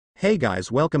Hey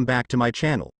guys, welcome back to my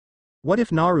channel. What if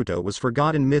Naruto was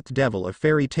forgotten myth devil of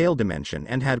fairy tale dimension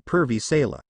and had pervy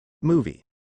Sailor? Movie.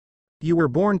 You were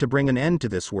born to bring an end to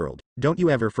this world, don't you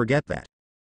ever forget that.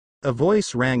 A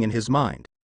voice rang in his mind.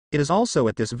 It is also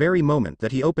at this very moment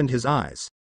that he opened his eyes.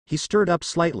 He stirred up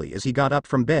slightly as he got up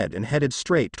from bed and headed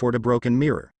straight toward a broken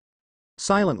mirror.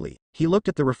 Silently, he looked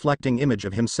at the reflecting image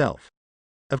of himself.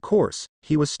 Of course,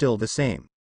 he was still the same.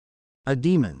 A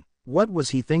demon. What was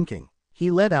he thinking? He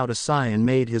let out a sigh and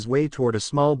made his way toward a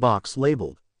small box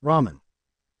labeled, ramen.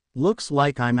 Looks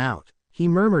like I'm out, he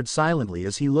murmured silently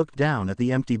as he looked down at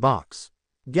the empty box.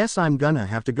 Guess I'm gonna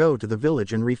have to go to the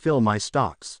village and refill my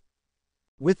stocks.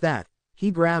 With that, he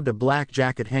grabbed a black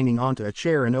jacket hanging onto a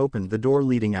chair and opened the door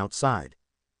leading outside.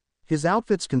 His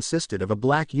outfits consisted of a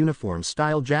black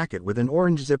uniform-style jacket with an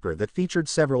orange zipper that featured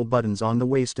several buttons on the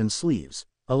waist and sleeves,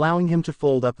 allowing him to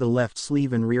fold up the left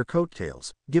sleeve and rear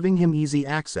coattails, giving him easy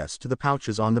access to the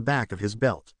pouches on the back of his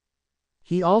belt.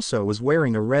 He also was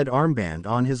wearing a red armband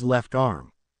on his left arm.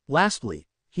 Lastly,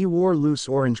 he wore loose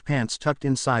orange pants tucked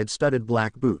inside studded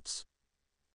black boots.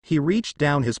 He reached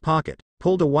down his pocket,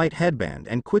 pulled a white headband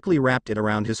and quickly wrapped it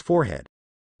around his forehead.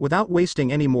 Without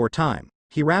wasting any more time,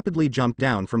 he rapidly jumped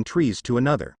down from trees to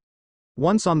another.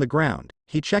 Once on the ground,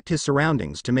 he checked his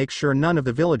surroundings to make sure none of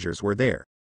the villagers were there.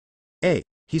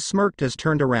 He smirked as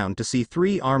turned around to see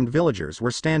 3 armed villagers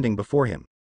were standing before him.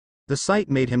 The sight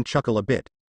made him chuckle a bit.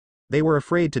 They were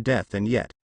afraid to death and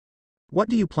yet. What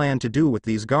do you plan to do with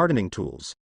these gardening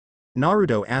tools?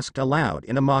 Naruto asked aloud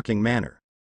in a mocking manner.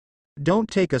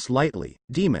 Don't take us lightly,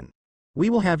 demon. We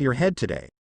will have your head today.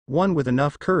 One with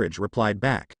enough courage replied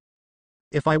back.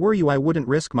 If I were you I wouldn't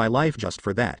risk my life just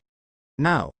for that.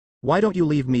 Now, why don't you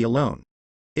leave me alone?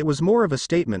 It was more of a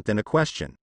statement than a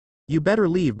question. You better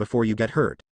leave before you get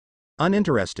hurt.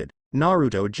 Uninterested,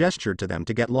 Naruto gestured to them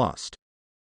to get lost.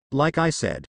 Like I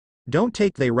said. Don't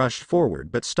take. They rushed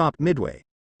forward but stopped midway.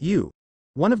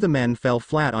 One of the men fell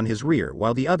flat on his rear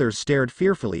while the others stared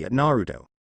fearfully at Naruto.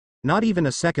 Not even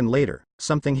a second later,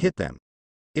 something hit them.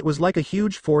 It was like a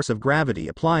huge force of gravity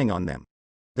applying on them.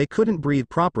 They couldn't breathe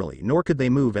properly nor could they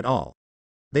move at all.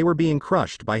 They were being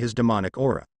crushed by his demonic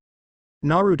aura.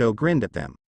 Naruto grinned at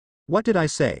them. What did I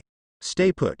say?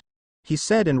 Stay put. He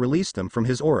said and released them from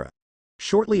his aura.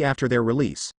 Shortly after their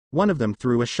release, one of them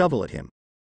threw a shovel at him.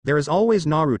 There as always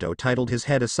Naruto titled his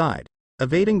head aside,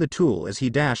 evading the tool as he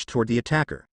dashed toward the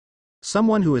attacker.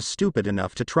 Someone who is stupid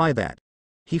enough to try that.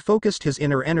 He focused his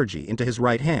inner energy into his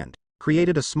right hand,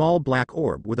 created a small black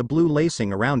orb with a blue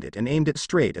lacing around it and aimed it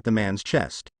straight at the man's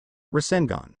chest.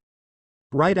 Rasengan.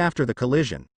 Right after the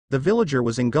collision, the villager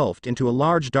was engulfed into a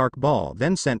large dark ball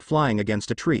then sent flying against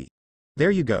a tree.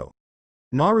 There you go.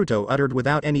 Naruto uttered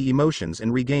without any emotions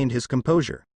and regained his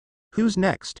composure. Who's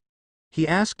next? He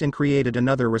asked and created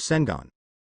another Rasengan.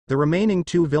 The remaining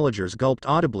 2 villagers gulped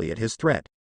audibly at his threat.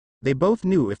 They both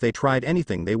knew if they tried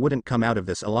anything they wouldn't come out of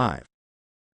this alive.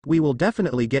 We will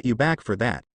definitely get you back for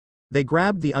that. They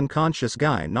grabbed the unconscious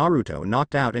guy Naruto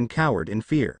knocked out and cowered in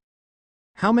fear.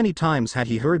 How many times had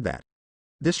he heard that?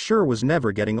 This sure was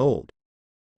never getting old.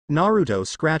 Naruto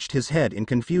scratched his head in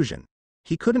confusion.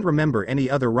 He couldn't remember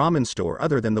any other ramen store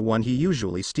other than the one he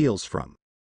usually steals from.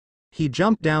 He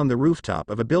jumped down the rooftop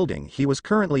of a building he was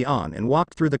currently on and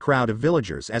walked through the crowd of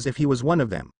villagers as if he was one of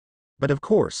them. But of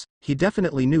course, he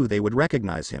definitely knew they would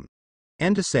recognize him.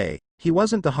 And to say, he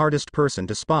wasn't the hardest person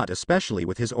to spot, especially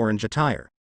with his orange attire.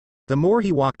 The more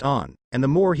he walked on, and the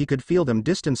more he could feel them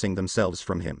distancing themselves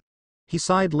from him. He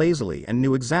sighed lazily and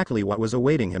knew exactly what was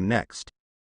awaiting him next.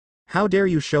 How dare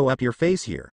you show up your face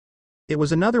here? It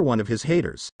was another one of his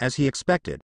haters, as he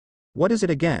expected. What is it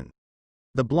again?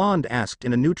 The blonde asked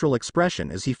in a neutral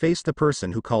expression as he faced the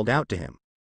person who called out to him.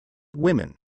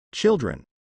 Women. Children.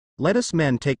 Let us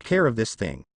men take care of this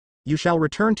thing. You shall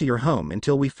return to your home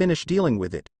until we finish dealing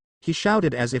with it. He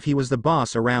shouted as if he was the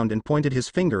boss around and pointed his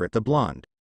finger at the blonde.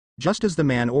 Just as the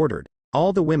man ordered,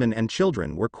 all the women and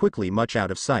children were quickly much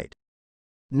out of sight.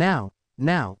 Now,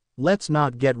 let's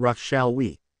not get rough, shall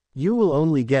we? You will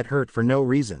only get hurt for no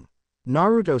reason.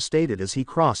 Naruto stated as he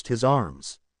crossed his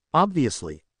arms.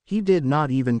 Obviously, he did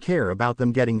not even care about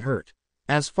them getting hurt.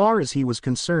 As far as he was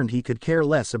concerned, he could care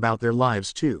less about their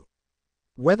lives too.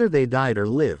 Whether they died or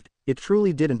lived, it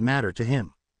truly didn't matter to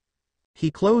him.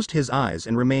 He closed his eyes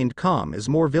and remained calm as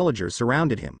more villagers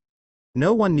surrounded him.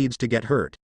 No one needs to get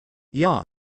hurt. Yeah.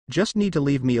 Just need to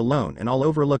leave me alone and I'll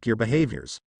overlook your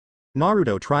behaviors.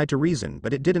 Naruto tried to reason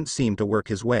but it didn't seem to work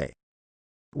his way.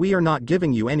 We are not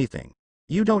giving you anything.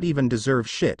 You don't even deserve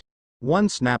shit. One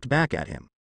snapped back at him.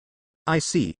 I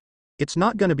see. It's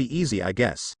not gonna be easy, I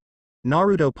guess.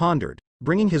 Naruto pondered,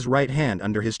 bringing his right hand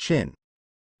under his chin.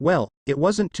 Well, it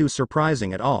wasn't too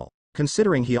surprising at all,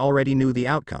 considering he already knew the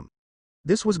outcome.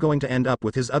 This was going to end up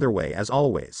with his other way as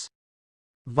always.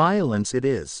 Violence it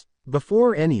is.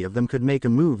 Before any of them could make a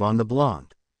move on the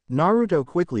blonde, Naruto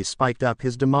quickly spiked up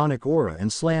his demonic aura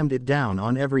and slammed it down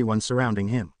on everyone surrounding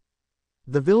him.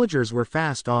 The villagers were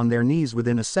fast on their knees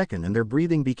within a second and their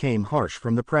breathing became harsh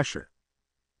from the pressure.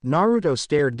 Naruto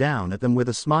stared down at them with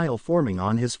a smile forming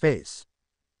on his face.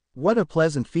 What a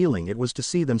pleasant feeling it was to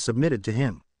see them submitted to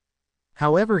him.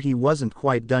 However, he wasn't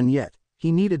quite done yet.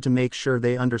 He needed to make sure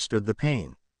they understood the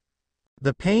pain.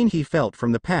 The pain he felt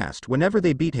from the past whenever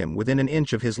they beat him within an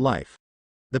inch of his life.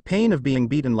 The pain of being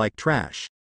beaten like trash.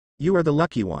 You are the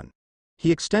lucky one.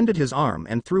 He extended his arm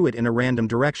and threw it in a random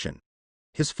direction.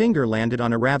 His finger landed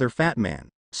on a rather fat man,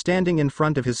 standing in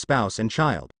front of his spouse and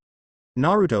child.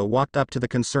 Naruto walked up to the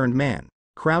concerned man,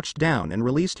 crouched down and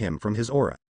released him from his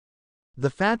aura. The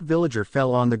fat villager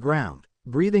fell on the ground,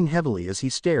 breathing heavily as he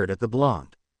stared at the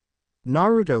blonde.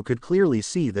 Naruto could clearly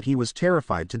see that he was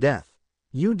terrified to death.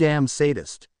 You damn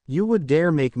sadist. You would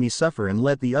dare make me suffer and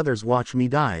let the others watch me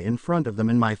die in front of them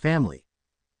and my family.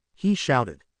 He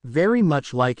shouted. Very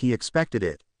much like he expected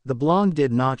it, the blonde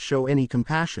did not show any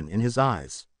compassion in his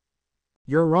eyes.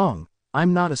 You're wrong,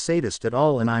 I'm not a sadist at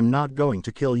all and I'm not going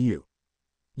to kill you.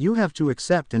 You have to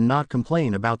accept and not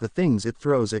complain about the things it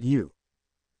throws at you.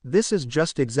 This is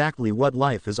just exactly what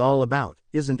life is all about,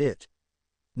 isn't it?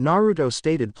 Naruto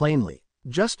stated plainly,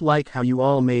 just like how you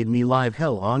all made me live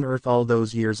hell on earth all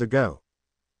those years ago.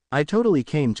 I totally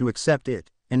came to accept it,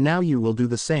 and now you will do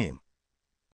the same.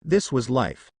 This was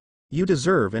life. You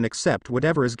deserve and accept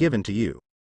whatever is given to you.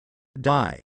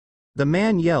 Die. The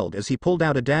man yelled as he pulled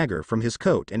out a dagger from his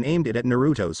coat and aimed it at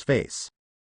Naruto's face.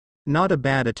 Not a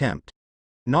bad attempt.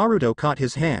 Naruto caught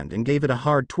his hand and gave it a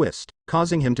hard twist,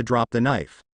 causing him to drop the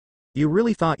knife. You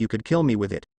really thought you could kill me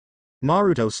with it?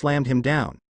 Naruto slammed him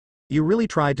down. You really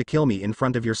tried to kill me in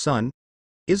front of your son?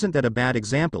 Isn't that a bad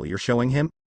example you're showing him?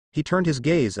 He turned his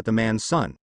gaze at the man's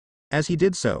son. As he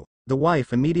did so, the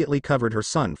wife immediately covered her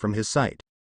son from his sight.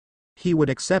 He would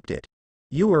accept it.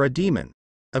 You are a demon.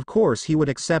 Of course he would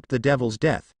accept the devil's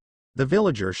death. The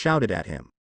villager shouted at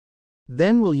him.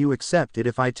 Then will you accept it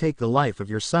if I take the life of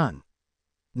your son?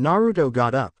 Naruto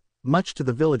got up, much to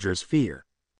the villager's fear.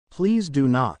 Please do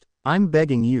not. I'm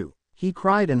begging you. He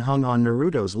cried and hung on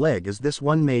Naruto's leg as this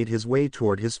one made his way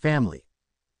toward his family.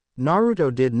 Naruto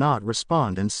did not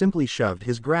respond and simply shoved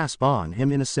his grasp on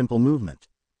him in a simple movement.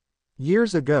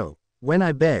 Years ago, when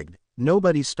I begged,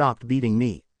 nobody stopped beating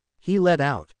me. He let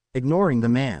out, ignoring the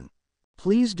man.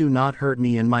 Please do not hurt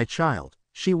me and my child,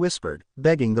 she whispered,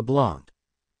 begging the blonde.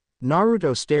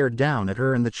 Naruto stared down at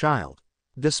her and the child.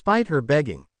 Despite her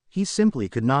begging, he simply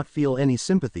could not feel any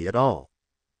sympathy at all.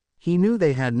 He knew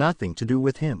they had nothing to do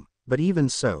with him, but even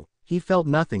so, he felt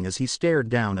nothing as he stared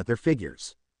down at their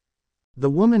figures. The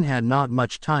woman had not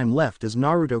much time left as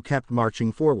Naruto kept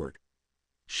marching forward.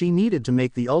 She needed to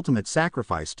make the ultimate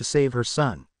sacrifice to save her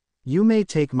son. You may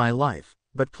take my life,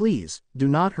 but please, do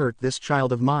not hurt this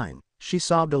child of mine, she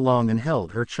sobbed along and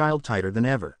held her child tighter than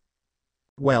ever.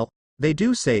 Well, they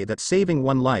do say that saving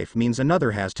one life means another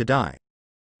has to die.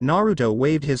 Naruto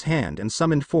waved his hand and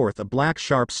summoned forth a black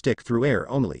sharp stick through air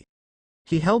only.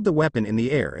 He held the weapon in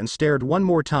the air and stared one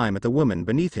more time at the woman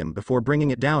beneath him before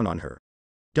bringing it down on her.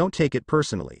 Don't take it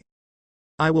personally.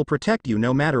 I will protect you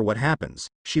no matter what happens,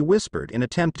 she whispered in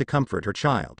attempt to comfort her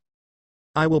child.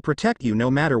 I will protect you no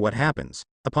matter what happens.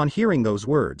 Upon hearing those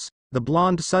words, the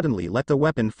blonde suddenly let the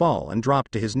weapon fall and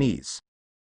dropped to his knees.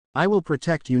 I will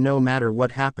protect you no matter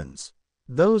what happens.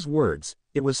 Those words,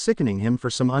 it was sickening him for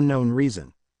some unknown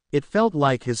reason. It felt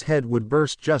like his head would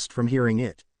burst just from hearing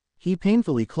it. He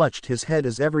painfully clutched his head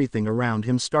as everything around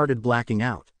him started blacking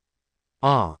out.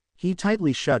 Ah! He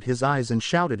tightly shut his eyes and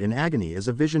shouted in agony as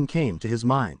a vision came to his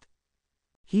mind.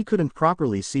 He couldn't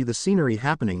properly see the scenery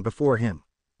happening before him.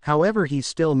 However, he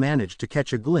still managed to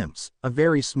catch a glimpse, a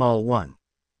very small one.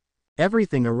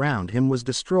 Everything around him was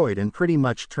destroyed and pretty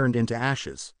much turned into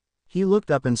ashes. He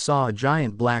looked up and saw a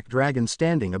giant black dragon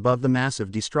standing above the massive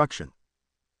destruction.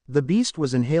 The beast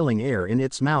was inhaling air in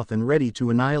its mouth and ready to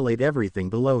annihilate everything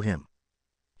below him.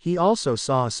 He also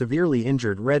saw a severely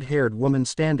injured red-haired woman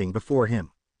standing before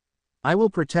him. I will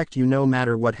protect you no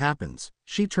matter what happens,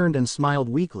 she turned and smiled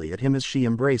weakly at him as she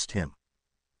embraced him.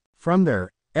 From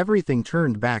there, everything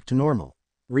turned back to normal.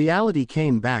 Reality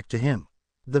came back to him.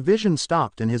 The vision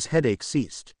stopped and his headache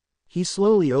ceased. He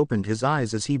slowly opened his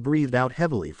eyes as he breathed out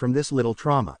heavily from this little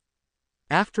trauma.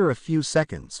 After a few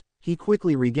seconds, he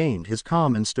quickly regained his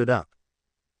calm and stood up.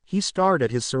 He stared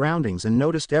at his surroundings and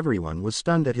noticed everyone was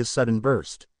stunned at his sudden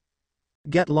burst.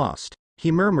 Get lost,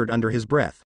 he murmured under his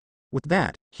breath. With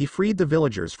that, he freed the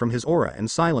villagers from his aura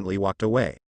and silently walked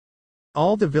away.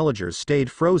 All the villagers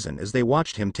stayed frozen as they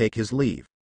watched him take his leave.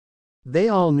 They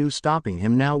all knew stopping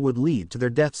him now would lead to their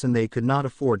deaths and they could not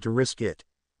afford to risk it.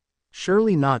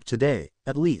 Surely not today,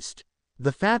 at least.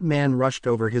 The fat man rushed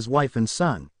over his wife and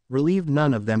son, relieved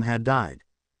none of them had died.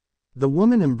 The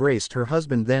woman embraced her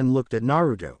husband then looked at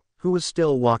Naruto, who was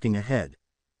still walking ahead.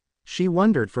 She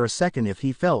wondered for a second if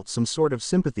he felt some sort of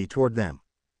sympathy toward them.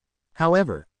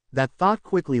 However, that thought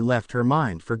quickly left her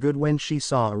mind for good when she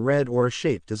saw a red aura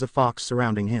shaped as a fox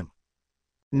surrounding him.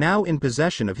 Now in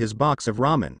possession of his box of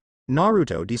ramen,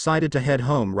 Naruto decided to head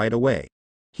home right away.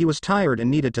 He was tired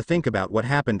and needed to think about what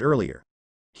happened earlier.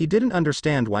 He didn't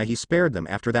understand why he spared them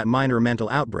after that minor mental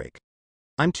outbreak.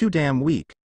 I'm too damn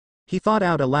weak. He thought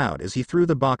out aloud as he threw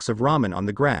the box of ramen on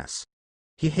the grass.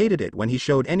 He hated it when he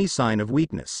showed any sign of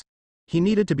weakness. He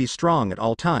needed to be strong at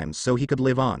all times so he could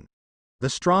live on. The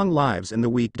strong lives and the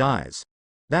weak dies.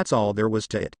 That's all there was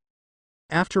to it.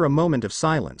 After a moment of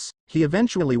silence, he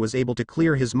eventually was able to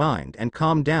clear his mind and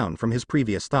calm down from his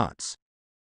previous thoughts.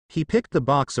 He picked the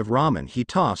box of ramen he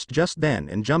tossed just then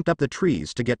and jumped up the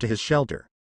trees to get to his shelter.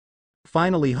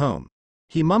 Finally home.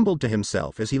 He mumbled to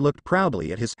himself as he looked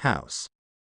proudly at his house.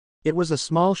 It was a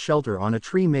small shelter on a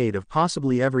tree made of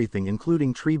possibly everything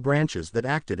including tree branches that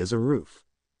acted as a roof.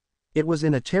 It was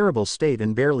in a terrible state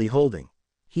and barely holding.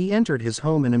 He entered his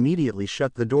home and immediately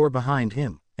shut the door behind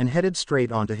him, and headed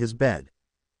straight onto his bed.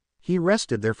 He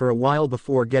rested there for a while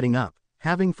before getting up,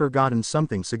 having forgotten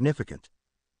something significant.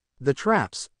 The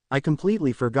traps, I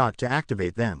completely forgot to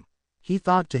activate them. He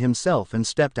thought to himself and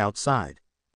stepped outside.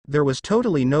 There was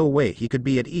totally no way he could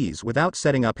be at ease without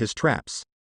setting up his traps.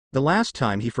 The last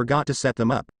time he forgot to set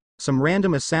them up, some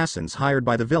random assassins hired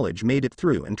by the village made it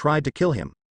through and tried to kill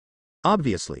him.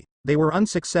 Obviously, they were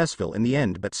unsuccessful in the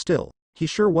end, but still, he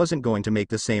sure wasn't going to make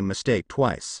the same mistake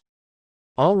twice.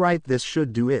 All right, this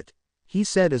should do it, he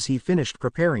said as he finished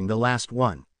preparing the last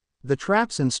one. The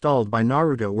traps installed by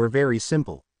Naruto were very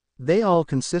simple. They all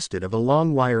consisted of a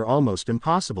long wire almost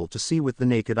impossible to see with the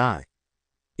naked eye.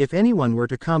 If anyone were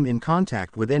to come in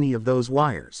contact with any of those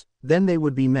wires, then they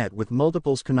would be met with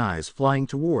multiple kunais flying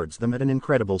towards them at an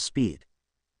incredible speed.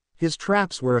 His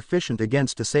traps were efficient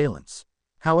against assailants.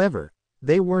 However,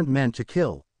 they weren't meant to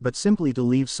kill, but simply to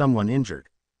leave someone injured.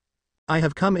 I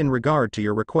have come in regard to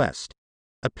your request.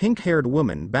 A pink-haired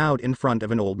woman bowed in front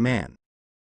of an old man.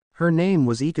 Her name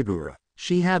was Ikagura.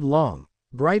 She had long,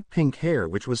 bright pink hair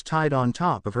which was tied on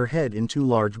top of her head in two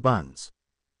large buns.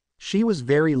 She was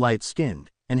very light-skinned,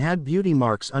 and had beauty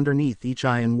marks underneath each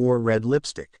eye and wore red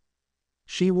lipstick.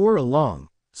 She wore a long,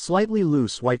 slightly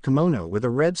loose white kimono with a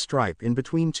red stripe in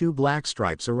between two black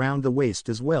stripes around the waist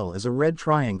as well as a red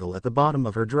triangle at the bottom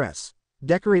of her dress,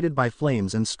 decorated by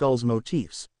flames and skulls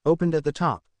motifs, opened at the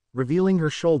top, revealing her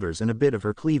shoulders and a bit of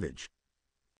her cleavage.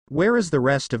 Where is the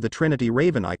rest of the Trinity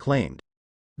Raven I claimed?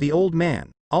 The old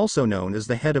man, also known as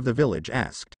the head of the village,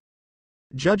 asked.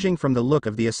 Judging from the look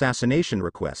of the assassination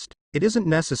request, it isn't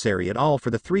necessary at all for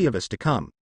the three of us to come.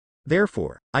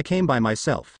 Therefore, I came by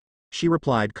myself, she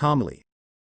replied calmly.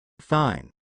 Fine.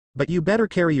 But you better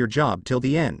carry your job till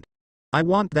the end. I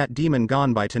want that demon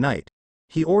gone by tonight,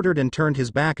 he ordered and turned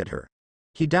his back at her.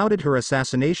 He doubted her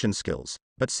assassination skills,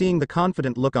 but seeing the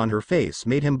confident look on her face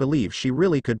made him believe she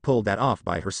really could pull that off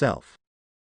by herself.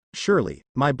 Surely,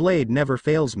 my blade never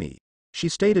fails me, she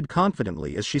stated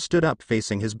confidently as she stood up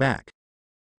facing his back.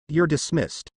 You're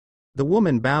dismissed. The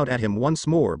woman bowed at him once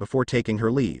more before taking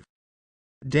her leave.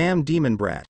 Damn demon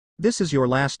brat. This is your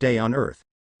last day on Earth.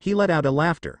 He let out a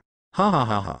laughter. Ha ha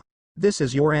ha ha. This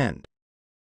is your end.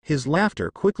 His laughter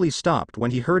quickly stopped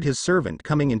when he heard his servant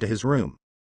coming into his room.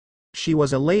 She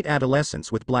was a late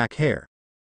adolescent with black hair.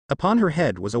 Upon her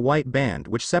head was a white band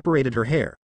which separated her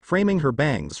hair, framing her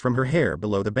bangs from her hair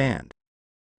below the band.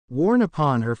 Worn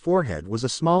upon her forehead was a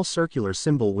small circular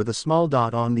symbol with a small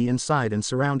dot on the inside and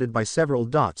surrounded by several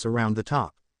dots around the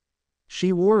top.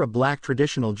 She wore a black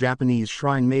traditional Japanese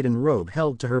shrine maiden robe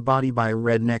held to her body by a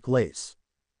red necklace.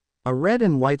 A red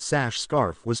and white sash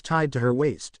scarf was tied to her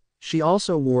waist. She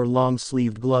also wore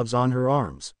long-sleeved gloves on her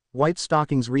arms, white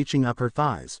stockings reaching up her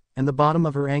thighs, and the bottom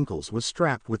of her ankles was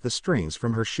strapped with the strings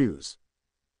from her shoes.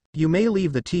 You may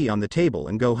leave the tea on the table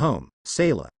and go home,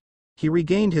 Sayla. He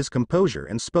regained his composure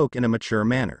and spoke in a mature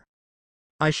manner.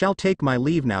 I shall take my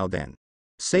leave now then.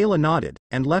 Sayla nodded,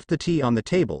 and left the tea on the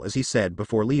table as he said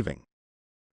before leaving.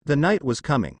 The night was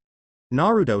coming.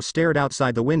 Naruto stared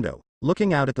outside the window,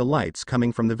 looking out at the lights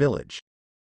coming from the village.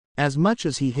 As much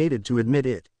as he hated to admit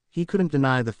it, he couldn't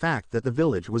deny the fact that the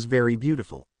village was very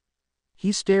beautiful.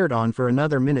 He stared on for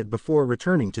another minute before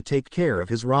returning to take care of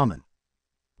his ramen.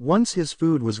 Once his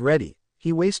food was ready,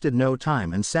 He wasted no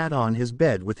time and sat on his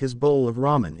bed with his bowl of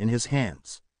ramen in his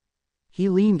hands. He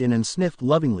leaned in and sniffed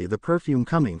lovingly the perfume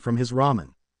coming from his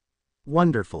ramen.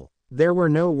 Wonderful. There were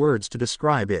no words to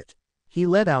describe it. He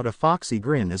let out a foxy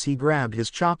grin as he grabbed his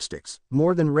chopsticks,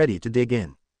 more than ready to dig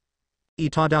in.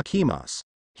 Itadakimasu.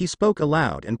 He spoke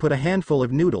aloud and put a handful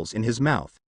of noodles in his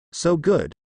mouth. So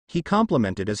good, he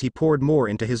complimented as he poured more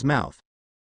into his mouth.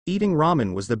 Eating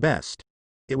ramen was the best.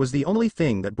 It was the only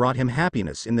thing that brought him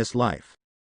happiness in this life.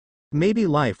 Maybe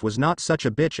life was not such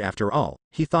a bitch after all,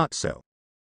 he thought so.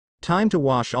 Time to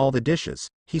wash all the dishes,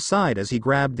 he sighed as he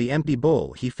grabbed the empty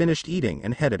bowl he finished eating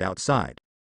and headed outside.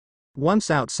 Once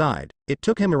outside, it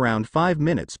took him around 5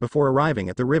 minutes before arriving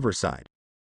at the riverside.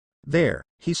 There,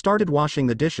 he started washing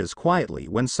the dishes quietly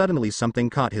when suddenly something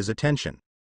caught his attention.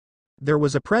 There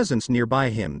was a presence nearby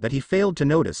him that he failed to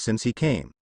notice since he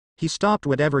came. He stopped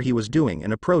whatever he was doing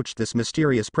and approached this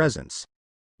mysterious presence.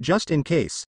 Just in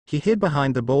case, he hid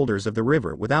behind the boulders of the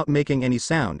river without making any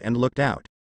sound and looked out.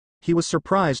 He was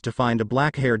surprised to find a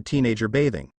black-haired teenager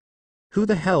bathing. Who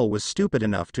the hell was stupid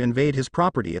enough to invade his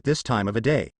property at this time of a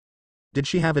day? Did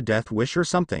she have a death wish or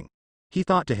something? He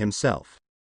thought to himself.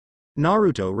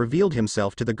 Naruto revealed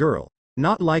himself to the girl,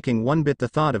 not liking one bit the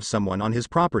thought of someone on his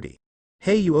property.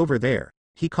 "Hey, you over there,"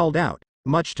 he called out,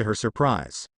 much to her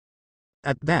surprise.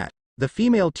 At that, the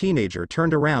female teenager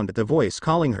turned around at the voice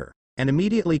calling her, and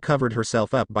immediately covered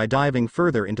herself up by diving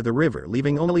further into the river,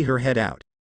 leaving only her head out.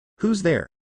 "Who's there?"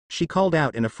 she called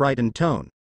out in a frightened tone,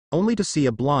 only to see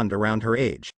a blonde around her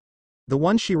age. The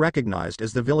one she recognized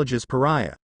as the village's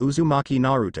pariah, Uzumaki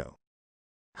Naruto.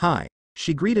 "Hi,"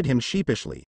 she greeted him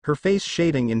sheepishly, her face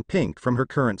shading in pink from her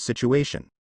current situation.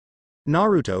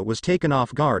 Naruto was taken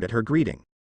off guard at her greeting.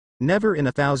 Never in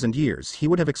 1,000 years he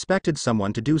would have expected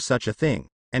someone to do such a thing,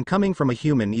 and coming from a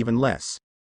human even less.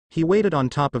 He waited on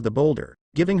top of the boulder,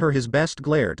 giving her his best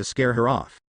glare to scare her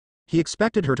off. He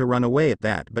expected her to run away at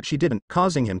that, but she didn't,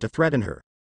 causing him to threaten her.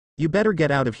 "You better get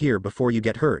out of here before you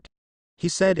get hurt," he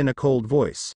said in a cold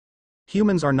voice.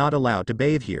 "Humans are not allowed to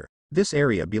bathe here. This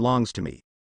area belongs to me."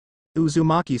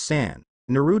 "Uzumaki-san."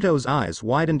 Naruto's eyes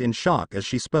widened in shock as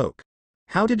she spoke.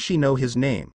 How did she know his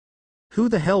name? Who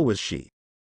the hell was she?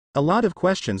 A lot of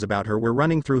questions about her were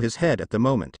running through his head at the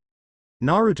moment.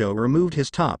 Naruto removed his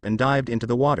top and dived into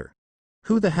the water.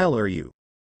 "Who the hell are you?"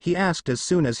 he asked as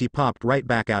soon as he popped right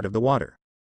back out of the water.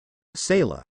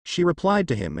 "Sayla," she replied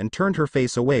to him and turned her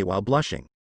face away while blushing.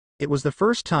 It was the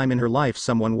first time in her life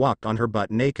someone walked on her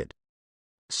butt naked.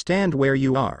 "Stand where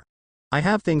you are. I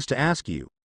have things to ask you,"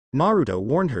 Naruto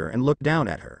warned her and looked down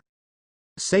at her.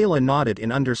 Sayla nodded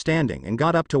in understanding and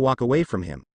got up to walk away from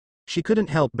him. She couldn't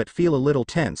help but feel a little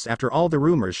tense after all the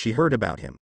rumors she heard about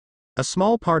him. A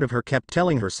small part of her kept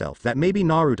telling herself that maybe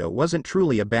Naruto wasn't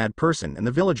truly a bad person and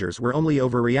the villagers were only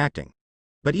overreacting.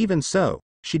 But even so,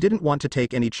 she didn't want to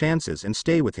take any chances and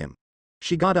stay with him.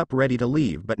 She got up ready to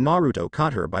leave, but Naruto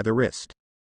caught her by the wrist.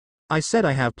 "I said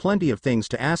I have plenty of things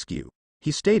to ask you,"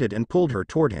 he stated and pulled her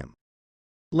toward him.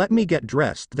 "Let me get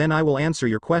dressed, then I will answer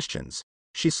your questions."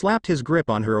 She slapped his grip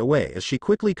on her away as she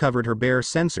quickly covered her bare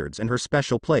sensords in her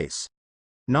special place.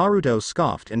 Naruto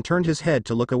scoffed and turned his head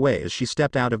to look away as she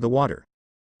stepped out of the water.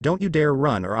 "Don't you dare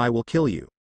run or I will kill you."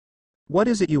 "What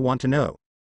is it you want to know?"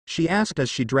 she asked as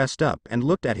she dressed up and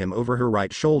looked at him over her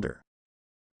right shoulder.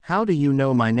 "How do you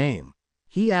know my name?"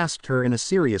 he asked her in a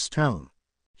serious tone.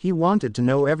 He wanted to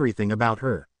know everything about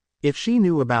her. If she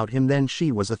knew about him, then she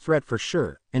was a threat for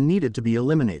sure, and needed to be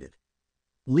eliminated.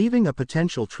 Leaving a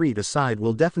potential treat aside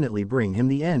will definitely bring him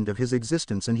the end of his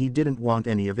existence, and he didn't want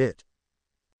any of it.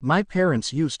 "My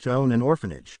parents used to own an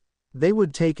orphanage. They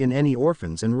would take in any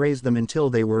orphans and raise them until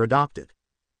they were adopted.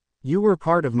 You were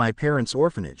part of my parents'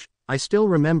 orphanage. I still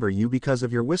remember you because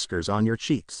of your whiskers on your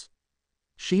cheeks."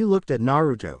 She looked at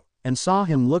Naruto, and saw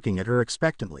him looking at her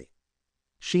expectantly.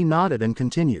 She nodded and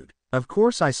continued, "Of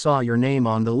course I saw your name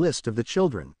on the list of the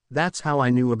children, that's how I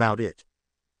knew about it."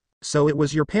 "So it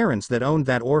was your parents that owned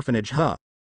that orphanage, huh?"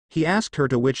 he asked her,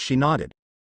 to which she nodded.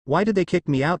 "Why did they kick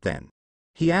me out then?"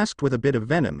 he asked with a bit of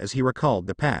venom as he recalled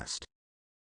the past.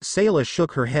 Sayla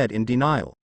shook her head in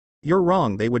denial. "You're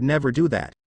wrong, they would never do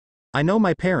that. I know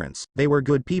my parents, they were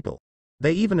good people.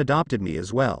 They even adopted me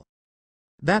as well."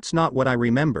 "That's not what I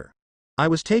remember. I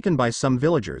was taken by some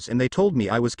villagers and they told me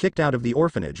I was kicked out of the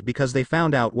orphanage because they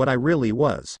found out what I really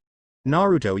was."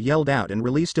 Naruto yelled out and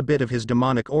released a bit of his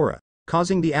demonic aura,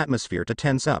 causing the atmosphere to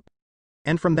tense up.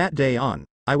 "And from that day on,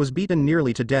 I was beaten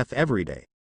nearly to death every day.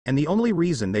 And the only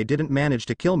reason they didn't manage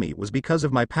to kill me was because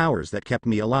of my powers that kept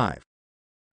me alive."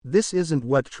 "This isn't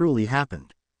what truly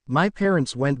happened. My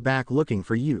parents went back looking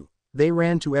for you. They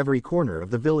ran to every corner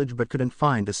of the village but couldn't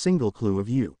find a single clue of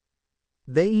you.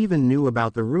 They even knew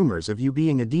about the rumors of you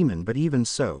being a demon, but even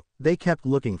so, they kept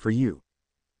looking for you.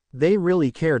 They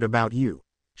really cared about you.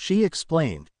 She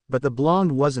explained, but the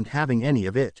blonde wasn't having any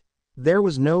of it. There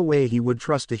was no way he would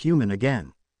trust a human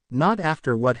again. Not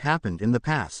after what happened in the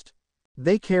past.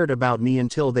 They cared about me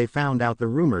until they found out the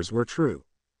rumors were true.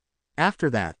 After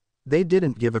that, they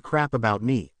didn't give a crap about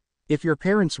me. If your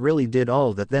parents really did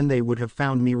all that, then they would have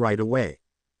found me right away.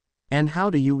 And how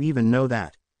do you even know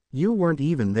that? You weren't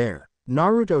even there.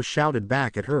 Naruto shouted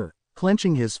back at her,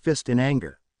 clenching his fist in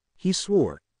anger. He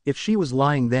swore, if she was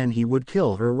lying then he would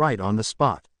kill her right on the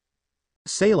spot.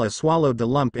 Sayla swallowed the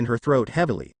lump in her throat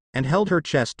heavily, and held her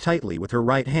chest tightly with her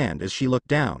right hand as she looked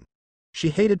down.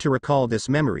 She hated to recall this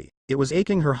memory, it was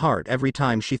aching her heart every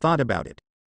time she thought about it.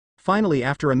 Finally,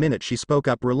 after a minute, she spoke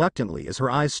up reluctantly as her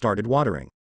eyes started watering.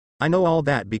 I know all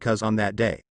that because on that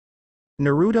day.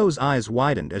 Naruto's eyes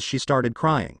widened as she started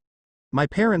crying. My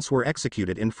parents were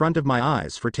executed in front of my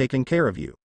eyes for taking care of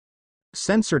you.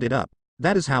 Censored it up,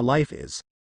 that is how life is.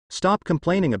 Stop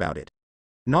complaining about it.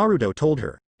 Naruto told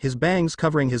her, his bangs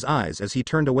covering his eyes as he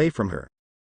turned away from her.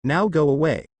 Now go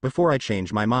away, before I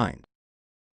change my mind.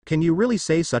 Can you really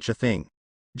say such a thing?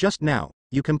 Just now,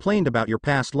 you complained about your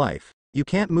past life, you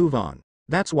can't move on,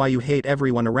 that's why you hate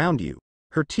everyone around you.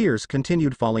 Her tears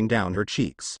continued falling down her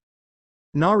cheeks.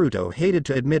 Naruto hated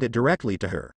to admit it directly to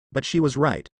her, but she was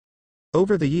right.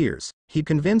 Over the years, he'd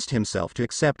convinced himself to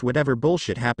accept whatever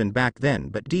bullshit happened back then,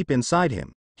 but deep inside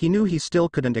him, he knew he still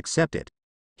couldn't accept it.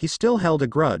 He still held a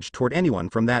grudge toward anyone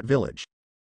from that village.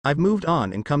 I've moved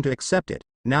on and come to accept it,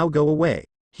 now go away,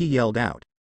 he yelled out.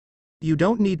 You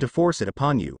don't need to force it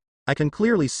upon you, I can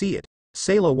clearly see it.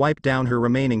 Sayla wiped down her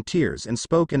remaining tears and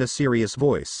spoke in a serious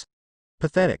voice.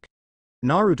 Pathetic.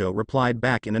 Naruto replied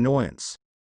back in annoyance.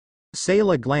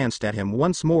 Sayla glanced at him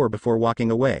once more before walking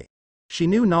away. She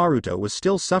knew Naruto was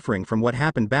still suffering from what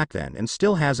happened back then and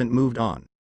still hasn't moved on.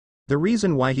 The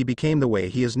reason why he became the way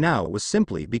he is now was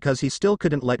simply because he still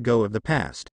couldn't let go of the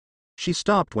past. She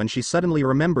stopped when she suddenly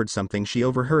remembered something she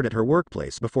overheard at her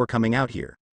workplace before coming out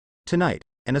here. Tonight,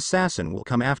 an assassin will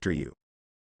come after you.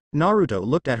 Naruto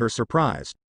looked at her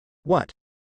surprised. What?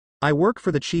 I work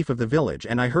for the chief of the village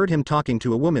and I heard him talking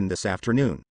to a woman this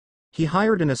afternoon. He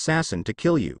hired an assassin to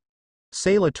kill you.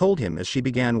 Sayla told him as she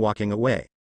began walking away.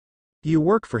 You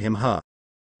work for him, huh?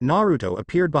 Naruto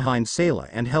appeared behind Sayla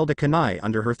and held a kunai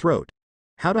under her throat.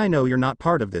 How'd I know you're not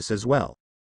part of this as well?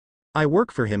 I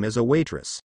work for him as a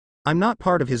waitress. I'm not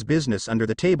part of his business under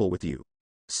the table with you.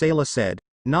 Sayla said,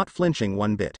 not flinching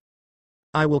one bit.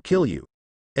 I will kill you.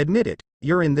 Admit it,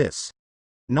 you're in this.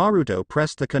 Naruto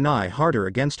pressed the kunai harder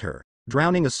against her,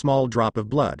 drowning a small drop of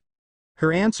blood.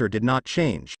 Her answer did not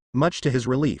change, much to his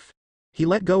relief. He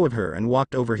let go of her and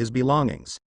walked over his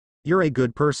belongings. You're a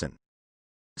good person.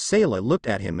 Sayla looked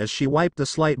at him as she wiped the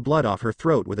slight blood off her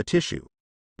throat with a tissue.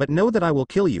 But know that I will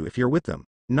kill you if you're with them.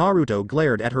 Naruto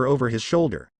glared at her over his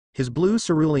shoulder, his blue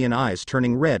cerulean eyes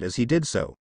turning red as he did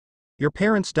so. Your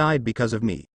parents died because of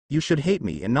me, you should hate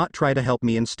me and not try to help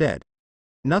me instead.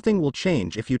 Nothing will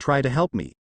change if you try to help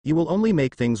me, you will only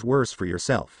make things worse for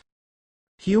yourself.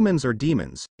 Humans or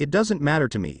demons, it doesn't matter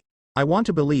to me, I want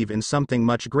to believe in something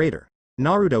much greater.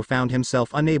 Naruto found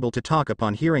himself unable to talk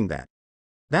upon hearing that.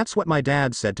 That's what my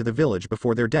dad said to the village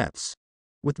before their deaths.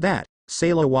 With that,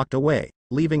 Sayla walked away,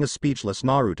 leaving a speechless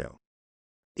Naruto.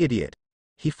 Idiot.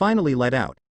 He finally let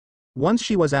out. Once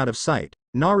she was out of sight,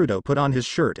 Naruto put on his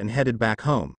shirt and headed back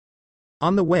home.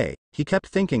 On the way, he kept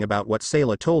thinking about what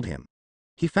Sayla told him.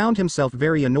 He found himself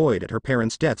very annoyed at her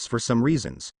parents' deaths for some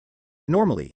reasons.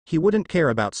 Normally, he wouldn't care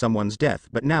about someone's death,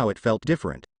 but now it felt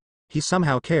different. He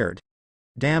somehow cared.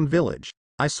 Damn village.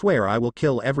 I swear I will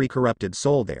kill every corrupted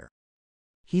soul there.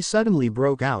 He suddenly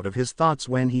broke out of his thoughts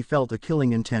when he felt a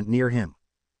killing intent near him.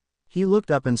 He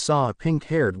looked up and saw a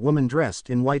pink-haired woman dressed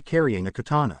in white carrying a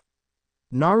katana.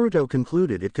 Naruto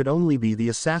concluded it could only be the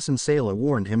assassin Sayla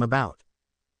warned him about.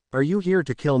 Are you here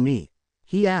to kill me?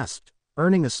 He asked,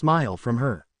 earning a smile from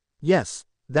her. Yes,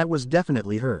 that was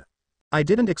definitely her. I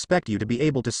didn't expect you to be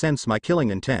able to sense my killing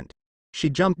intent. She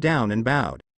jumped down and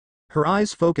bowed. Her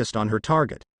eyes focused on her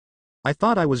target. I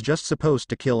thought I was just supposed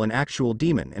to kill an actual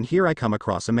demon and here I come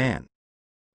across a man.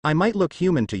 I might look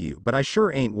human to you but I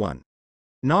sure ain't one.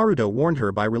 Naruto warned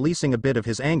her by releasing a bit of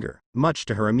his anger, much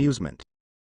to her amusement.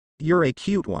 You're a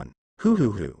cute one. Hoo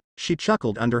hoo hoo. She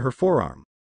chuckled under her forearm.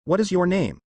 What is your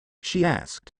name? She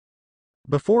asked.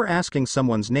 Before asking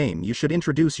someone's name you should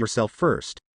introduce yourself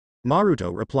first.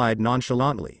 Naruto replied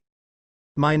nonchalantly.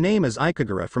 My name is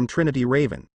Ikagura from Trinity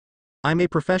Raven. I'm a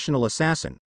professional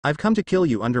assassin. I've come to kill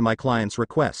you under my client's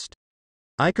request.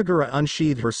 Ikagura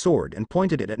unsheathed her sword and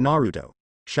pointed it at Naruto.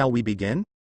 Shall we begin?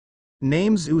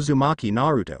 Name's Uzumaki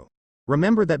Naruto.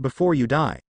 Remember that before you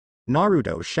die.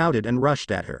 Naruto shouted and rushed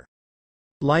at her.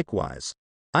 Likewise.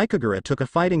 Ikagura took a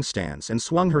fighting stance and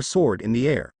swung her sword in the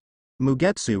air.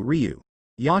 Mugetsu Ryu.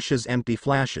 Yasha's empty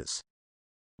flashes.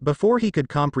 Before he could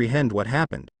comprehend what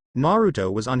happened,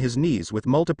 Naruto was on his knees with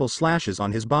multiple slashes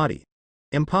on his body.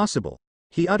 Impossible,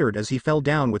 he uttered as he fell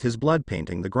down with his blood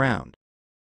painting the ground.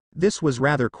 This was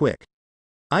rather quick.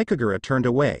 Ikagura turned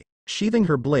away, sheathing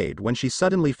her blade when she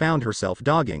suddenly found herself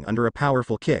dogging under a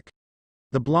powerful kick.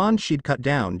 The blonde she'd cut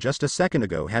down just a second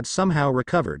ago had somehow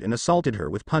recovered and assaulted her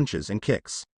with punches and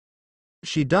kicks.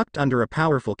 She ducked under a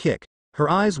powerful kick, her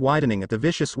eyes widening at the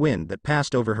vicious wind that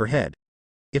passed over her head.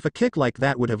 If a kick like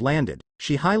that would have landed,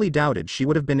 she highly doubted she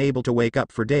would have been able to wake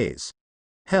up for days.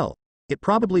 Hell, it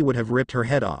probably would have ripped her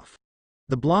head off.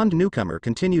 The blonde newcomer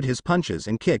continued his punches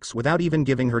and kicks without even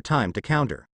giving her time to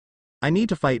counter. I need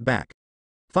to fight back,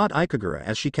 thought Ikagura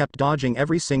as she kept dodging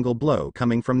every single blow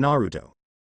coming from Naruto.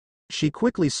 She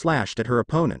quickly slashed at her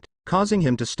opponent, causing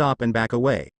him to stop and back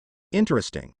away.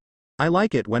 Interesting. I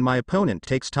like it when my opponent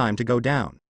takes time to go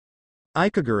down.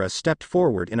 Ikagura stepped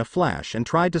forward in a flash and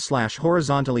tried to slash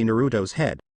horizontally Naruto's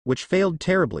head, which failed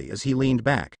terribly as he leaned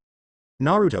back.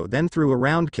 Naruto then threw a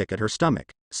round kick at her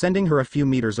stomach, sending her a few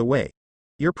meters away.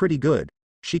 You're pretty good,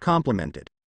 she complimented.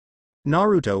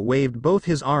 Naruto waved both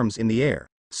his arms in the air,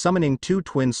 summoning two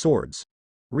twin swords.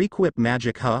 Requip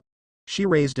magic, huh? She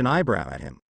raised an eyebrow at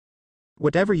him.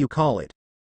 Whatever you call it.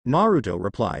 Naruto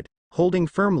replied, holding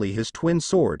firmly his twin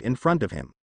sword in front of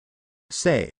him.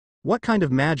 Say, what kind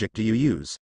of magic do you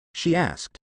use? She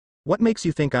asked. What makes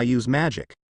you think I use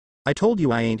magic? I told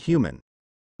you I ain't human.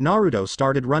 Naruto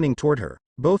started running toward her,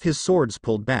 both his swords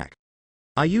pulled back.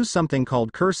 I use something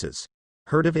called curses.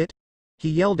 Heard of it? He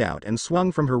yelled out and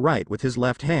swung from her right with his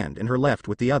left hand and her left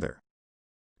with the other.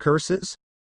 Curses?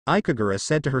 Ikagura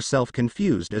said to herself,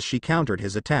 confused as she countered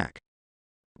his attack.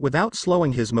 Without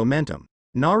slowing his momentum,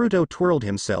 Naruto twirled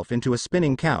himself into a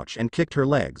spinning couch and kicked her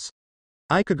legs.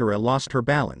 Ikagura lost her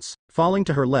balance, falling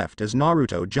to her left as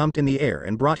Naruto jumped in the air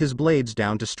and brought his blades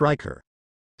down to strike her.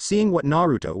 Seeing what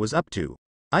Naruto was up to,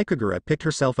 Ikagura picked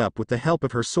herself up with the help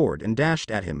of her sword and dashed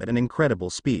at him at an incredible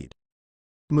speed.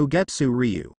 Mugetsu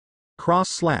Ryu. Cross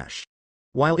slash.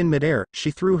 While in midair,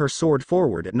 she threw her sword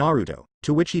forward at Naruto,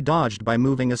 to which he dodged by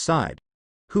moving aside.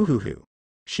 Hoo hoo hoo.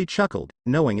 She chuckled,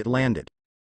 knowing it landed.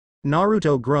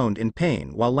 Naruto groaned in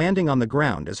pain while landing on the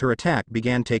ground as her attack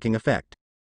began taking effect.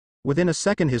 Within a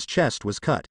second his chest was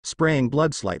cut, spraying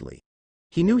blood slightly.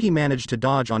 He knew he managed to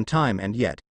dodge on time, and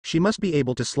yet, she must be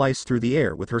able to slice through the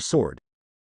air with her sword.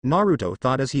 Naruto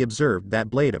thought as he observed that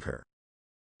blade of her.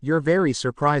 You're very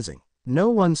surprising. No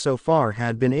one so far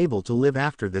had been able to live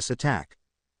after this attack.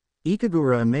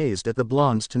 Ikagura amazed at the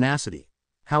blonde's tenacity.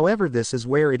 However, this is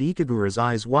where Ikagura's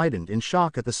eyes widened in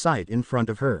shock at the sight in front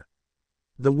of her.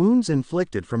 The wounds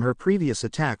inflicted from her previous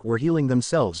attack were healing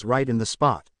themselves right in the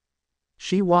spot.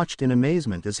 She watched in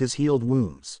amazement as his healed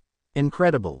wounds.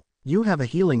 Incredible. You have a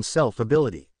healing self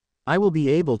ability. I will be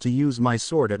able to use my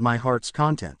sword at my heart's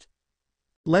content.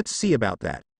 Let's see about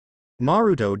that.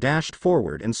 Naruto dashed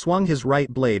forward and swung his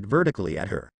right blade vertically at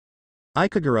her.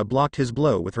 Ikagura blocked his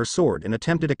blow with her sword and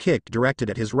attempted a kick directed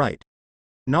at his right.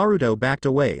 Naruto backed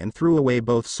away and threw away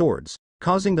both swords,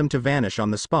 causing them to vanish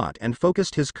on the spot, and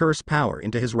focused his curse power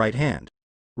into his right hand.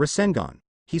 Rasengan.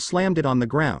 He slammed it on the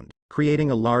ground,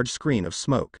 creating a large screen of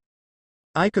smoke.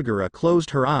 Ikagura closed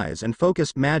her eyes and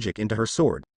focused magic into her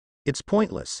sword. It's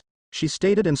pointless, she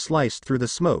stated, and sliced through the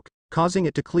smoke, causing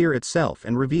it to clear itself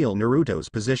and reveal Naruto's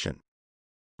position.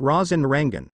 Rasen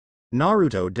Rengan.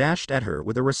 Naruto dashed at her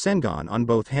with a Rasengan on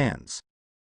both hands.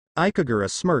 Ikagura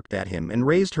smirked at him and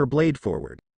raised her blade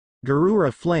forward.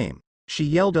 Garura Flame. She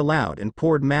yelled aloud and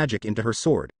poured magic into her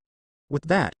sword. With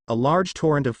that, a large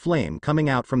torrent of flame coming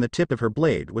out from the tip of her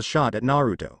blade was shot at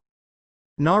Naruto.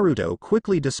 Naruto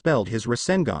quickly dispelled his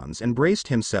Rasengans and braced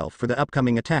himself for the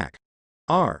upcoming attack.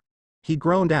 "Arr!" he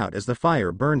groaned out as the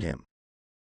fire burned him.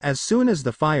 As soon as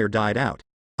the fire died out,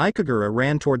 Ikagura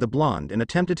ran toward the blonde and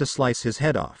attempted to slice his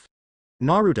head off.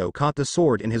 Naruto caught the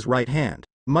sword in his right hand,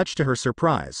 much to her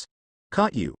surprise.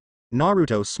 "Caught you."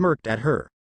 Naruto smirked at her.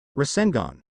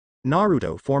 Rasengan.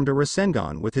 Naruto formed a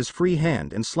Rasengan with his free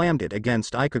hand and slammed it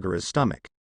against Ikagura's stomach.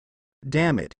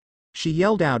 "Damn it!" she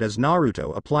yelled out as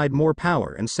Naruto applied more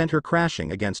power and sent her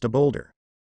crashing against a boulder.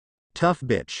 "Tough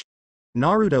bitch."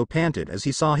 Naruto panted as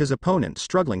he saw his opponent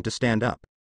struggling to stand up.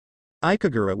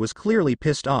 Ikagura was clearly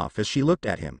pissed off as she looked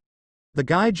at him. The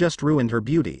guy just ruined her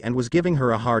beauty and was giving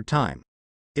her a hard time.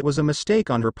 It was a mistake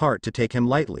on her part to take him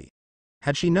lightly.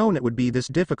 Had she known it would be this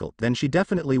difficult, then she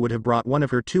definitely would have brought one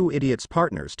of her two idiots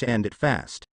partners to end it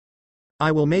fast.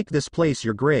 "I will make this place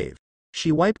your grave,"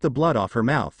 She wiped the blood off her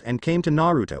mouth and came to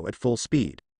Naruto at full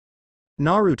speed.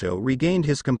 Naruto regained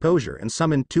his composure and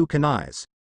summoned 2 kunais.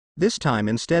 This time,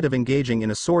 instead of engaging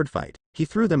in a sword fight, he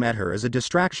threw them at her as a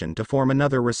distraction to form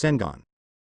another Rasengan.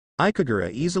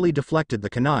 Ikagura easily deflected the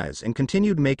kunais and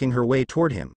continued making her way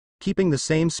toward him, keeping the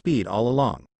same speed all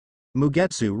along.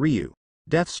 Mugetsu Ryu.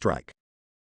 Death Strike.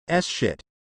 Shit.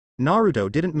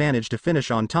 Naruto didn't manage to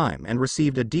finish on time and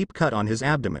received a deep cut on his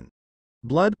abdomen.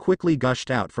 Blood quickly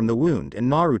gushed out from the wound and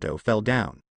Naruto fell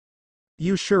down.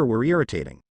 You sure were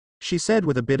irritating, she said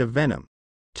with a bit of venom.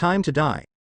 Time to die.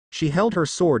 She held her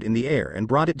sword in the air and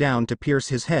brought it down to pierce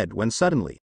his head when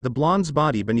suddenly, the blonde's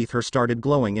body beneath her started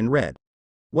glowing in red.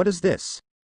 What is this?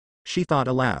 She thought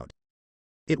aloud.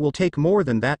 It will take more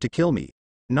than that to kill me.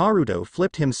 Naruto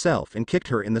flipped himself and kicked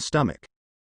her in the stomach.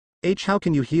 How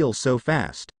can you heal so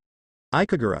fast?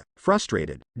 Ikagura,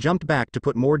 frustrated, jumped back to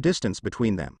put more distance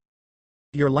between them.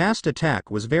 Your last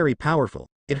attack was very powerful,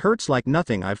 it hurts like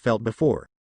nothing I've felt before.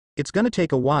 It's gonna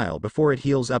take a while before it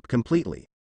heals up completely.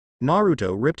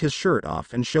 Naruto ripped his shirt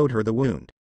off and showed her the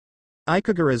wound.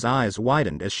 Ikagura's eyes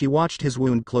widened as she watched his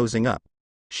wound closing up.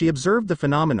 She observed the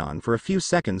phenomenon for a few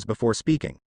seconds before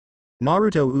speaking.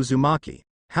 Naruto Uzumaki,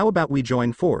 how about we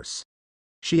join force?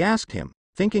 She asked him,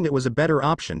 thinking it was a better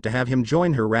option to have him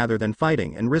join her rather than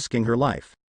fighting and risking her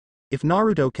life. If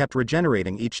Naruto kept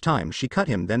regenerating each time she cut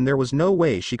him, then there was no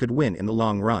way she could win in the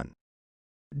long run.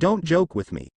 Don't joke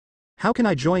with me. How can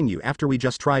I join you after we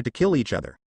just tried to kill each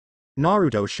other?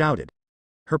 Naruto shouted.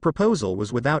 Her proposal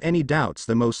was without any doubts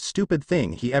the most stupid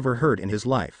thing he ever heard in his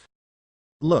life.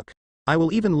 Look, I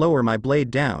will even lower my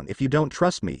blade down if you don't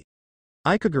trust me,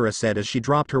 Ikagura said as she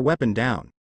dropped her weapon down.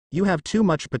 You have too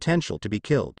much potential to be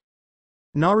killed.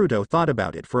 Naruto thought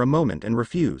about it for a moment and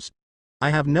refused. I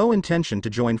have no intention to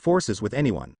join forces with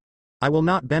anyone. I will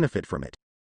not benefit from it.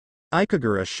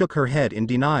 Ikagura shook her head in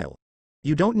denial.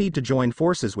 You don't need to join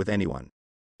forces with anyone.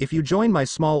 If you join my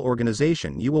small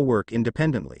organization, you will work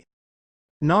independently.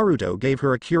 Naruto gave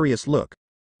her a curious look.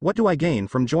 What do I gain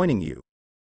from joining you?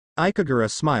 Ikagura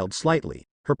smiled slightly.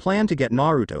 Her plan to get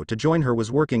Naruto to join her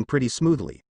was working pretty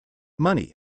smoothly.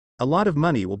 Money. A lot of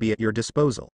money will be at your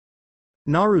disposal.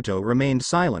 Naruto remained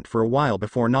silent for a while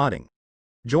before nodding.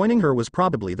 Joining her was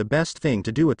probably the best thing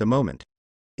to do at the moment.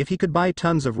 If he could buy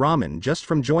tons of ramen just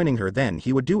from joining her, then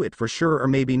he would do it for sure, or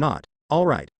maybe not.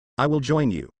 Alright, I will join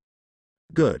you.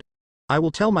 Good. I will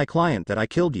tell my client that I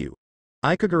killed you.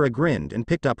 Ikagura grinned and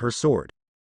picked up her sword.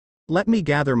 Let me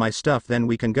gather my stuff, then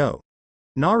we can go.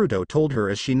 Naruto told her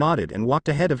as she nodded and walked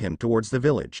ahead of him towards the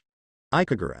village.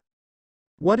 Ikagura.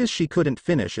 What is she couldn't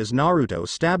finish as Naruto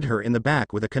stabbed her in the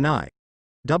back with a kunai.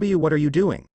 What are you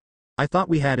doing? I thought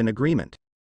we had an agreement.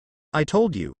 I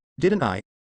told you, didn't I?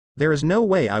 There is no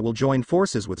way I will join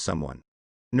forces with someone.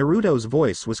 Naruto's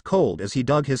voice was cold as he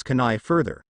dug his kunai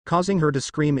further, causing her to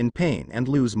scream in pain and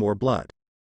lose more blood.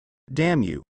 Damn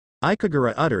you,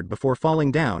 Ikagura uttered before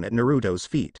falling down at Naruto's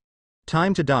feet.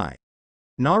 Time to die.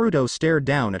 Naruto stared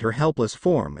down at her helpless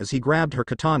form as he grabbed her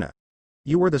katana.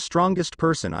 You were the strongest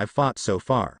person I've fought so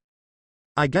far.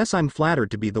 I guess I'm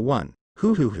flattered to be the one.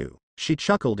 Hoo hoo hoo. She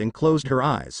chuckled and closed her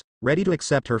eyes, ready to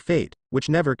accept her fate, which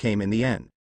never came in the end.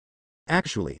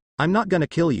 Actually, I'm not gonna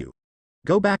kill you.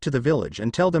 Go back to the village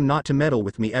and tell them not to meddle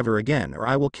with me ever again, or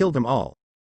I will kill them all.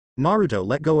 Naruto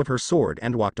let go of her sword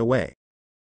and walked away.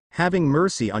 Having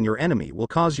mercy on your enemy will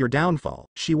cause your downfall,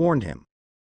 she warned him.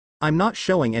 I'm not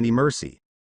showing any mercy.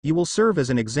 You will serve as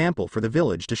an example for the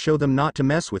village to show them not to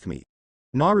mess with me,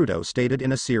 Naruto stated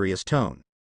in a serious tone.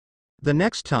 The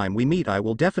next time we meet I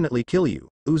will definitely kill you,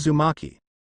 Uzumaki.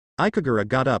 Ikagura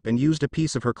got up and used a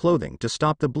piece of her clothing to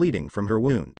stop the bleeding from her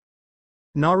wound.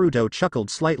 Naruto chuckled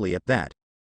slightly at that.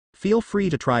 Feel free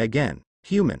to try again,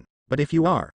 human, but if you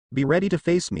are, be ready to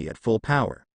face me at full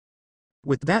power.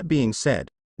 With that being said,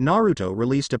 Naruto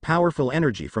released a powerful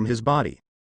energy from his body.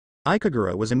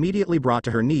 Ikagura was immediately brought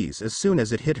to her knees as soon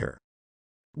as it hit her.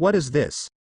 What is this?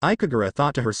 Ikagura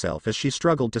thought to herself as she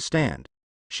struggled to stand.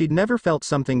 She'd never felt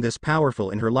something this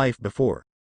powerful in her life before.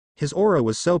 His aura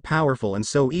was so powerful and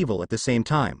so evil at the same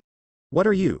time. What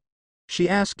are you? She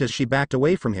asked as she backed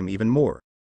away from him even more.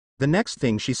 The next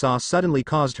thing she saw suddenly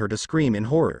caused her to scream in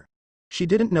horror. She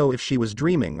didn't know if she was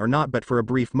dreaming or not, but for a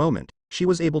brief moment, she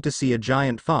was able to see a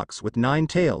giant fox with 9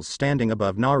 tails standing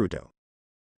above Naruto.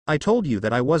 I told you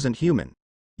that I wasn't human.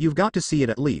 You've got to see it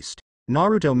at least.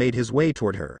 Naruto made his way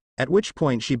toward her, at which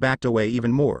point she backed away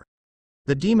even more.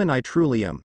 The demon I truly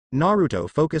am. Naruto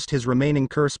focused his remaining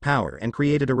curse power and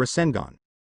created a Rasengan.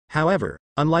 However,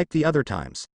 unlike the other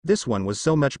times, this one was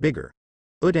so much bigger.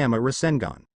 Udama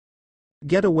Rasengan.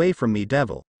 Get away from me,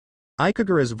 devil.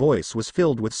 Ikagura's voice was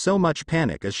filled with so much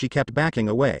panic as she kept backing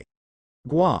away.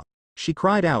 Gwa! She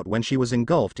cried out when she was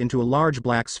engulfed into a large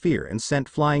black sphere and sent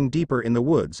flying deeper in the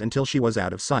woods until she was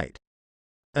out of sight.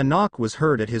 A knock was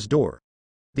heard at his door.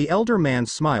 The elder man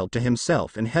smiled to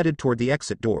himself and headed toward the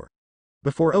exit door.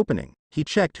 Before opening, he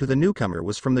checked who the newcomer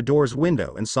was from the door's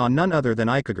window and saw none other than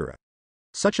Ikagura.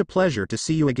 Such a pleasure to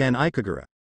see you again, Ikagura.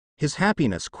 His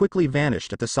happiness quickly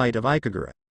vanished at the sight of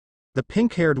Ikagura. The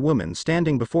pink-haired woman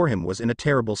standing before him was in a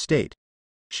terrible state.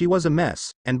 She was a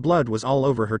mess, and blood was all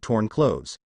over her torn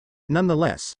clothes.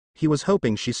 Nonetheless, he was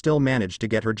hoping she still managed to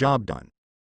get her job done.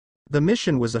 The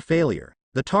mission was a failure.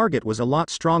 The target was a lot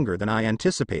stronger than I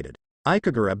anticipated.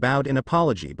 Ikagura bowed in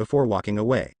apology before walking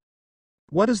away.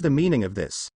 What is the meaning of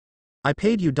this? I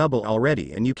paid you double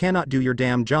already and you cannot do your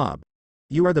damn job.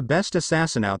 You are the best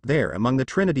assassin out there among the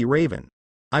Trinity Raven.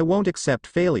 I won't accept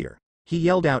failure, he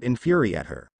yelled out in fury at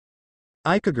her.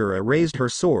 Ikagura raised her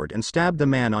sword and stabbed the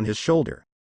man on his shoulder.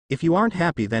 If you aren't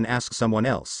happy, then ask someone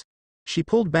else. She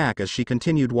pulled back as she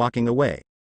continued walking away.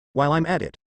 While I'm at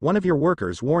it, one of your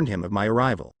workers warned him of my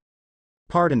arrival.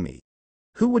 Pardon me.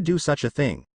 Who would do such a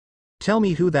thing? Tell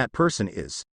me who that person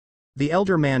is. The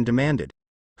elder man demanded.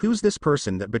 Who's this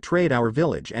person that betrayed our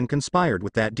village and conspired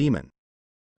with that demon?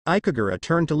 Ikagura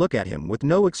turned to look at him with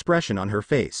no expression on her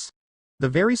face. The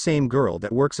very same girl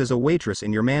that works as a waitress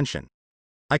in your mansion.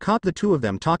 I caught the two of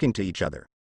them talking to each other.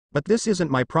 But this isn't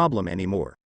my problem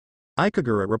anymore.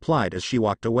 Ikagura replied as she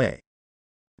walked away.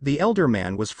 The elder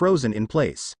man was frozen in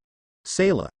place.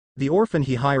 Sayla, the orphan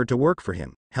he hired to work for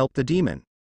him, helped the demon.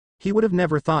 He would have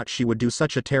never thought she would do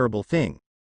such a terrible thing.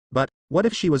 But, what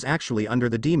if she was actually under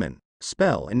the demon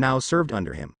spell and now served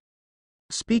under him?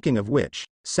 Speaking of which,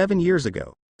 7 years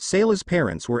ago, Sayla's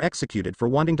parents were executed for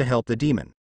wanting to help the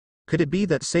demon. Could it be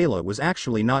that Sayla was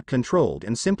actually not controlled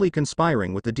and simply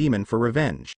conspiring with the demon for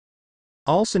revenge?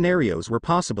 All scenarios were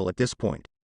possible at this point.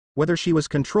 Whether she was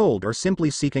controlled or simply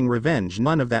seeking revenge,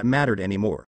 none of that mattered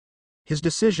anymore. His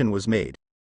decision was made.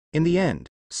 In the end,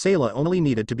 Sayla only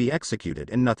needed to be executed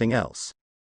and nothing else.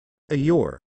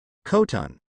 Ayor.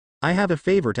 Khotun. I have a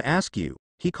favor to ask you,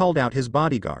 he called out his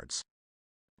bodyguards.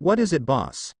 What is it,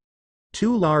 boss?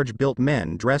 Two large-built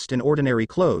men dressed in ordinary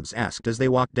clothes asked as they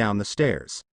walked down the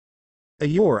stairs.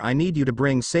 Ayor, I need you to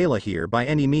bring Sayla here by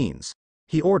any means,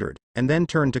 he ordered, and then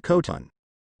turned to Khotun.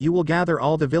 You will gather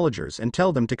all the villagers and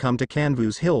tell them to come to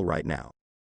Kanvu's hill right now.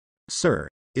 Sir,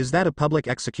 is that a public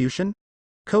execution?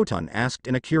 Khotun asked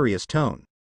in a curious tone.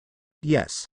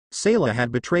 Yes, Sayla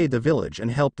had betrayed the village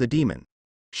and helped the demon.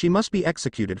 She must be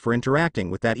executed for interacting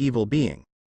with that evil being.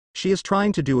 She is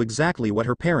trying to do exactly what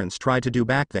her parents tried to do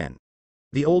back then.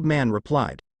 The old man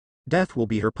replied. Death will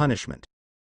be her punishment.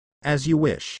 As you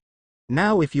wish.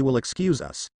 Now if you will excuse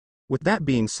us. With that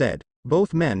being said,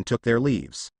 both men took their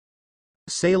leaves.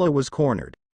 Sayla was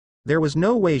cornered. There was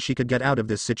no way she could get out of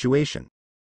this situation.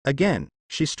 Again,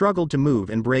 she struggled to move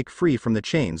and break free from the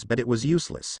chains, but it was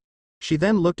useless. She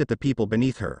then looked at the people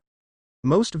beneath her.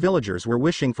 Most villagers were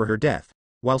wishing for her death,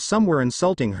 while some were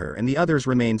insulting her and the others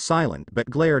remained silent but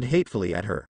glared hatefully at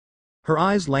her. Her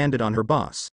eyes landed on her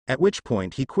boss, at which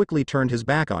point he quickly turned his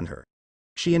back on her.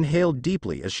 She inhaled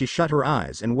deeply as she shut her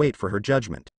eyes and waited for her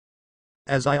judgment.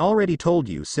 As I already told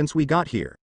you since we got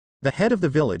here. The head of the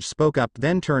village spoke up,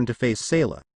 then turned to face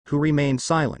Sayla, who remained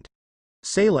silent.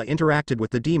 Sayla interacted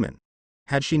with the demon.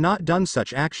 Had she not done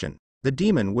such action, the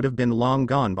demon would have been long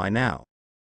gone by now.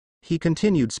 He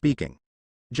continued speaking.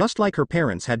 Just like her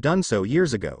parents had done so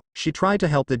years ago, she tried to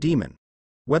help the demon.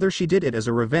 Whether she did it as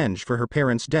a revenge for her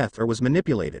parents' death or was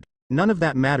manipulated, none of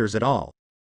that matters at all.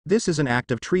 This is an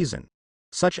act of treason.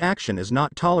 Such action is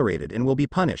not tolerated and will be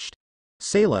punished.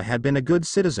 Sayla had been a good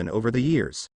citizen over the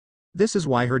years. This is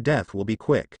why her death will be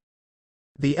quick.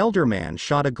 The elder man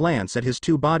shot a glance at his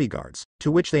two bodyguards, to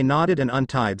which they nodded and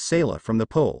untied Sayla from the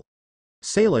pole.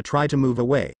 Sayla tried to move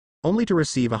away, only to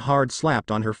receive a hard slap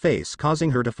on her face,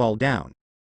 causing her to fall down.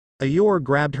 Ayor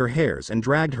grabbed her hairs and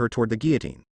dragged her toward the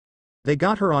guillotine. They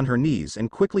got her on her knees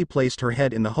and quickly placed her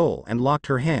head in the hole and locked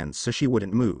her hands so she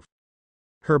wouldn't move.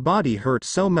 Her body hurt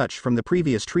so much from the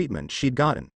previous treatment she'd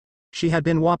gotten. She had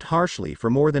been whopped harshly for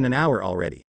more than an hour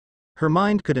already. Her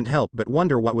mind couldn't help but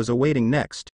wonder what was awaiting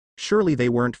next. Surely they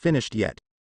weren't finished yet.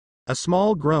 A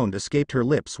small groan escaped her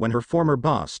lips when her former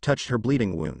boss touched her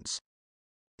bleeding wounds.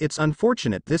 It's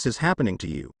unfortunate this is happening to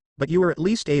you, but you were at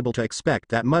least able to expect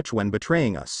that much when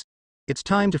betraying us. It's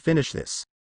time to finish this.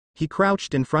 He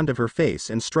crouched in front of her face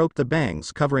and stroked the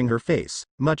bangs covering her face,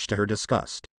 much to her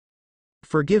disgust.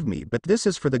 Forgive me, but this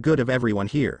is for the good of everyone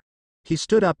here. He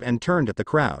stood up and turned at the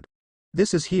crowd.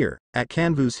 This is here, at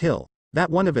Kanvu's hill, that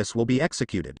one of us will be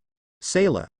executed.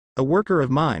 Sayla, a worker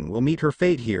of mine, will meet her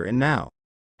fate here and now.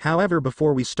 However,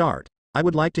 before we start, I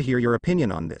would like to hear your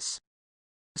opinion on this.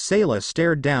 Sayla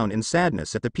stared down in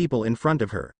sadness at the people in front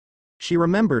of her. She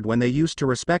remembered when they used to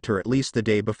respect her at least the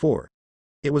day before.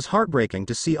 It was heartbreaking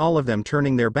to see all of them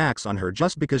turning their backs on her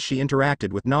just because she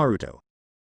interacted with Naruto.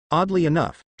 Oddly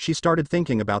enough, she started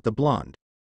thinking about the blonde.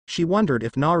 She wondered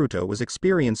if Naruto was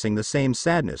experiencing the same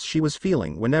sadness she was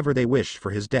feeling whenever they wished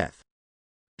for his death.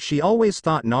 She always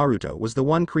thought Naruto was the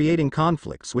one creating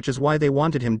conflicts, which is why they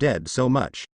wanted him dead so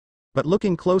much. But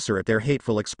looking closer at their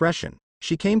hateful expression,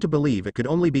 she came to believe it could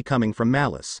only be coming from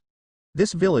malice.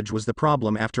 This village was the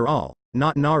problem after all,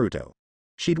 not Naruto.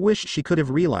 She'd wished she could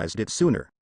have realized it sooner.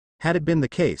 Had it been the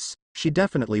case, she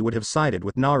definitely would have sided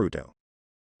with Naruto.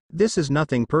 This is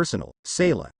nothing personal,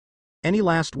 Sayla. Any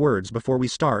last words before we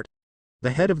start?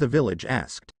 The head of the village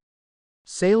asked.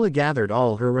 Sayla gathered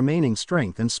all her remaining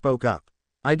strength and spoke up.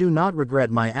 I do not regret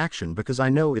my action because I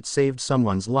know it saved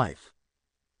someone's life.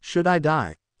 Should I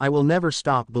die, I will never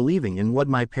stop believing in what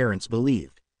my parents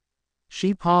believed.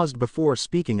 She paused before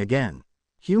speaking again.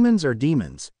 Humans or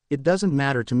demons, it doesn't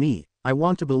matter to me, I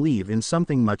want to believe in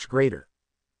something much greater.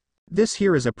 This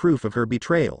here is a proof of her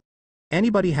betrayal.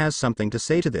 Anybody has something to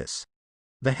say to this?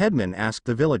 The headman asked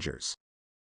the villagers.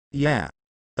 Yeah.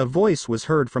 A voice was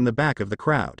heard from the back of the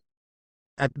crowd.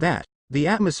 At that, the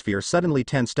atmosphere suddenly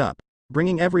tensed up,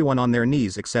 bringing everyone on their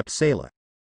knees except Sayla.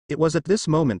 It was at this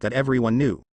moment that everyone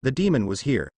knew, the demon was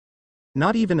here.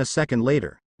 Not even a second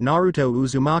later, Naruto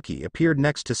Uzumaki appeared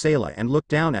next to Sayla and looked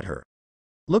down at her.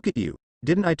 Look at you,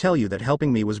 didn't I tell you that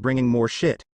helping me was bringing more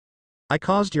shit? I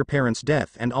caused your parents'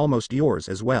 death and almost yours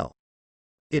as well.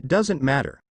 It doesn't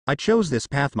matter, I chose this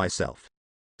path myself.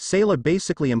 Sayla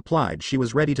basically implied she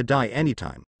was ready to die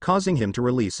anytime, causing him to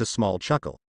release a small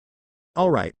chuckle.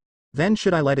 Alright, then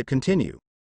should I let it continue?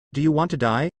 Do you want to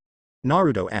die?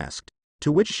 Naruto asked,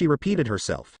 to which she repeated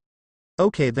herself.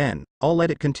 Okay then, I'll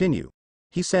let it continue,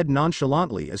 he said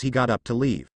nonchalantly as he got up to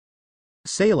leave.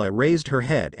 Sayla raised her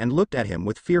head and looked at him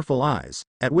with fearful eyes,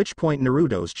 at which point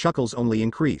Naruto's chuckles only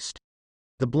increased.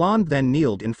 The blonde then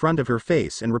kneeled in front of her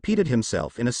face and repeated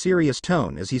himself in a serious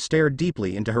tone as he stared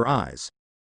deeply into her eyes.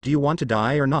 Do you want to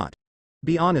die or not?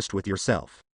 Be honest with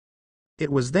yourself.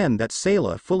 It was then that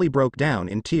Sayla fully broke down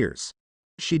in tears.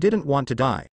 She didn't want to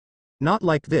die. Not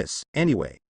like this,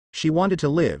 anyway. She wanted to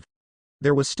live.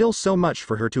 There was still so much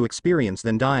for her to experience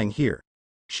than dying here.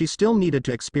 She still needed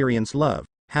to experience love,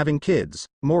 having kids,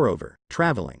 moreover,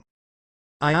 traveling.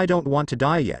 I don't want to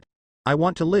die yet. I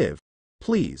want to live.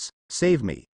 Please, save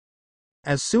me.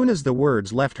 As soon as the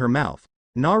words left her mouth,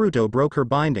 Naruto broke her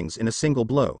bindings in a single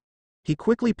blow. He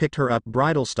quickly picked her up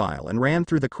bridal style and ran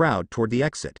through the crowd toward the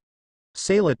exit.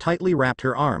 Sayla tightly wrapped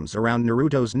her arms around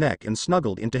Naruto's neck and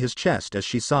snuggled into his chest as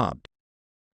she sobbed.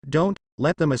 Don't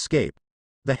let them escape.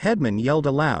 The headman yelled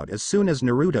aloud as soon as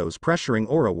Naruto's pressuring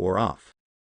aura wore off.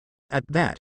 At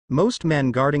that, most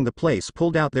men guarding the place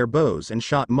pulled out their bows and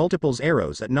shot multiple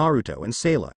arrows at Naruto and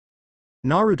Sayla.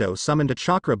 Naruto summoned a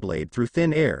chakra blade through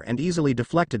thin air and easily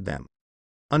deflected them.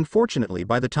 Unfortunately,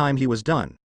 by the time he was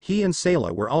done, he and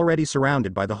Sayla were already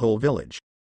surrounded by the whole village.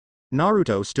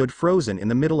 Naruto stood frozen in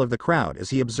the middle of the crowd as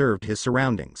he observed his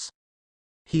surroundings.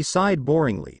 He sighed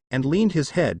boringly and leaned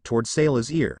his head toward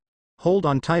Sayla's ear. Hold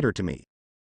on tighter to me.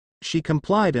 She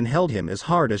complied and held him as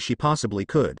hard as she possibly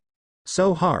could.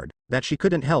 So hard, that she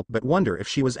couldn't help but wonder if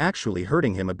she was actually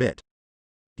hurting him a bit.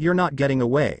 You're not getting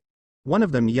away. One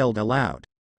of them yelled aloud.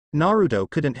 Naruto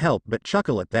couldn't help but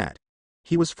chuckle at that.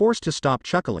 He was forced to stop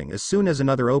chuckling as soon as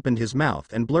another opened his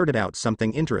mouth and blurted out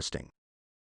something interesting.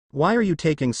 Why are you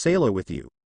taking Sayla with you?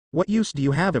 What use do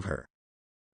you have of her?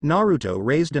 Naruto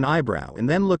raised an eyebrow and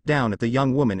then looked down at the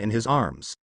young woman in his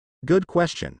arms. Good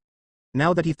question.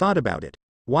 Now that he thought about it,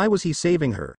 why was he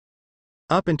saving her?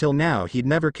 Up until now he'd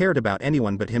never cared about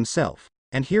anyone but himself,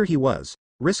 and here he was,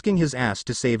 risking his ass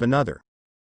to save another.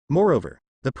 Moreover,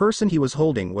 the person he was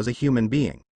holding was a human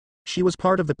being. She was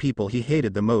part of the people he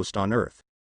hated the most on Earth.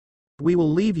 We will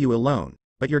leave you alone,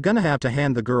 but you're gonna have to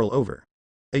hand the girl over.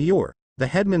 Ayor, the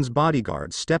headman's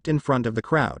bodyguard, stepped in front of the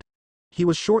crowd. He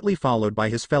was shortly followed by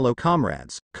his fellow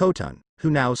comrades, Khotun, who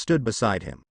now stood beside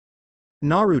him.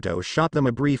 Naruto shot them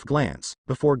a brief glance,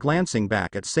 before glancing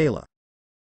back at Sayla.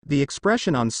 The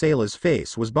expression on Sayla's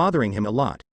face was bothering him a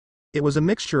lot. It was a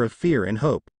mixture of fear and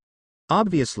hope.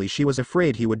 Obviously she was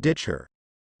afraid he would ditch her.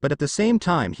 But at the same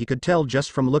time he could tell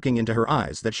just from looking into her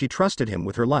eyes that she trusted him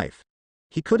with her life.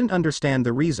 He couldn't understand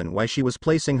the reason why she was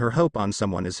placing her hope on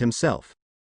someone as himself.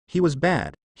 He was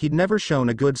bad, he'd never shown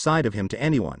a good side of him to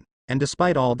anyone, and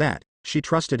despite all that, she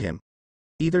trusted him.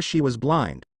 Either she was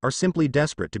blind, or simply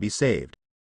desperate to be saved.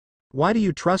 Why do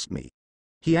you trust me?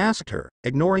 He asked her,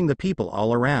 ignoring the people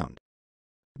all around.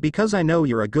 Because I know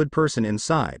you're a good person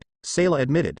inside, Sayla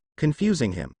admitted,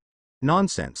 confusing him.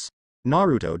 Nonsense.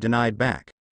 Naruto denied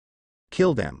back.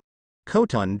 Kill them.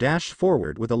 Khotun dashed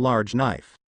forward with a large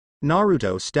knife.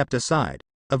 Naruto stepped aside,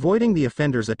 avoiding the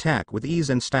offender's attack with ease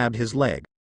and stabbed his leg.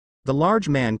 The large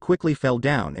man quickly fell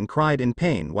down and cried in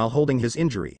pain while holding his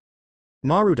injury.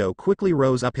 Naruto quickly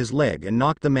rose up his leg and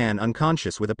knocked the man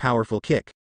unconscious with a powerful kick.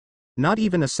 Not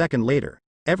even a second later,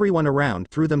 everyone around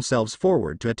threw themselves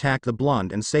forward to attack the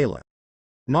blonde and Sayla.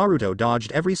 Naruto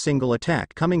dodged every single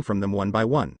attack coming from them one by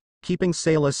one, keeping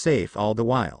Sayla safe all the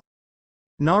while.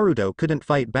 Naruto couldn't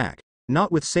fight back,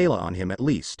 not with Sayla on him at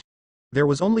least. There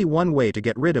was only one way to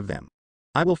get rid of them.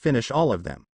 I will finish all of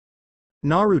them.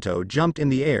 Naruto jumped in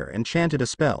the air and chanted a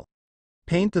spell.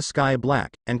 Paint the sky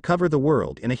black, and cover the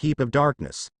world in a heap of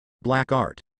darkness. Black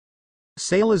art.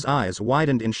 Sayla's eyes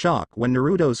widened in shock when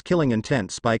Naruto's killing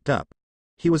intent spiked up.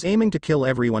 He was aiming to kill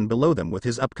everyone below them with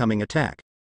his upcoming attack.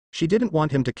 She didn't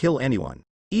want him to kill anyone,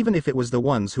 even if it was the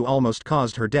ones who almost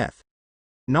caused her death.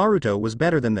 Naruto was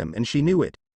better than them and she knew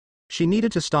it. She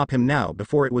needed to stop him now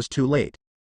before it was too late.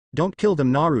 Don't kill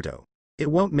them, Naruto.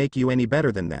 It won't make you any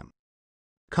better than them.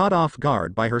 Caught off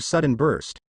guard by her sudden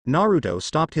burst, Naruto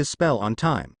stopped his spell on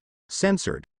time.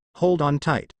 Censored. Hold on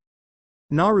tight.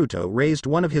 Naruto raised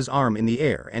one of his arm in the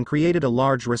air and created a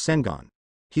large Rasengan.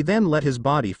 He then let his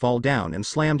body fall down and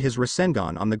slammed his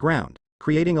Rasengan on the ground,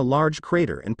 creating a large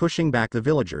crater and pushing back the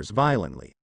villagers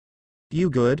violently. You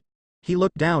good? He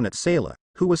looked down at Sayla,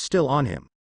 who was still on him.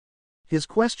 His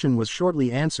question was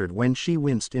shortly answered when she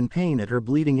winced in pain at her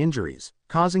bleeding injuries,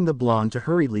 causing the blonde to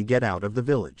hurriedly get out of the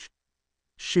village.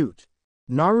 Shoot.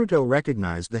 Naruto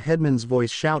recognized the headman's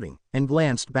voice shouting, and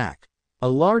glanced back. A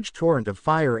large torrent of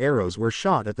fire arrows were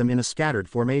shot at them in a scattered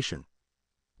formation.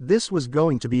 This was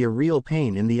going to be a real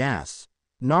pain in the ass.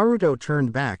 Naruto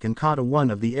turned back and caught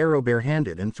one of the arrow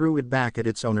barehanded and threw it back at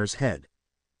its owner's head.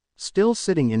 Still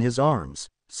sitting in his arms,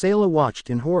 Sayla watched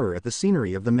in horror at the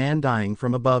scenery of the man dying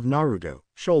from above Naruto's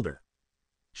shoulder.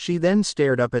 She then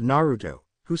stared up at Naruto,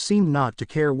 who seemed not to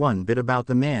care one bit about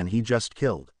the man he just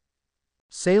killed.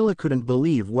 Sayla couldn't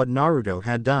believe what Naruto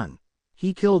had done.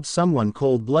 He killed someone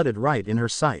cold-blooded right in her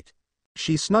sight.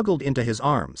 She snuggled into his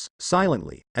arms,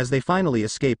 silently, as they finally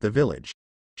escaped the village.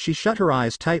 She shut her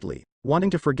eyes tightly, wanting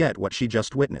to forget what she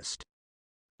just witnessed.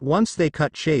 Once they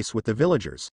cut chase with the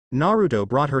villagers, Naruto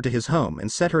brought her to his home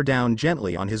and set her down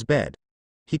gently on his bed.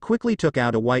 He quickly took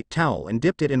out a white towel and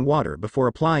dipped it in water before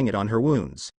applying it on her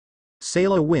wounds.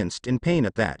 Sayla winced in pain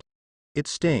at that. It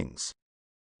stings.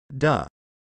 Duh.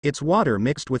 It's water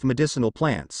mixed with medicinal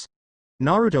plants.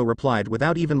 Naruto replied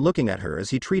without even looking at her as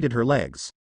he treated her legs.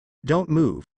 Don't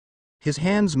move. His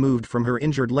hands moved from her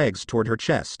injured legs toward her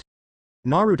chest.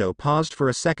 Naruto paused for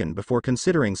a second before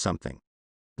considering something.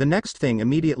 The next thing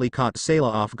immediately caught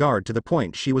Sayla off guard to the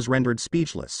point she was rendered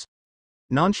speechless.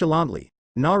 Nonchalantly,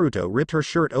 Naruto ripped her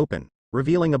shirt open,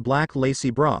 revealing a black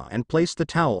lacy bra and placed the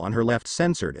towel on her left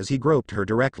censored as he groped her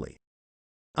directly.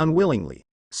 Unwillingly,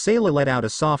 Sayla let out a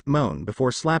soft moan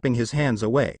before slapping his hands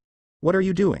away. What are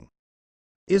you doing?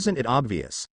 Isn't it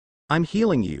obvious? I'm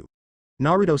healing you.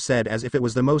 Naruto said as if it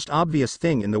was the most obvious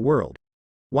thing in the world.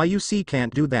 Why you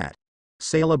can't do that?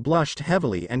 Sayla blushed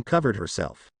heavily and covered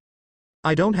herself.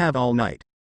 I don't have all night.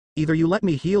 Either you let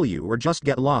me heal you or just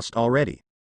get lost already.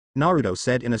 Naruto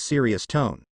said in a serious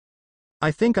tone.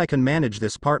 I think I can manage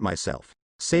this part myself,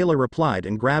 Sayla replied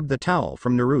and grabbed the towel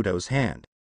from Naruto's hand.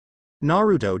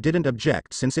 Naruto didn't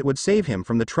object since it would save him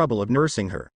from the trouble of nursing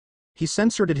her. He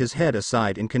censored his head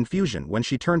aside in confusion when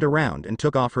she turned around and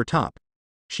took off her top.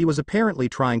 She was apparently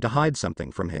trying to hide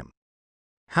something from him.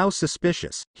 How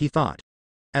suspicious, he thought.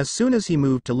 As soon as he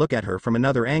moved to look at her from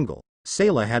another angle,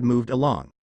 Sayla had moved along.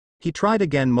 He tried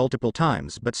again multiple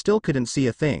times but still couldn't see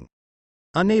a thing.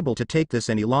 Unable to take this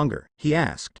any longer, he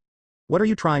asked. What are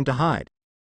you trying to hide?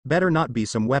 Better not be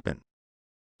some weapon.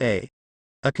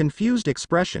 A confused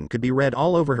expression could be read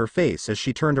all over her face as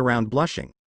she turned around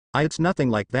blushing. It's nothing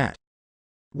like that.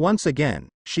 Once again,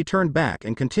 she turned back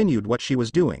and continued what she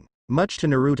was doing, much to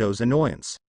Naruto's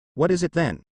annoyance. What is it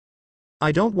then?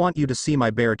 I don't want you to see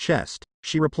my bare chest,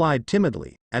 she replied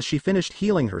timidly, as she finished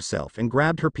healing herself and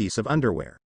grabbed her piece of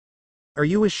underwear. Are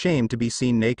you ashamed to be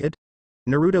seen naked?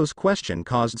 Naruto's question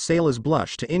caused Sayla's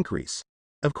blush to increase.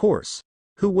 Of course.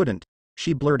 Who wouldn't?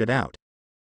 She blurted out.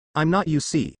 I'm not, you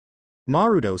see.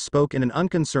 Naruto spoke in an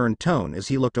unconcerned tone as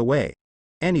he looked away.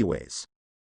 Anyways.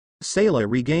 Sayla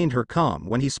regained her calm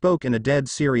when he spoke in a dead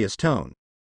serious tone.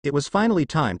 It was finally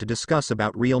time to discuss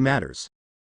about real matters.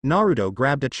 Naruto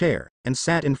grabbed a chair and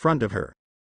sat in front of her.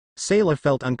 Sayla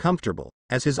felt uncomfortable,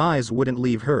 as his eyes wouldn't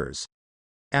leave hers.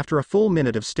 After a full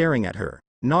minute of staring at her,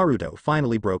 Naruto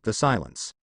finally broke the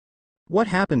silence. What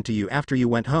happened to you after you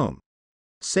went home?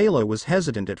 Sayla was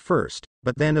hesitant at first,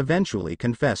 but then eventually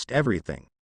confessed everything.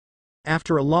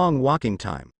 After a long walking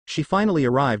time, she finally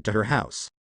arrived to her house.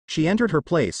 She entered her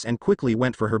place and quickly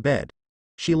went for her bed.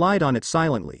 She lied on it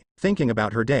silently, thinking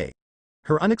about her day.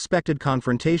 Her unexpected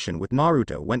confrontation with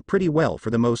Naruto went pretty well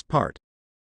for the most part.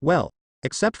 Well,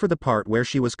 except for the part where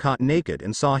she was caught naked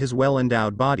and saw his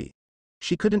well-endowed body.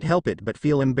 She couldn't help it but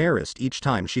feel embarrassed each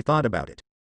time she thought about it.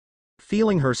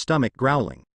 Feeling her stomach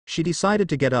growling, she decided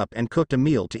to get up and cooked a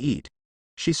meal to eat.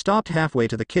 She stopped halfway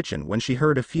to the kitchen when she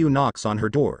heard a few knocks on her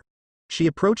door. She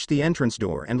approached the entrance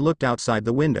door and looked outside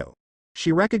the window.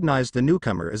 She recognized the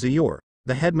newcomer as Eeyore,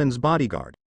 the headman's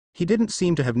bodyguard. He didn't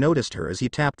seem to have noticed her as he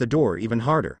tapped the door even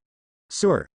harder.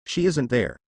 "Sir, she isn't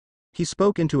there." He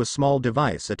spoke into a small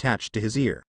device attached to his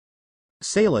ear.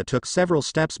 Sayla took several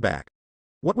steps back.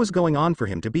 What was going on for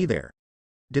him to be there?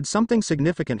 Did something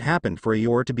significant happen for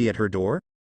Eeyore to be at her door?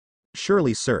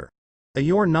 "Surely, sir."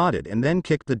 Eeyore nodded and then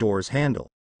kicked the door's handle.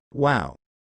 Wow.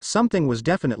 Something was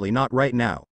definitely not right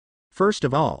now. First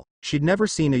of all, she'd never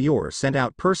seen Eeyore sent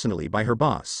out personally by her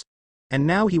boss. And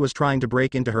now he was trying to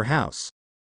break into her house.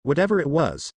 Whatever it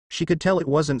was, she could tell it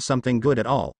wasn't something good at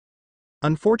all.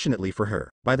 Unfortunately for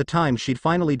her, by the time she'd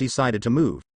finally decided to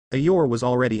move, Eeyore was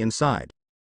already inside.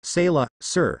 "Sayla,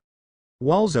 sir.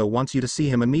 Walzo wants you to see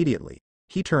him immediately."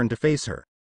 He turned to face her.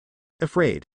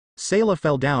 Afraid, Sayla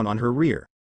fell down on her rear.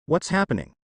 "What's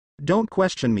happening?" "Don't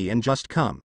question me and just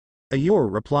come,"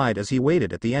 Eeyore replied as he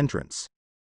waited at the entrance.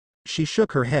 She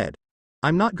shook her head.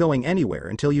 "I'm not going anywhere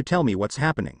until you tell me what's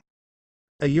happening."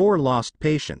 Eeyore lost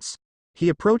patience. He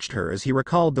approached her as he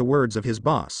recalled the words of his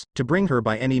boss, to bring her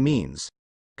by any means.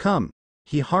 "Come."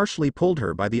 He harshly pulled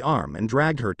her by the arm and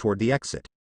dragged her toward the exit.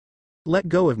 "Let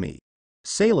go of me."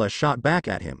 Sayla shot back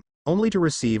at him, only to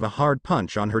receive a hard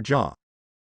punch on her jaw.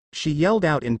 She yelled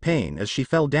out in pain as she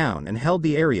fell down and held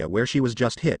the area where she was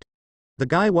just hit. The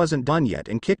guy wasn't done yet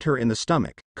and kicked her in the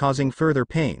stomach, causing further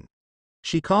pain.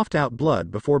 She coughed out blood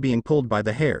before being pulled by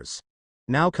the hairs.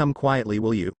 "Now come quietly,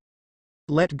 will you?"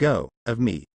 "Let go of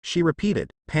me," she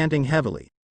repeated, panting heavily.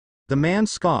 The man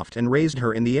scoffed and raised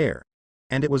her in the air.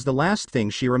 And it was the last thing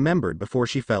she remembered before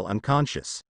she fell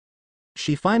unconscious.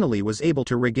 She finally was able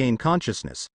to regain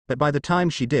consciousness, but by the time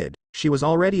she did, she was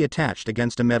already attached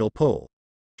against a metal pole.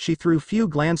 She threw few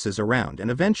glances around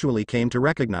and eventually came to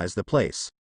recognize the place.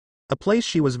 A place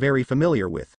she was very familiar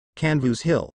with, Canvu's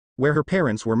Hill, where her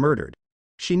parents were murdered.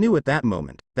 She knew at that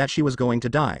moment that she was going to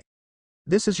die.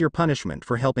 "This is your punishment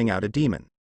for helping out a demon."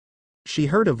 She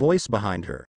heard a voice behind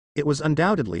her. It was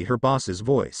undoubtedly her boss's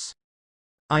voice.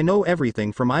 "I know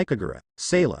everything from Ikagura,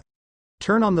 Sayla.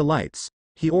 Turn on the lights,"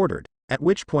 he ordered, at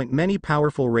which point many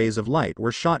powerful rays of light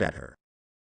were shot at her.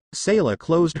 Sayla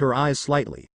closed her eyes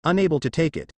slightly, unable to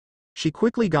take it. She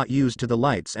quickly got used to the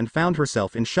lights and found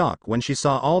herself in shock when she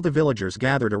saw all the villagers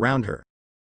gathered around her.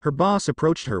 Her boss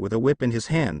approached her with a whip in his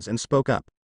hands and spoke up.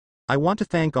 "I want to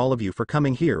thank all of you for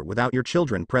coming here without your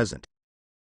children present."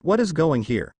 "What is going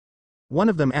here?" one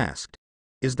of them asked.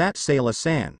 "Is that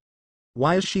Sayla-san?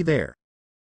 Why is she there?"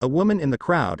 a woman in the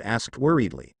crowd asked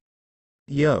worriedly.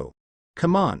 "Yo.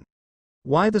 Come on.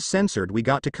 Why the censored we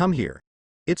got to come here?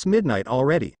 It's midnight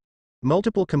already."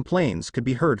 Multiple complaints could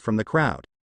be heard from the crowd.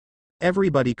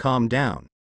 "Everybody calm down.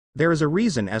 There is a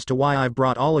reason as to why I've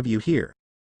brought all of you here."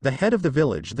 The head of the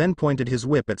village then pointed his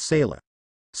whip at Sayla.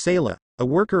 "Sayla, a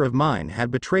worker of mine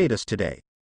had betrayed us today.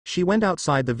 She went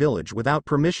outside the village without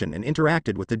permission and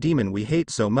interacted with the demon we hate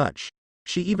so much.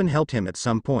 She even helped him at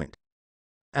some point."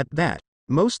 At that,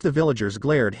 most the villagers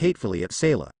glared hatefully at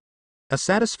Sayla. A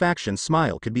satisfaction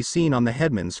smile could be seen on the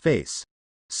headman's face.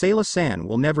 "Sayla-san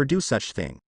will never do such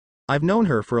thing. I've known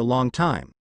her for a long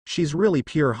time. She's really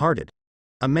pure-hearted."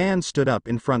 A man stood up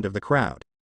in front of the crowd.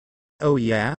 "Oh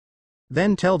yeah?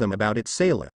 Then tell them about it,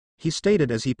 Sayla," he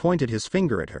stated as he pointed his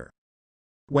finger at her.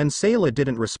 When Sayla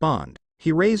didn't respond,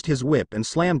 he raised his whip and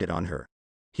slammed it on her.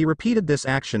 He repeated this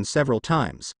action several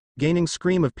times, gaining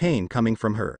scream of pain coming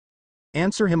from her.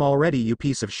 "Answer him already, you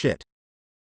piece of shit."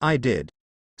 "I did."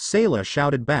 Sayla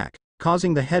shouted back,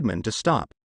 causing the headman to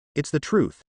stop. "It's the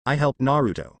truth, I helped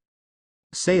Naruto."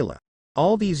 "Sayla.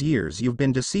 All these years you've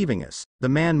been deceiving us," the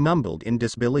man mumbled in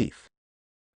disbelief.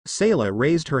 Sayla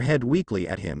raised her head weakly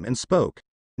at him and spoke.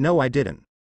 "No, I didn't."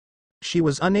 She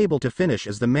was unable to finish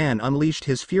as the man unleashed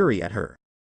his fury at her.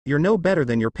 "You're no better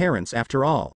than your parents after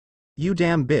all. You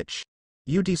damn bitch.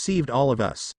 You deceived all of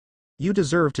us. You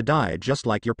deserve to die just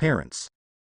like your parents."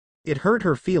 It hurt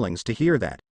her feelings to hear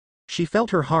that. She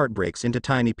felt her heart breaks into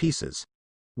tiny pieces.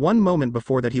 One moment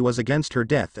before that he was against her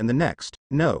death and the next,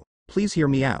 "No, please hear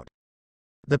me out.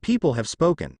 The people have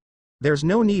spoken. There's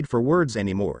no need for words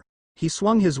anymore." He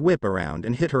swung his whip around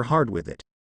and hit her hard with it.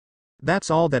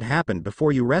 That's all that happened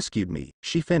before you rescued me,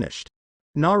 she finished.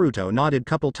 Naruto nodded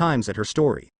couple times at her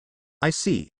story. I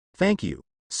see, thank you,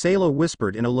 Sayla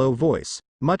whispered in a low voice,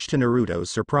 much to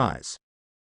Naruto's surprise.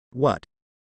 What?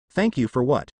 Thank you for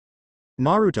what?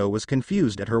 Naruto was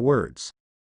confused at her words.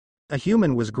 A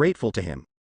human was grateful to him.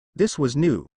 This was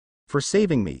new. For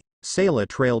saving me, Sayla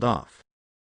trailed off.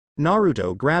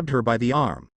 Naruto grabbed her by the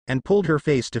arm, and pulled her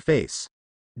face to face.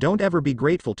 Don't ever be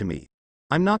grateful to me.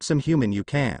 I'm not some human you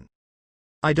can.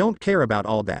 I don't care about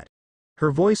all that.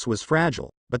 Her voice was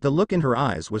fragile, but the look in her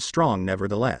eyes was strong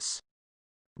nevertheless.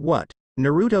 What?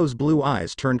 Naruto's blue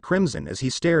eyes turned crimson as he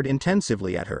stared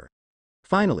intensively at her.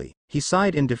 Finally, he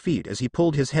sighed in defeat as he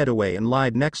pulled his head away and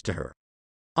lied next to her.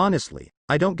 Honestly,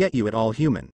 I don't get you at all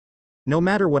human. No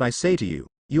matter what I say to you,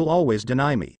 you'll always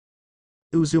deny me.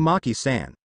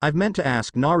 Uzumaki-san, I've meant to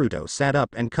ask. Naruto sat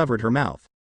up and covered her mouth.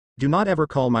 Do not ever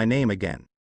call my name again.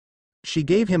 She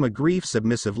gave him a grief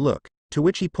submissive look, to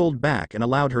which he pulled back and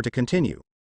allowed her to continue.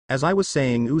 As I was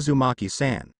saying,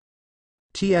 Uzumaki-san.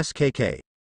 TSKK.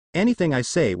 Anything I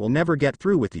say will never get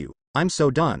through with you, I'm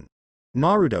so done.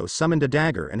 Naruto summoned a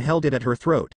dagger and held it at her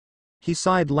throat. He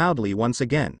sighed loudly once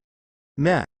again.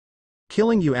 Meh.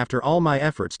 Killing you after all my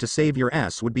efforts to save your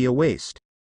ass would be a waste.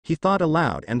 He thought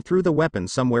aloud and threw the weapon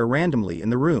somewhere randomly in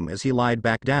the room as he lied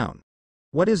back down.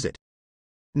 What is it?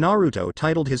 Naruto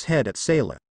titled his head at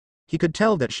Sayla. He could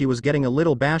tell that she was getting a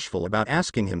little bashful about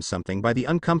asking him something by the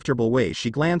uncomfortable way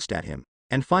she glanced at him,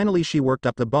 and finally she worked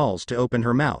up the balls to open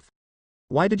her mouth.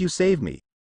 Why did you save me?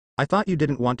 I thought you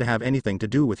didn't want to have anything to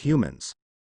do with humans.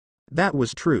 That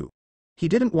was true. He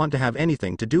didn't want to have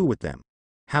anything to do with them.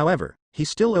 However, he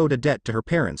still owed a debt to her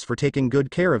parents for taking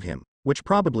good care of him, which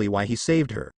probably why he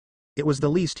saved her. It was the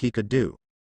least he could do.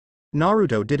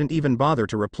 Naruto didn't even bother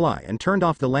to reply and turned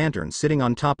off the lantern sitting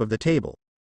on top of the table.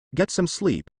 Get some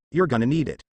sleep, you're gonna need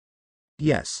it.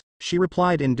 Yes, she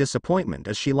replied in disappointment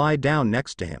as she lied down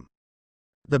next to him.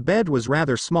 The bed was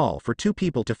rather small for two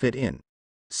people to fit in.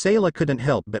 Sayla couldn't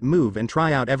help but move and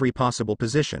try out every possible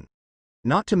position.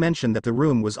 Not to mention that the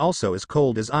room was also as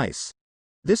cold as ice.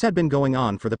 This had been going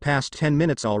on for the past 10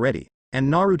 minutes already,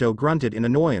 and Naruto grunted in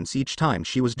annoyance each time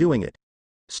she was doing it.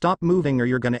 Stop moving or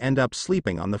you're gonna end up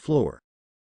sleeping on the floor.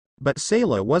 But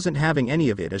Sayla wasn't having any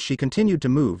of it as she continued to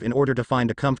move in order to find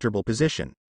a comfortable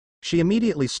position. She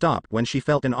immediately stopped when she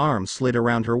felt an arm slid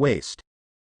around her waist.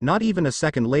 Not even a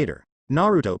second later,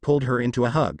 Naruto pulled her into a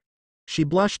hug. She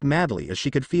blushed madly as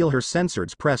she could feel her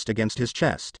sensors pressed against his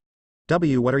chest.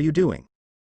 What are you doing?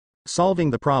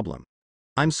 Solving the problem.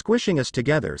 I'm squishing us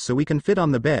together so we can fit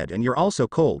on the bed and you're also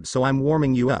cold so I'm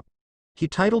warming you up. He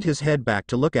titled his head back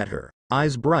to look at her,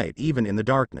 eyes bright even in the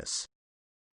darkness.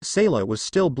 Sayla was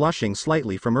still blushing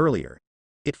slightly from earlier.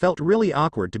 It felt really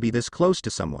awkward to be this close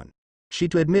to someone.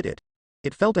 She'd to admit it.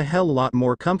 It felt a hell lot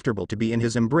more comfortable to be in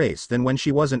his embrace than when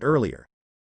she wasn't earlier.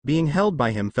 Being held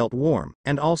by him felt warm,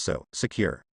 and also,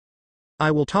 secure.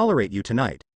 I will tolerate you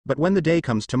tonight, but when the day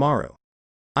comes tomorrow,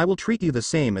 I will treat you the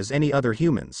same as any other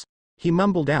humans, he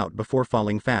mumbled out before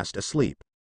falling fast asleep.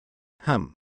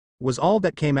 Was all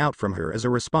that came out from her as a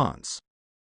response.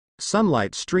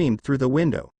 Sunlight streamed through the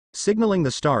window, signaling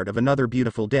the start of another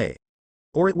beautiful day.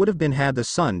 Or it would have been had the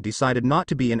sun decided not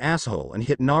to be an asshole and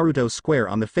hit Naruto square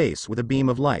on the face with a beam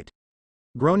of light.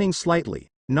 Groaning slightly,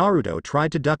 Naruto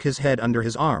tried to duck his head under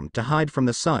his arm to hide from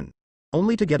the sun,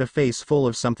 only to get a face full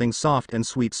of something soft and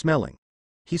sweet smelling.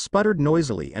 He sputtered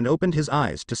noisily and opened his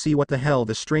eyes to see what the hell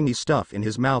the stringy stuff in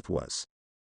his mouth was.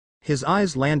 His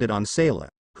eyes landed on Sayla,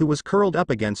 who was curled up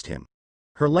against him.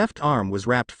 Her left arm was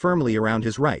wrapped firmly around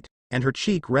his right, and her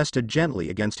cheek rested gently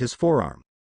against his forearm.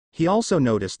 He also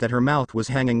noticed that her mouth was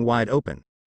hanging wide open.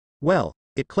 Well,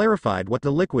 it clarified what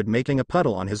the liquid making a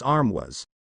puddle on his arm was.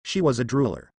 She was a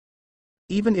drooler.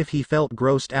 Even if he felt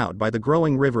grossed out by the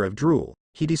growing river of drool,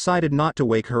 he decided not to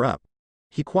wake her up.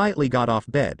 He quietly got off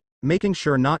bed, making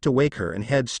sure not to wake her and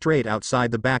head straight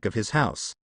outside the back of his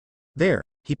house. There,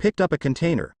 he picked up a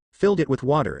container, filled it with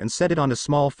water and set it on a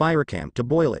small fire camp to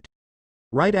boil it.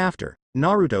 Right after,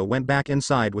 Naruto went back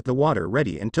inside with the water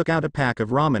ready and took out a pack of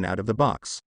ramen out of the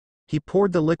box. He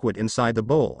poured the liquid inside the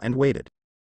bowl and waited.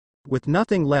 With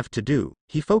nothing left to do,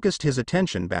 he focused his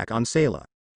attention back on Sayla.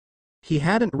 He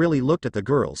hadn't really looked at the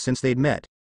girl since they'd met.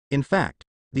 In fact,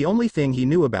 the only thing he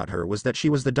knew about her was that she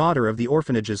was the daughter of the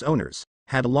orphanage's owners,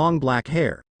 had long black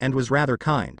hair, and was rather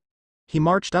kind. He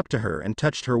marched up to her and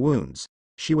touched her wounds.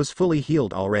 She was fully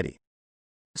healed already.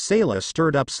 Sayla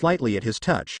stirred up slightly at his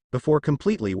touch, before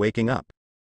completely waking up.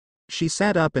 She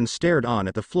sat up and stared on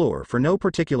at the floor for no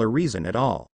particular reason at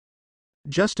all.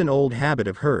 Just an old habit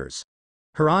of hers.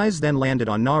 Her eyes then landed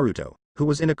on Naruto, who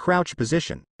was in a crouch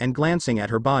position, and glancing at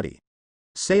her body.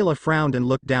 Sayla frowned and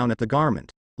looked down at the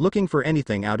garment, looking for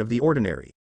anything out of the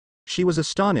ordinary. She was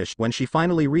astonished when she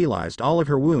finally realized all of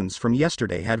her wounds from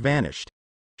yesterday had vanished.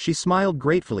 She smiled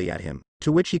gratefully at him,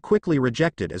 to which he quickly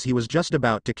rejected as he was just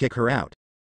about to kick her out.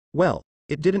 Well,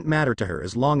 it didn't matter to her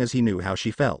as long as he knew how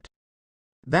she felt.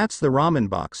 That's the ramen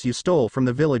box you stole from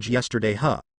the village yesterday,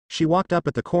 huh? She walked up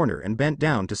at the corner and bent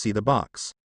down to see the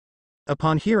box.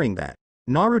 Upon hearing that,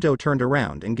 Naruto turned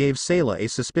around and gave Sayla a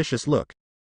suspicious look.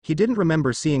 He didn't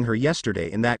remember seeing her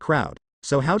yesterday in that crowd,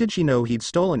 so how did she know he'd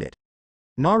stolen it?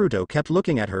 Naruto kept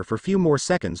looking at her for few more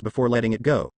seconds before letting it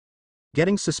go.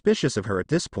 Getting suspicious of her at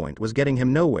this point was getting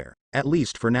him nowhere, at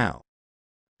least for now.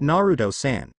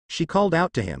 Naruto-san, she called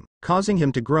out to him, causing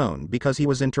him to groan because he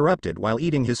was interrupted while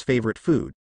eating his favorite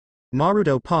food.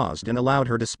 Naruto paused and allowed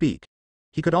her to speak.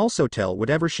 He could also tell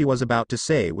whatever she was about to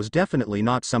say was definitely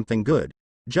not something good,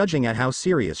 judging at how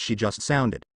serious she just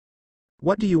sounded.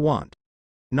 What do you want?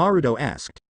 Naruto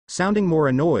asked, sounding more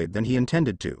annoyed than he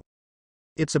intended to.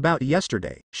 It's about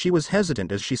yesterday. She was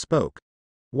hesitant as she spoke.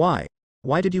 Why?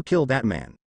 Why did you kill that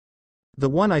man? The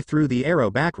one I threw the arrow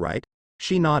back, right?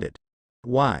 She nodded.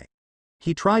 Why?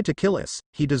 He tried to kill us,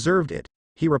 he deserved it,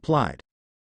 he replied.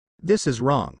 This is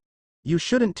wrong. You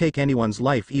shouldn't take anyone's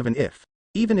life even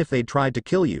if they'd tried to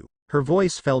kill you. Her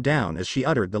voice fell down as she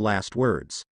uttered the last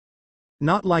words.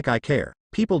 Not like I care,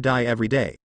 people die every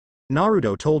day.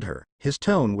 Naruto told her, his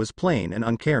tone was plain and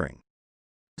uncaring.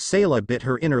 Sayla bit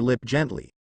her inner lip gently.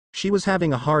 She was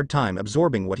having a hard time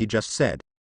absorbing what he just said.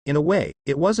 In a way,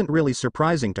 it wasn't really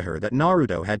surprising to her that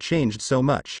Naruto had changed so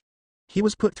much. He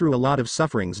was put through a lot of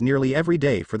sufferings nearly every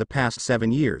day for the past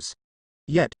 7 years.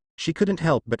 Yet, she couldn't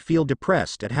help but feel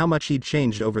depressed at how much he'd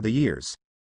changed over the years.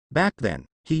 Back then,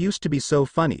 he used to be so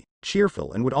funny,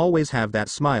 cheerful and would always have that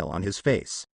smile on his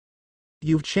face.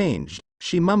 You've changed,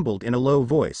 she mumbled in a low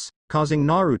voice, causing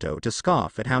Naruto to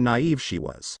scoff at how naive she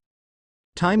was.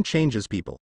 Time changes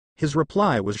people. His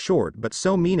reply was short but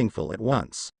so meaningful at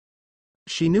once.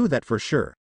 She knew that for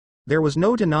sure. There was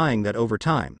no denying that over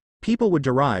time, people would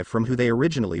derive from who they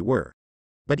originally were.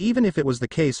 But even if it was the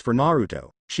case for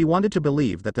Naruto, she wanted to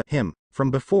believe that the him from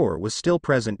before was still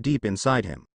present deep inside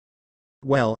him.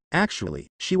 Well, actually,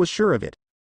 she was sure of it.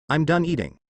 I'm done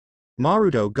eating.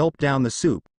 Naruto gulped down the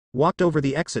soup, walked over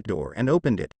the exit door and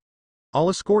opened it. I'll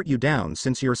escort you down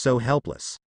since you're so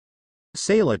helpless.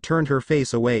 Sayla turned her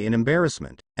face away in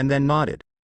embarrassment, and then nodded.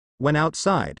 When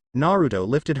outside, Naruto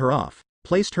lifted her off,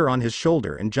 placed her on his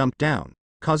shoulder and jumped down,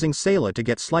 causing Sayla to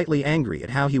get slightly angry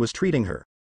at how he was treating her.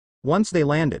 Once they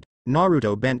landed,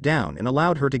 Naruto bent down and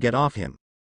allowed her to get off him.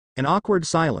 An awkward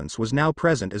silence was now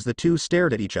present as the two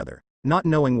stared at each other, not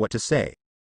knowing what to say.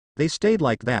 They stayed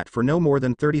like that for no more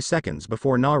than 30 seconds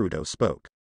before Naruto spoke.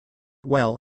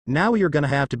 Well, now you're gonna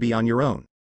have to be on your own.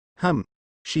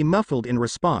 She muffled in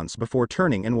response before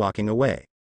turning and walking away.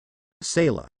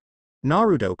 Sayla.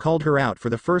 Naruto called her out for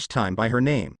the first time by her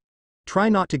name. Try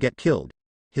not to get killed.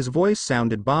 His voice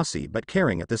sounded bossy but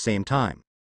caring at the same time.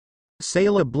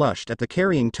 Sayla blushed at the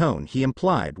carrying tone he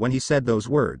implied when he said those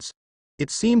words. It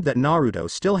seemed that Naruto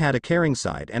still had a caring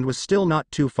side and was still not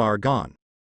too far gone.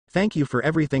 Thank you for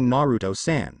everything,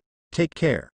 Naruto-san. Take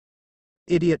care.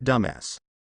 Idiot dumbass.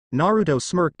 Naruto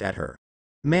smirked at her.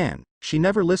 Man, she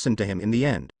never listened to him in the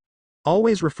end.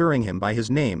 Always referring him by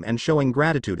his name and showing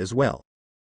gratitude as well.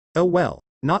 Oh well,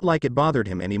 not like it bothered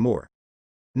him anymore.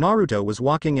 Naruto was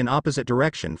walking in opposite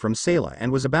direction from Sayla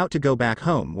and was about to go back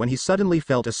home when he suddenly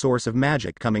felt a source of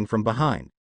magic coming from behind.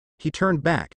 He turned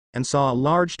back, and saw a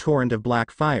large torrent of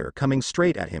black fire coming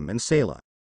straight at him and Sayla.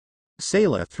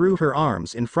 Sayla threw her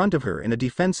arms in front of her in a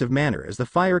defensive manner as the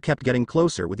fire kept getting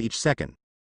closer with each second.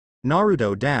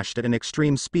 Naruto dashed at an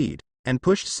extreme speed, and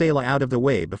pushed Sayla out of the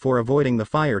way before avoiding the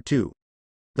fire too.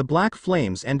 The black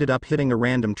flames ended up hitting a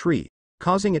random tree,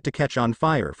 causing it to catch on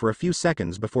fire for a few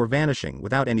seconds before vanishing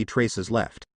without any traces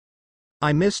left.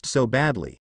 I missed so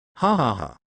badly. Ha ha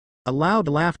ha. A loud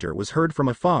laughter was heard from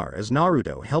afar as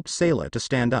Naruto helped Sayla to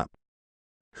stand up.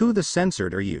 Who the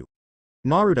censored are you?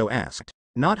 Naruto asked,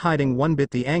 not hiding one bit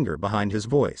the anger behind his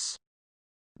voice.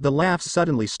 The laughs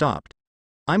suddenly stopped.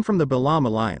 I'm from the Balam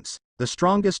Alliance, the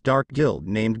strongest dark guild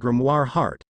named Grimoire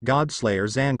Heart, Godslayer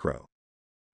Zankro.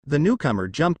 The newcomer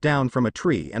jumped down from a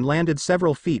tree and landed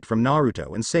several feet from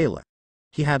Naruto and Sayla.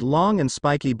 He had long and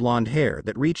spiky blonde hair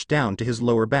that reached down to his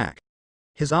lower back.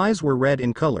 His eyes were red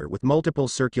in color with multiple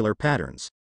circular patterns.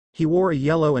 He wore a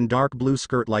yellow and dark blue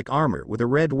skirt like armor with a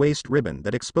red waist ribbon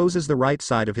that exposes the right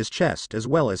side of his chest as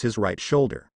well as his right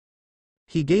shoulder.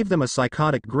 He gave them a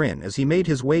psychotic grin as he made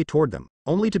his way toward them,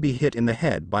 only to be hit in the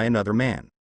head by another man.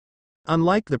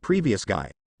 Unlike the previous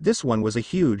guy, this one was a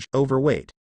huge,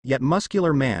 overweight, yet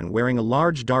muscular man wearing a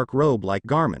large dark robe-like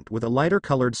garment with a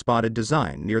lighter-colored spotted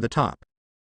design near the top.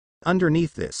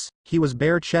 Underneath this, he was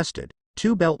bare-chested,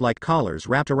 two belt-like collars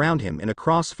wrapped around him in a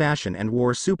cross fashion and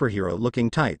wore superhero-looking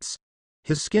tights.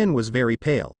 His skin was very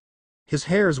pale. His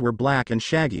hairs were black and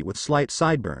shaggy with slight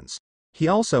sideburns. He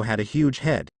also had a huge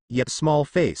head, yet small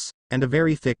face, and a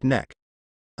very thick neck.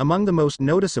 Among the most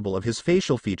noticeable of his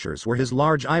facial features were his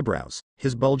large eyebrows,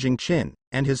 his bulging chin,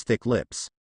 and his thick lips.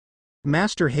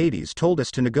 Master Hades told us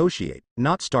to negotiate,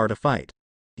 not start a fight.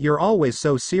 You're always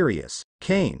so serious,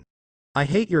 Cain. I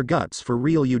hate your guts for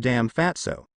real, you damn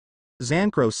fatso.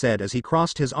 Zancro said as he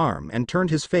crossed his arm and turned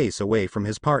his face away from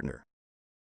his partner.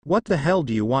 What the hell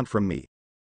do you want from me?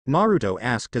 Naruto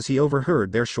asked as he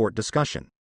overheard their short discussion.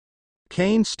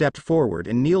 Cain stepped forward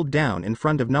and kneeled down in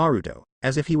front of Naruto,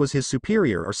 as if he was his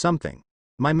superior or something.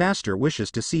 My master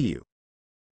wishes to see you.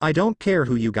 I don't care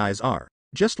who you guys are,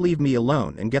 just leave me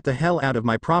alone and get the hell out of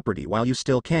my property while you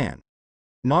still can.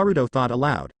 Naruto thought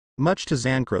aloud, much to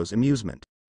Zancro's amusement.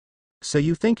 So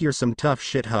you think you're some tough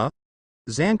shit, huh?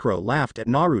 Zancro laughed at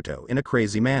Naruto in a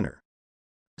crazy manner.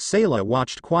 Sayla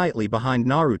watched quietly behind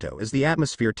Naruto as the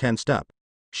atmosphere tensed up.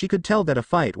 She could tell that a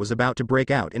fight was about to break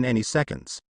out in any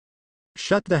seconds.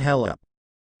 Shut the hell up.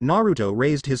 Naruto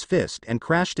raised his fist and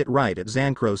crashed it right at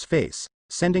Zancro's face,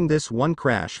 sending this one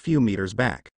crash few meters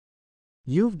back.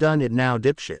 You've done it now,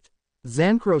 dipshit.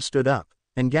 Zancro stood up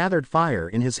and gathered fire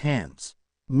in his hands.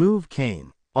 Move,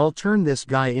 Cain. I'll turn this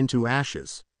guy into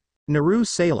ashes. Naru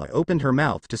Sayla opened her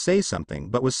mouth to say something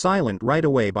but was silent right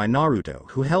away by Naruto,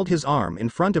 who held his arm in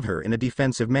front of her in a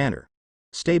defensive manner.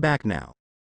 Stay back now.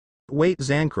 Wait,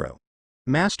 Zancro.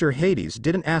 Master Hades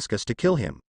didn't ask us to kill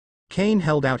him. Cain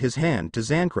held out his hand to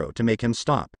Zancro to make him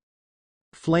stop.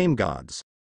 Flame gods.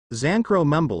 Zancro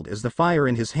mumbled as the fire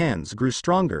in his hands grew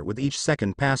stronger with each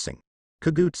second passing.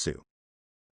 Kagutsu.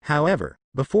 However,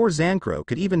 before Zancro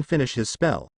could even finish his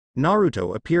spell,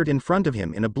 Naruto appeared in front of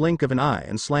him in a blink of an eye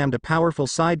and slammed a powerful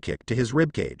sidekick to his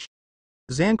ribcage.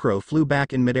 Zancro flew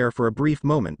back in midair for a brief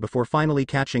moment before finally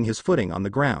catching his footing on the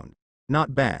ground.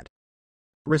 Not bad.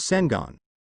 Rasengan.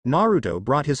 Naruto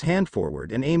brought his hand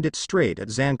forward and aimed it straight at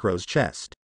Zancro's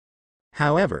chest.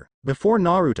 However, before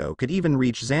Naruto could even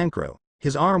reach Zancro,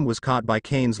 his arm was caught by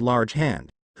Cain's large hand,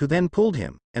 who then pulled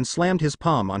him and slammed his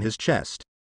palm on his chest.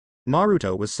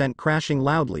 Naruto was sent crashing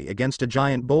loudly against a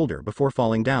giant boulder before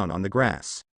falling down on the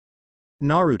grass.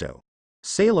 Naruto.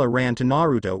 Sayla ran to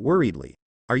Naruto worriedly.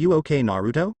 Are you okay,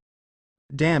 Naruto?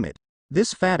 Damn it.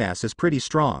 This fat ass is pretty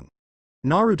strong.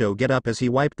 Naruto get up as he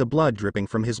wiped the blood dripping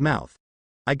from his mouth.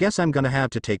 I guess I'm gonna have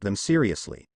to take them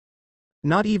seriously.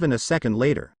 Not even a second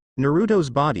later, Naruto's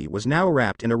body was now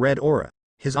wrapped in a red aura,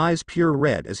 his eyes pure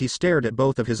red as he stared at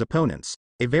both of his opponents.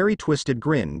 A very twisted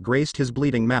grin graced his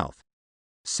bleeding mouth.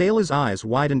 Sayla's eyes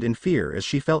widened in fear as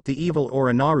she felt the evil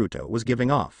aura Naruto was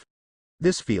giving off.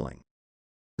 This feeling.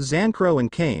 Zancro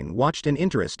and Cain watched in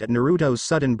interest at Naruto's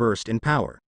sudden burst in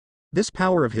power. This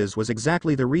power of his was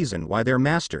exactly the reason why their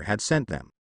master had sent them.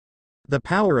 The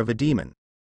power of a demon.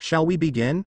 Shall we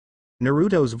begin?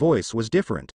 Naruto's voice was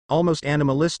different, almost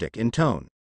animalistic in tone.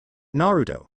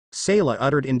 Naruto, Sayla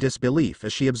uttered in disbelief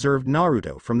as she observed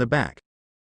Naruto from the back.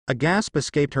 A gasp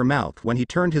escaped her mouth when he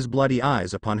turned his bloody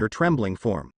eyes upon her trembling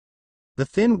form. The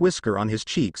thin whisker on his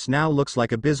cheeks now looks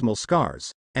like abysmal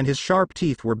scars, and his sharp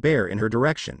teeth were bare in her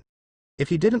direction. If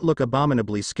he didn't look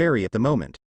abominably scary at the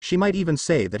moment, she might even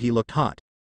say that he looked hot.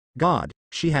 God,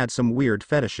 she had some weird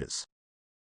fetishes.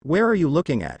 Where are you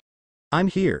looking at? I'm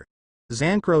here.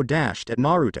 Zancro dashed at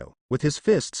Naruto, with his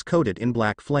fists coated in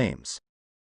black flames.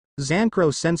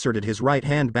 Zancro censored his right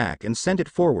hand back and sent it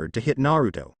forward to hit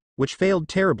Naruto, which failed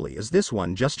terribly as this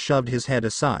one just shoved his head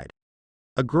aside.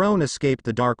 A groan escaped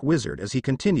the dark wizard as he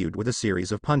continued with a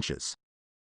series of punches.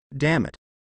 Damn it.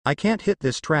 I can't hit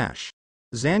this trash.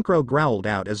 Zancro growled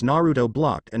out as Naruto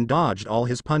blocked and dodged all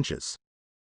his punches.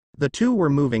 The two were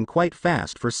moving quite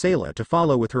fast for Sayla to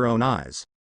follow with her own eyes.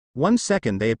 1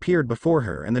 second they appeared before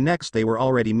her and the next they were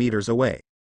already meters away.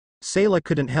 Sayla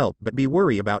couldn't help but be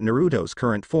worried about Naruto's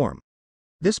current form.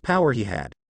 This power he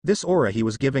had, this aura he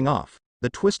was giving off, the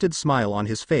twisted smile on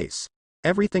his face,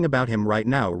 everything about him right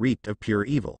now reeked of pure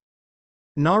evil.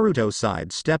 Naruto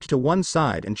stepped to one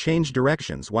side and changed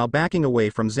directions while backing away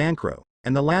from Zancro,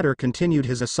 and the latter continued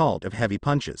his assault of heavy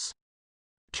punches.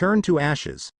 Turn to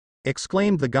ashes,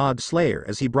 exclaimed the God Slayer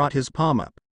as he brought his palm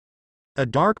up. A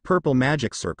dark purple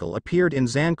magic circle appeared in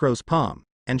Zancro's palm,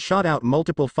 and shot out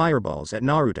multiple fireballs at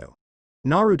Naruto.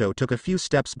 Naruto took a few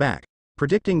steps back,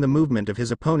 predicting the movement of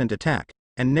his opponent's attack,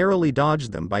 and narrowly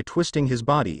dodged them by twisting his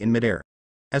body in midair.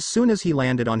 As soon as he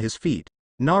landed on his feet,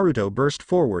 Naruto burst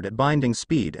forward at binding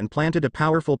speed and planted a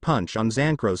powerful punch on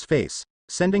Zankro's face,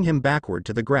 sending him backward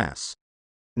to the grass.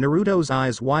 Naruto's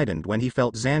eyes widened when he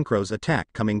felt Zankro's attack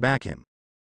coming back him.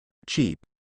 Cheap.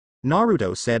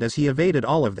 Naruto said as he evaded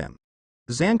all of them.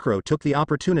 Zankro took the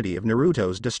opportunity of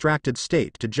Naruto's distracted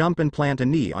state to jump and plant a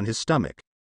knee on his stomach.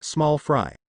 Small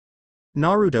fry.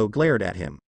 Naruto glared at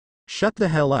him. Shut the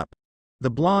hell up. The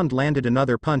blonde landed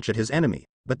another punch at his enemy,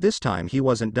 but this time he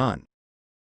wasn't done.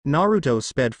 Naruto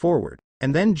sped forward,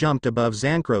 and then jumped above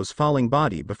Zankro's falling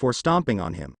body before stomping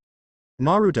on him.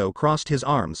 Naruto crossed his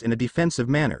arms in a defensive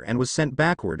manner and was sent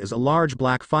backward as a large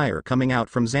black fire coming out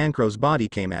from Zankro's body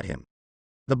came at him.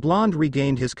 The blonde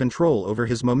regained his control over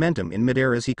his momentum in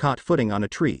midair as he caught footing on a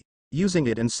tree, using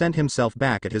it and sent himself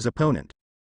back at his opponent.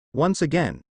 Once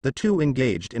again, the two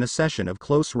engaged in a session of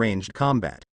close-ranged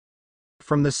combat.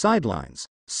 From the sidelines,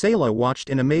 Sayla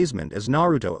watched in amazement as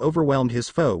Naruto overwhelmed his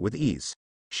foe with ease.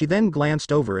 She then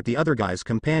glanced over at the other guy's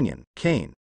companion,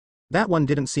 Kane. That one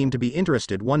didn't seem to be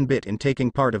interested one bit in taking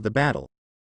part of the battle.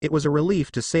 It was a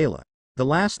relief to Sayla. The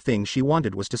last thing she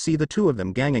wanted was to see the two of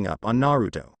them ganging up on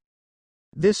Naruto.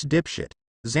 This dipshit,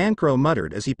 Zankro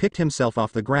muttered as he picked himself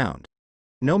off the ground.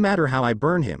 No matter how I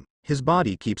burn him, his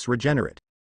body keeps regenerate.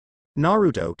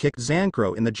 Naruto kicked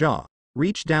Zankro in the jaw,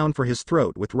 reached down for his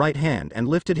throat with right hand and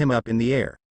lifted him up in the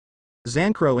air.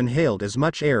 Zankro inhaled as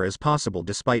much air as possible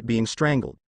despite being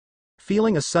strangled.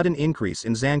 Feeling a sudden increase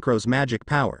in Zankro's magic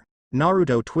power,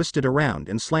 Naruto twisted around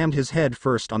and slammed his head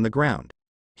first on the ground.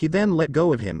 He then let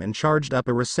go of him and charged up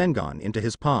a Rasengan into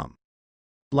his palm.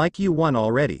 Like you won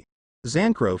already.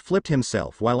 Zankro flipped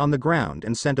himself while on the ground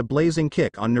and sent a blazing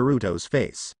kick on Naruto's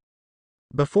face.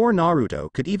 Before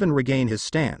Naruto could even regain his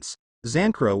stance,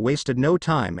 Zankro wasted no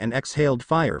time and exhaled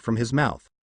fire from his mouth.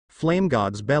 Flame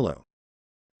God's bellow.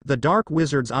 The dark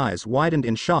wizard's eyes widened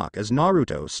in shock as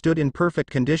Naruto stood in perfect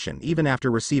condition even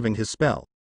after receiving his spell.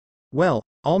 Well,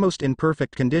 almost in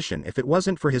perfect condition if it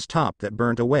wasn't for his top that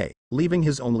burnt away, leaving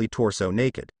his only torso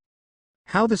naked.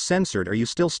 How the censored are you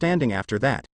still standing after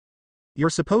that? You're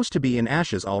supposed to be in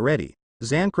ashes already.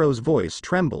 Zankro's voice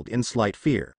trembled in slight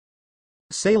fear.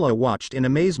 Sayla watched in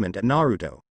amazement at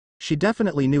Naruto. She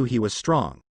definitely knew he was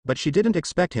strong, but she didn't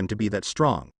expect him to be that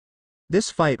strong. This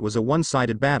fight was a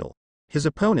one-sided battle. His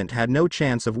opponent had no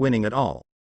chance of winning at all.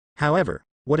 However,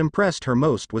 what impressed her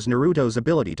most was Naruto's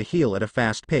ability to heal at a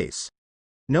fast pace.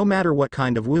 No matter what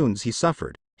kind of wounds he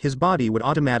suffered, his body would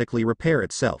automatically repair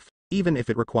itself, even if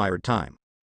it required time.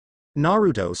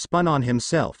 Naruto spun on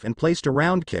himself and placed a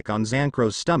round kick on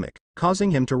Zankro's stomach,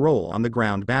 causing him to roll on the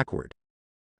ground backward.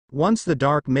 Once the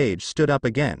dark mage stood up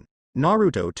again,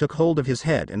 Naruto took hold of his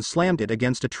head and slammed it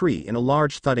against a tree in a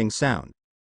large thudding sound.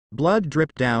 Blood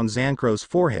dripped down Zankro's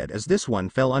forehead as this one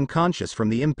fell unconscious from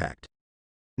the impact.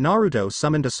 Naruto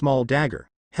summoned a small dagger,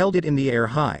 held it in the air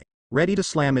high, ready to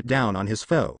slam it down on his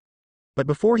foe. But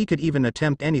before he could even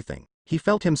attempt anything, he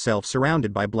felt himself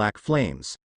surrounded by black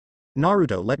flames.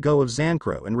 Naruto let go of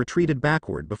Zankro and retreated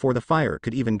backward before the fire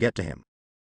could even get to him.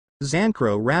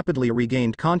 Zankro rapidly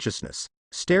regained consciousness,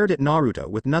 stared at Naruto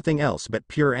with nothing else but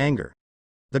pure anger.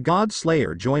 The God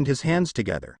Slayer joined his hands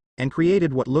together, and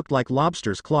created what looked like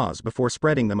lobster's claws before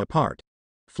spreading them apart.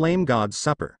 Flame God's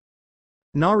Supper.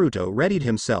 Naruto readied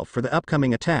himself for the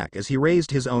upcoming attack as he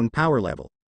raised his own power level.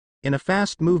 In a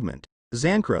fast movement,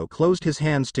 Zankro closed his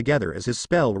hands together as his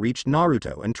spell reached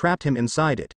Naruto and trapped him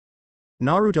inside it.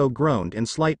 Naruto groaned in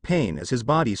slight pain as his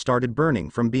body started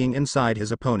burning from being inside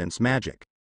his opponent's magic.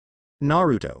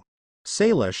 Naruto.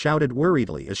 Sayla shouted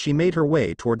worriedly as she made her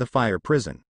way toward the fire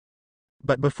prison.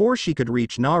 But before she could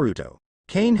reach Naruto,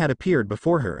 Kane had appeared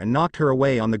before her and knocked her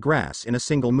away on the grass in a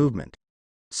single movement.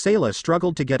 Sayla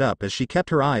struggled to get up as she kept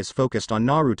her eyes focused on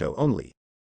Naruto only.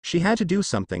 She had to do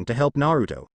something to help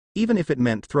Naruto, even if it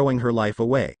meant throwing her life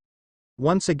away.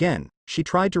 Once again, she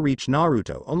tried to reach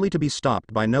Naruto only to be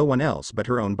stopped by no one else but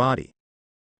her own body.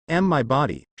 My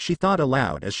body, she thought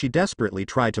aloud as she desperately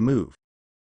tried to move.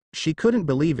 She couldn't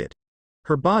believe it.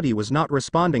 Her body was not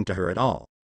responding to her at all.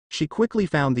 She quickly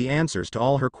found the answers to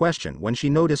all her questions when she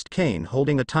noticed Kane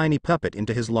holding a tiny puppet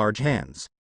into his large hands.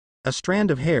 A strand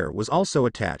of hair was also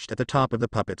attached at the top of the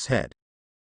puppet's head.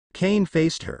 Kane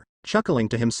faced her, chuckling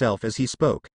to himself as he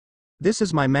spoke. This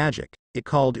is my magic, it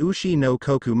called Ushi no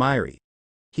Koku Mairi.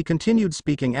 He continued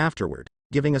speaking afterward,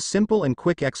 giving a simple and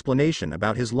quick explanation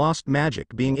about his lost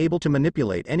magic being able to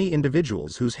manipulate any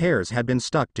individuals whose hairs had been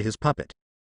stuck to his puppet.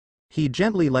 He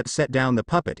gently set down the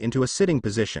puppet into a sitting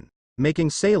position, making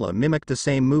Sayla mimic the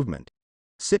same movement.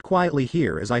 Sit quietly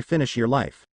here as I finish your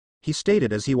life, he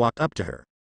stated as he walked up to her.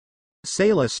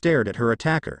 Sayla stared at her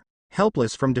attacker,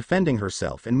 helpless from defending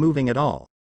herself and moving at all.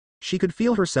 She could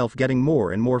feel herself getting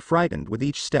more and more frightened with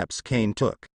each steps Kane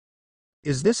took.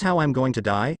 Is this how I'm going to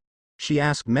die? She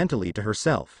asked mentally to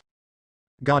herself.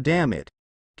 Goddamn it.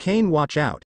 Kane, watch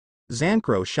out.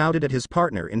 Zancro shouted at his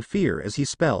partner in fear as his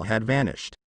spell had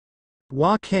vanished.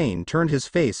 Kane turned his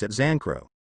face at Zancro.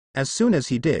 As soon as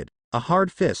he did, a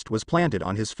hard fist was planted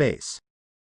on his face.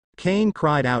 Kane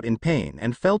cried out in pain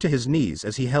and fell to his knees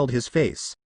as he held his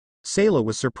face. Sayla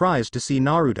was surprised to see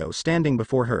Naruto standing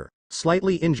before her,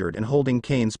 slightly injured and holding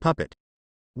Kane's puppet.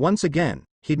 Once again,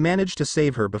 he'd managed to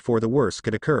save her before the worst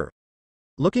could occur.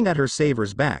 Looking at her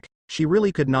saver's back, she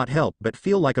really could not help but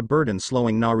feel like a burden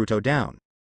slowing Naruto down.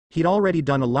 He'd already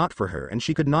done a lot for her and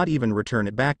she could not even return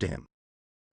it back to him.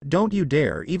 Don't you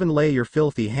dare even lay your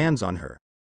filthy hands on her.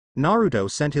 Naruto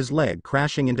sent his leg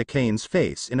crashing into Kane's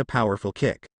face in a powerful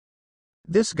kick.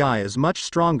 This guy is much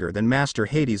stronger than Master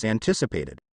Hades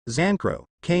anticipated. Zancro,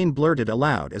 Kane blurted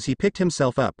aloud as he picked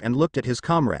himself up and looked at his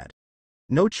comrade.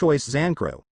 No choice,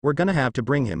 Zancro, we're gonna have to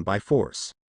bring him by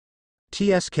force.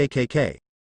 TSKKK.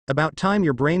 About time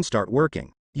your brain start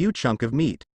working, you chunk of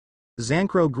meat.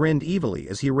 Zancro grinned evilly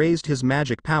as he raised his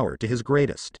magic power to his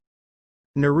greatest.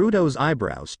 Naruto's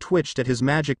eyebrows twitched at his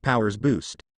magic power's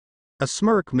boost. A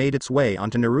smirk made its way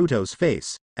onto Naruto's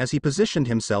face as he positioned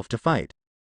himself to fight.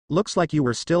 Looks like you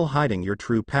were still hiding your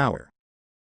true power.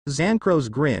 Zancro's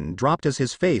grin dropped as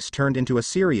his face turned into a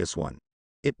serious one.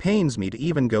 It pains me to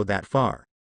even go that far.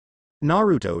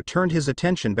 Naruto turned his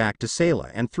attention back to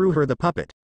Sayla and threw her the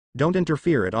puppet. Don't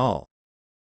interfere at all.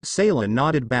 Sayla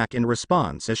nodded back in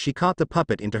response as she caught the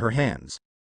puppet into her hands.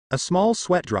 A small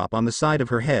sweat drop on the side of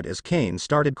her head as Kane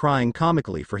started crying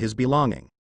comically for his belonging.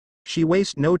 She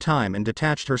wasted no time and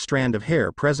detached her strand of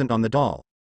hair present on the doll.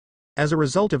 As a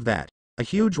result of that, a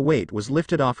huge weight was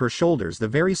lifted off her shoulders the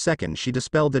very second she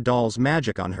dispelled the doll's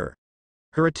magic on her.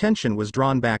 Her attention was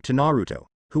drawn back to Naruto,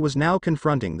 who was now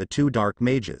confronting the two dark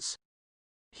mages.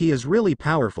 He is really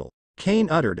powerful, Kane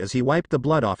uttered as he wiped the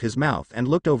blood off his mouth and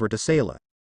looked over to Sayla.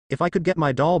 If I could get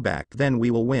my doll back, then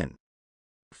we will win.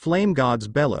 Flame gods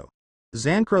bellow.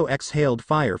 Zancro exhaled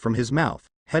fire from his mouth,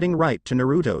 heading right to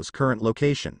Naruto's current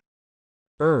location.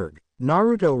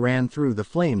 Naruto ran through the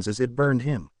flames as it burned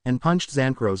him, and punched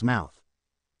Zancro's mouth.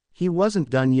 He wasn't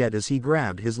done yet as he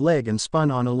grabbed his leg and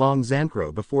spun on along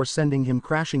Zancro before sending him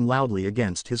crashing loudly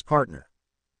against his partner.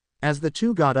 As the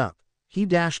two got up, he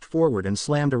dashed forward and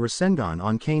slammed a Rasengan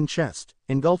on Kane's chest,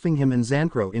 engulfing him and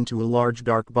Zancro into a large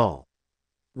dark ball.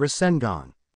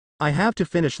 Rasengan. I have to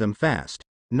finish them fast,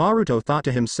 Naruto thought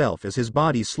to himself as his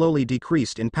body slowly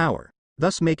decreased in power,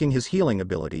 thus making his healing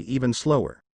ability even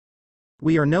slower.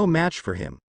 We are no match for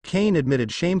him, Kane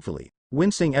admitted shamefully,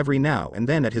 wincing every now and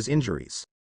then at his injuries.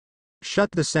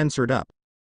 Shut the censored up.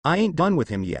 I ain't done with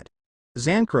him yet.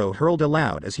 Zancro hurled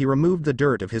aloud as he removed the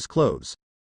dirt of his clothes.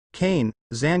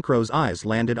 Zancro's eyes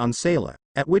landed on Sayla,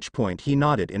 at which point he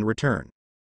nodded in return.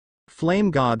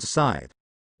 Flame God's Scythe.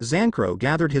 Zancro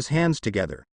gathered his hands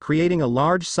together, creating a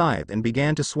large scythe and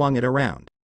began to swing it around.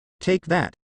 Take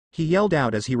that, he yelled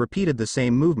out as he repeated the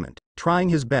same movement, trying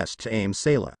his best to aim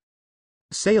Sayla.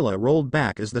 Sayla rolled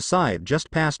back as the scythe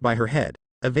just passed by her head,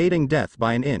 evading death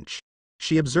by an inch.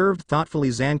 She observed thoughtfully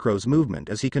Zancro's movement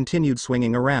as he continued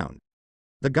swinging around.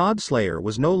 The Godslayer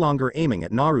was no longer aiming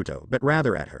at Naruto but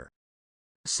rather at her.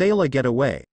 Sayla, get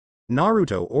away,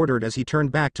 Naruto ordered as he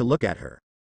turned back to look at her.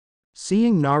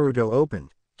 Seeing Naruto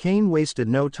opened, Kane wasted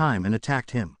no time and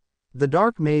attacked him. The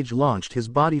dark mage launched his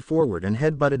body forward and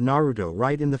headbutted Naruto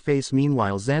right in the face.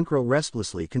 Meanwhile, Zancro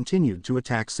restlessly continued to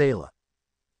attack Sayla.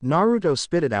 Naruto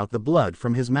spitted out the blood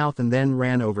from his mouth and then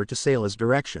ran over to Sayla's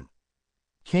direction.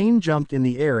 Kane jumped in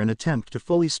the air in an attempt to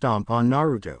fully stomp on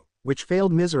Naruto, which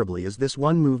failed miserably as this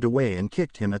one moved away and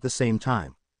kicked him at the same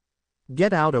time.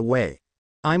 Get out away.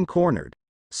 I'm cornered,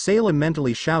 Sayla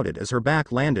mentally shouted as her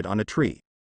back landed on a tree.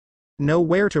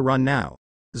 Nowhere to run now.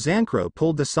 Zancro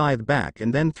pulled the scythe back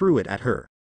and then threw it at her.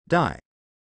 Die.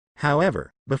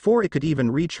 However, before it could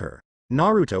even reach her,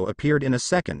 Naruto appeared in a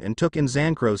second and took in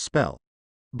Zancro's spell.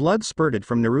 Blood spurted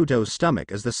from Naruto's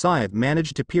stomach as the scythe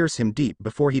managed to pierce him deep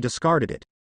before he discarded it.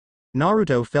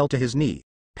 Naruto fell to his knee,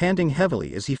 panting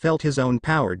heavily as he felt his own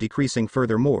power decreasing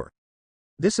furthermore.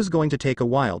 This is going to take a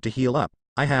while to heal up,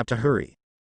 I have to hurry.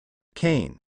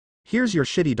 Kane. Here's your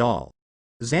shitty doll.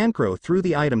 Zancro threw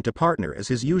the item to partner as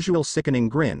his usual sickening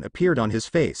grin appeared on his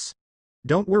face.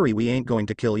 Don't worry, we ain't going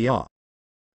to kill ya.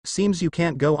 Seems you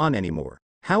can't go on anymore.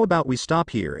 How about we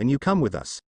stop here and you come with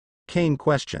us? Kane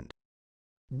questioned.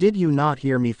 Did you not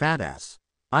hear me, fat ass?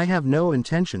 I have no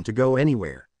intention to go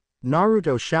anywhere,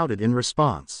 Naruto shouted in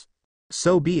response.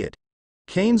 So be it.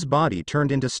 Kane's body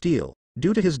turned into steel,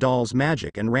 due to his doll's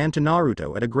magic, and ran to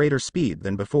Naruto at a greater speed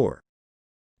than before.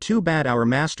 Too bad our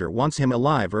master wants him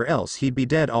alive or else he'd be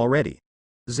dead already.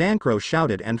 Zancro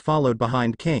shouted and followed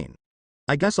behind Kane.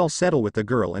 I guess I'll settle with the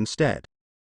girl instead.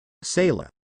 Sayla.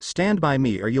 Stand by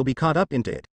me or you'll be caught up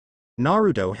into it.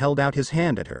 Naruto held out his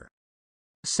hand at her.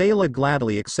 Sayla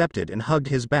gladly accepted and hugged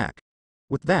his back.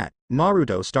 With that,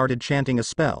 Naruto started chanting a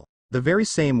spell, the very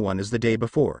same one as the day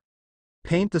before.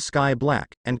 Paint the sky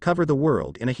black, and cover the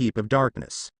world in a heap of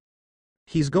darkness.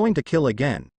 He's going to kill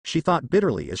again, she thought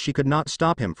bitterly as she could not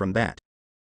stop him from that.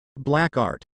 Black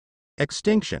art.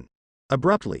 Extinction.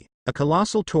 Abruptly, a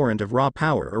colossal torrent of raw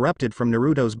power erupted from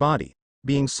Naruto's body,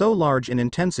 being so large in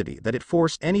intensity that it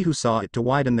forced any who saw it to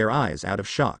widen their eyes out of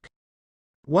shock.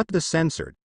 What the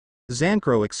censored?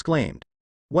 Zancro exclaimed.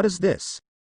 What is this?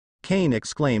 Kane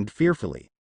exclaimed fearfully.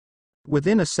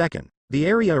 Within a second, the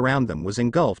area around them was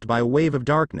engulfed by a wave of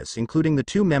darkness including the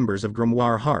two members of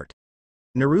Grimoire Heart.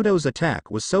 Naruto's attack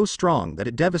was so strong that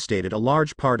it devastated a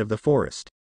large part of the forest.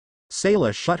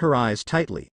 Sayla shut her eyes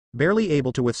tightly, barely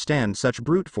able to withstand such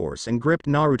brute force and gripped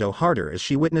Naruto harder as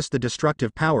she witnessed the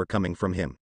destructive power coming from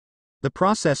him. The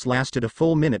process lasted a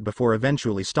full minute before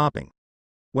eventually stopping.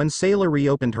 When Sayla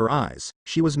reopened her eyes,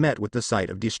 she was met with the sight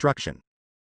of destruction.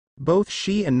 Both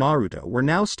she and Naruto were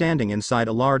now standing inside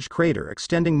a large crater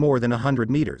extending more than 100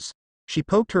 meters. She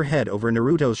poked her head over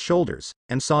Naruto's shoulders,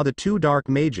 and saw the two dark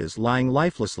mages lying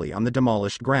lifelessly on the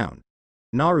demolished ground.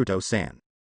 Naruto-san.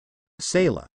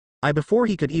 Sayla. Before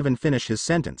he could even finish his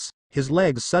sentence, his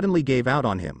legs suddenly gave out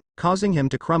on him, causing him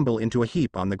to crumble into a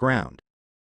heap on the ground.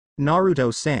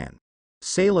 Naruto-san.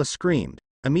 Sayla screamed,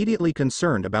 immediately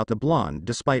concerned about the blonde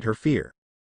despite her fear.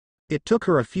 It took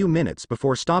her a few minutes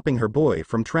before stopping her boy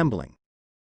from trembling.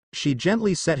 She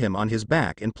gently set him on his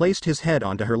back and placed his head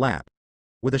onto her lap.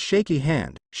 With a shaky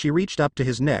hand, she reached up to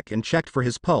his neck and checked for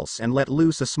his pulse and let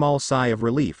loose a small sigh of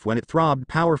relief when it throbbed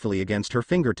powerfully against her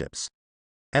fingertips.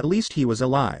 At least he was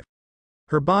alive.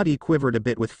 Her body quivered a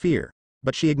bit with fear,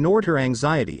 but she ignored her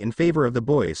anxiety in favor of the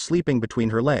boy sleeping between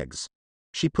her legs.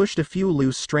 She pushed a few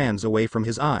loose strands away from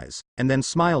his eyes, and then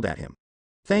smiled at him.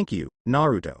 Thank you,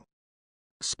 Naruto.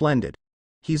 Splendid.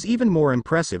 He's even more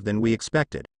impressive than we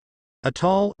expected. A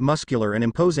tall, muscular and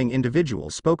imposing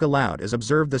individual spoke aloud as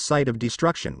observed the sight of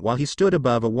destruction while he stood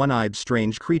above a one-eyed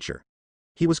strange creature.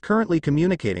 He was currently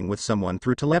communicating with someone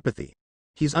through telepathy.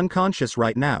 He's unconscious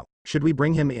right now, should we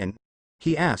bring him in?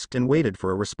 He asked and waited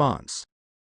for a response.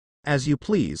 As you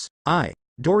please,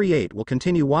 Doriate will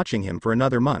continue watching him for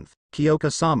another month,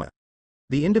 Kyoka-sama.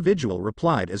 The individual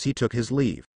replied as he took his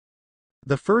leave.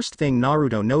 The first thing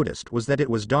Naruto noticed was that it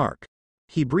was dark.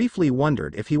 He briefly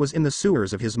wondered if he was in the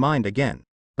sewers of his mind again,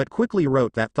 but quickly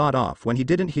wrote that thought off when he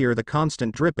didn't hear the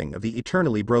constant dripping of the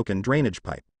eternally broken drainage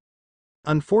pipe.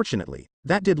 Unfortunately,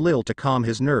 that did little to calm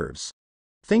his nerves.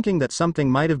 Thinking that something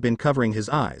might have been covering his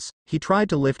eyes, he tried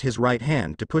to lift his right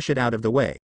hand to push it out of the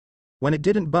way. When it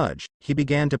didn't budge, he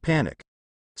began to panic.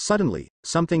 Suddenly,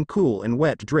 something cool and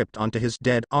wet dripped onto his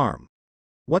dead arm.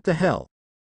 What the hell?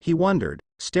 He wondered,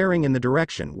 staring in the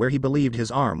direction where he believed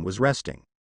his arm was resting.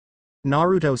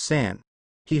 Naruto-san.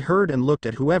 He heard and looked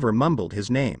at whoever mumbled his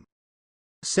name.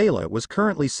 Sayla was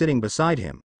currently sitting beside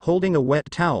him, holding a wet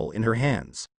towel in her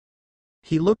hands.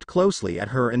 He looked closely at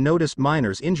her and noticed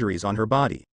minor injuries on her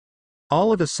body.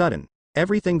 All of a sudden,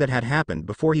 everything that had happened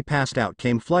before he passed out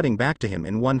came flooding back to him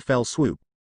in one fell swoop.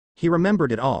 He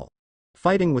remembered it all.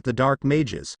 Fighting with the dark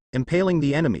mages, impaling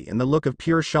the enemy and the look of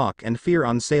pure shock and fear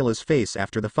on Sayla's face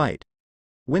after the fight.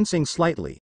 Wincing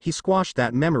slightly, he squashed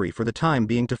that memory for the time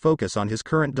being to focus on his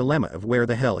current dilemma of where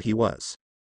the hell he was.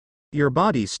 Your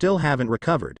body still haven't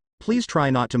recovered, please try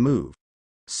not to move.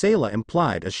 Sayla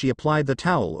implied as she applied the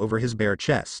towel over his bare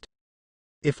chest.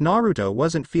 If Naruto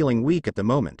wasn't feeling weak at the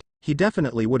moment, he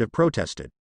definitely would have protested.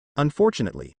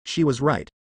 Unfortunately, she was right.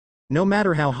 No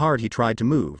matter how hard he tried to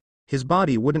move, his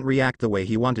body wouldn't react the way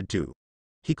he wanted to.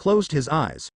 He closed his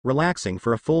eyes, relaxing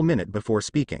for a full minute before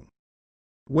speaking.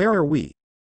 Where are we?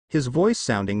 His voice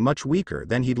sounding much weaker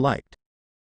than he'd liked.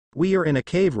 We are in a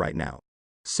cave right now.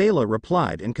 Sayla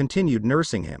replied and continued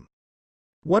nursing him.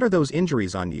 What are those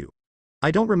injuries on you?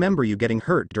 I don't remember you getting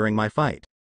hurt during my fight.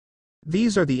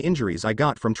 These are the injuries I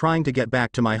got from trying to get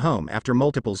back to my home after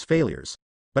multiple failures,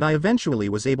 but I eventually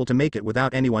was able to make it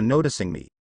without anyone noticing me.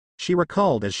 She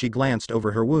recalled as she glanced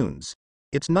over her wounds.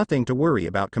 It's nothing to worry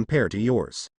about compared to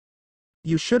yours.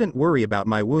 You shouldn't worry about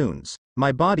my wounds,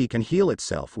 my body can heal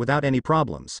itself without any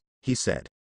problems, he said.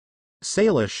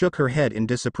 Sayla shook her head in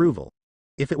disapproval.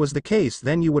 If it was the case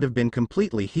then you would have been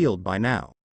completely healed by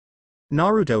now.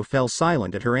 Naruto fell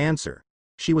silent at her answer.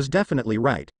 She was definitely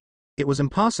right. It was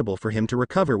impossible for him to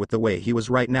recover with the way he was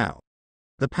right now.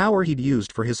 The power he'd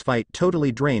used for his fight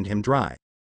totally drained him dry.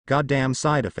 Goddamn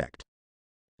side effect.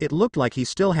 It looked like he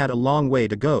still had a long way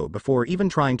to go before even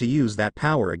trying to use that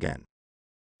power again.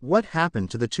 What happened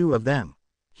to the two of them?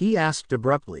 He asked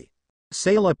abruptly.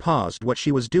 Sayla paused what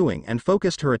she was doing and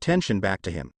focused her attention back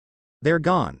to him. They're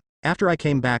gone. After I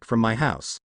came back from my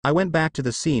house, I went back to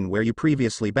the scene where you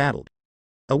previously battled.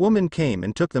 A woman came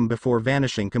and took them before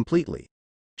vanishing completely.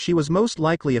 She was most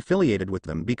likely affiliated with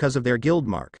them because of their guild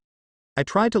mark. I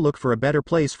tried to look for a better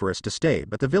place for us to stay,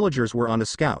 but the villagers were on a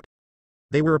scout.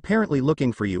 They were apparently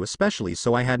looking for you especially,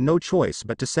 so I had no choice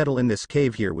but to settle in this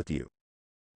cave here with you.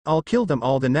 I'll kill them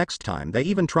all the next time they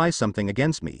even try something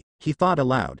against me, he thought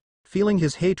aloud, feeling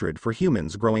his hatred for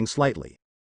humans growing slightly.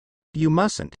 You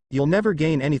mustn't, you'll never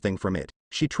gain anything from it,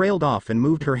 she trailed off and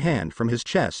moved her hand from his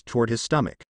chest toward his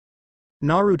stomach.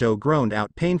 Naruto groaned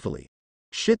out painfully.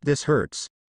 Shit, this hurts.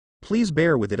 Please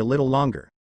bear with it a little longer.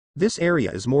 This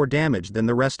area is more damaged than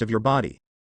the rest of your body,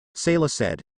 Sayla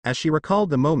said, as she recalled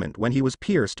the moment when he was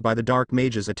pierced by the dark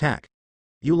mage's attack.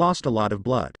 You lost a lot of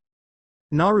blood.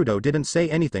 Naruto didn't say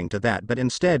anything to that but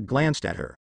instead glanced at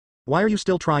her. Why are you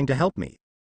still trying to help me?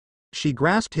 She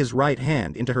grasped his right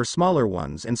hand into her smaller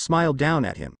ones and smiled down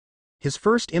at him. His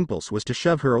first impulse was to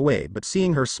shove her away, but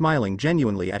seeing her smiling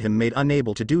genuinely at him made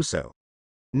unable to do so.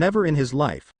 Never in his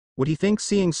life would he think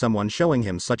seeing someone showing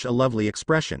him such a lovely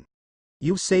expression.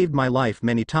 You've saved my life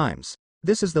many times.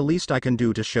 This is the least I can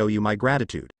do to show you my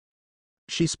gratitude.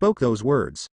 She spoke those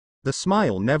words, the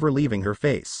smile never leaving her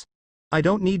face. I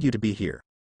don't need you to be here.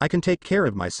 I can take care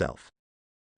of myself.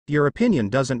 Your opinion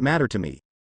doesn't matter to me.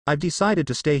 I've decided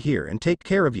to stay here and take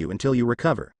care of you until you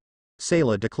recover,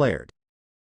 Sayla declared.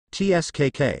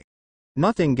 TSKK.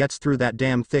 Nothing gets through that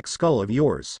damn thick skull of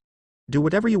yours. Do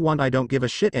whatever you want, I don't give a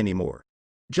shit anymore.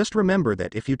 Just remember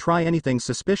that if you try anything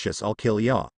suspicious, I'll kill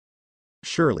ya.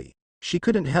 Surely. She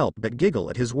couldn't help but giggle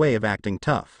at his way of acting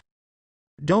tough.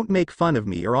 Don't make fun of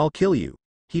me or I'll kill you.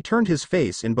 He turned his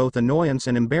face in both annoyance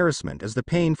and embarrassment as the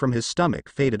pain from his stomach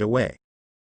faded away.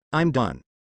 I'm done,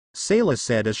 Sayla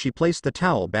said as she placed the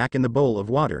towel back in the bowl of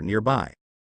water nearby.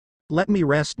 Let me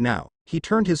rest now. He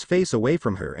turned his face away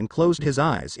from her and closed his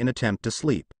eyes in attempt to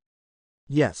sleep.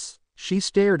 Yes, she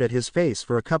stared at his face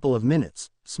for a couple of minutes,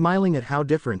 smiling at how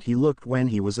different he looked when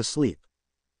he was asleep.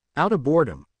 Out of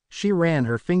boredom, she ran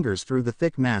her fingers through the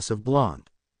thick mass of blonde.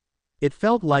 It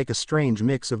felt like a strange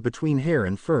mix of between hair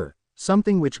and fur,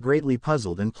 something which greatly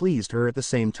puzzled and pleased her at the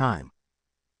same time.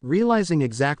 Realizing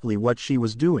exactly what she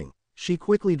was doing, she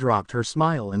quickly dropped her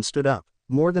smile and stood up,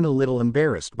 more than a little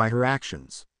embarrassed by her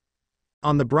actions.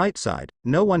 On the bright side,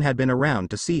 no one had been around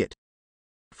to see it.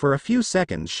 For a few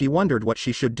seconds she wondered what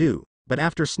she should do, but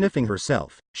after sniffing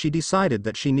herself, she decided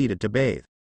that she needed to bathe.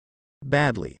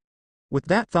 Badly. With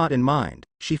that thought in mind,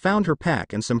 she found her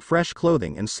pack and some fresh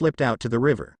clothing and slipped out to the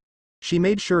river. She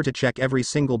made sure to check every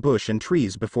single bush and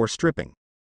trees before stripping.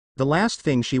 The last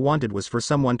thing she wanted was for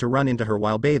someone to run into her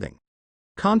while bathing.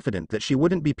 Confident that she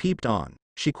wouldn't be peeped on,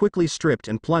 she quickly stripped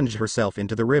and plunged herself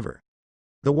into the river.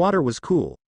 The water was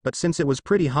cool, but since it was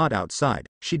pretty hot outside,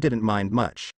 she didn't mind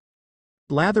much.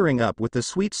 Lathering up with the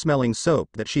sweet-smelling soap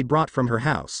that she'd brought from her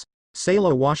house,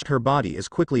 Sayla washed her body as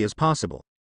quickly as possible.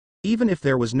 Even if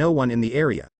there was no one in the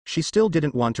area, she still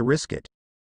didn't want to risk it.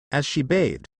 As she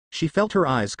bathed, she felt her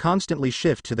eyes constantly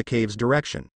shift to the cave's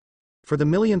direction. For the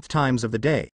millionth times of the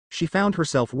day, she found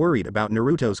herself worried about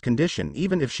Naruto's condition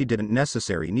even if she didn't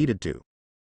necessarily needed to.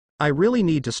 I really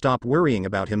need to stop worrying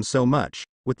about him so much.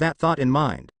 With that thought in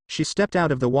mind, she stepped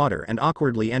out of the water and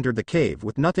awkwardly entered the cave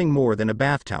with nothing more than a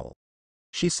bath towel.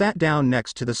 She sat down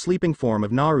next to the sleeping form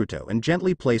of Naruto and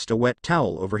gently placed a wet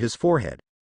towel over his forehead.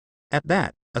 At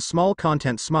that, a small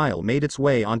content smile made its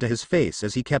way onto his face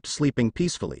as he kept sleeping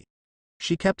peacefully.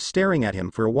 She kept staring at him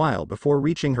for a while before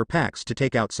reaching her packs to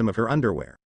take out some of her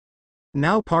underwear.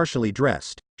 Now partially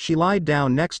dressed, she lied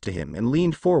down next to him and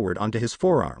leaned forward onto his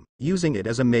forearm, using it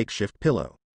as a makeshift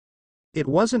pillow. It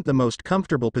wasn't the most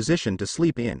comfortable position to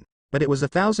sleep in, but it was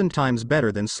 1,000 times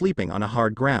better than sleeping on a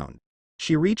hard ground.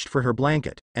 She reached for her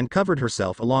blanket, and covered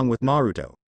herself along with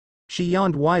Naruto. She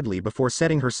yawned widely before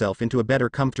setting herself into a better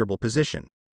comfortable position.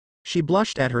 She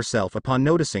blushed at herself upon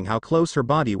noticing how close her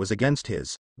body was against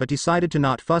his, but decided to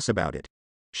not fuss about it.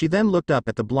 She then looked up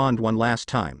at the blonde one last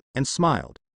time, and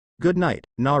smiled. Good night,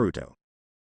 Naruto.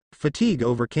 Fatigue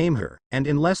overcame her, and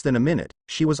in less than a minute,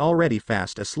 she was already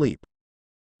fast asleep.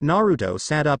 Naruto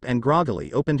sat up and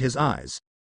groggily opened his eyes.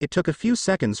 It took a few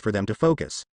seconds for them to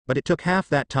focus, but it took half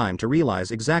that time to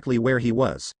realize exactly where he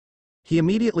was. He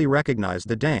immediately recognized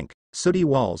the dank, sooty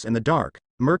walls and the dark,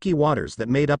 murky waters that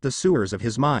made up the sewers of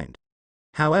his mind.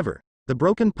 However, the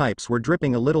broken pipes were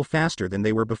dripping a little faster than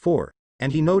they were before,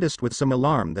 and he noticed with some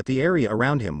alarm that the area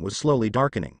around him was slowly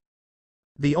darkening.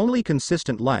 The only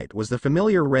consistent light was the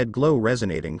familiar red glow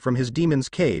resonating from his demon's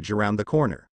cage around the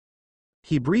corner.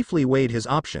 He briefly weighed his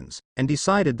options, and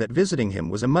decided that visiting him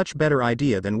was a much better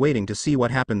idea than waiting to see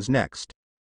what happens next.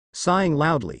 Sighing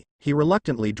loudly, he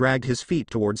reluctantly dragged his feet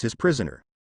towards his prisoner.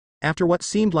 After what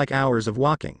seemed like hours of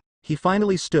walking, he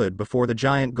finally stood before the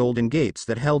giant golden gates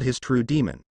that held his true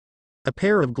demon. A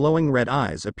pair of glowing red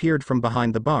eyes appeared from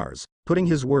behind the bars, putting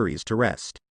his worries to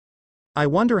rest. "I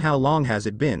wonder how long has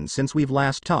it been since we've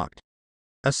last talked?"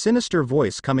 A sinister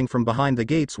voice coming from behind the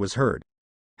gates was heard.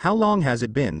 "How long has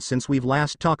it been since we've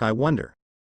last talked, I wonder?"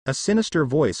 A sinister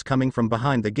voice coming from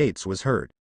behind the gates was heard.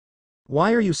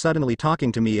 "Why are you suddenly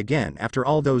talking to me again after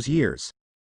all those years?"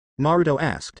 Naruto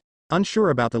asked, unsure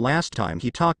about the last time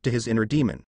he talked to his inner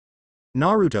demon.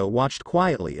 Naruto watched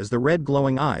quietly as the red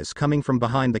glowing eyes coming from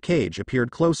behind the cage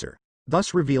appeared closer,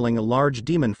 thus revealing a large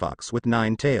demon fox with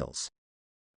 9 tails.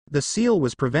 "The seal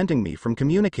was preventing me from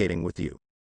communicating with you,"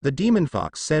 the demon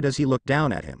fox said as he looked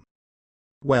down at him.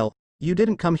 "Well, you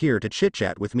didn't come here to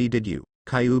chit-chat with me, did you,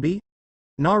 Kyuubi?"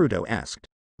 Naruto asked,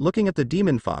 looking at the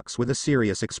demon fox with a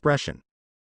serious expression.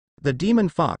 The demon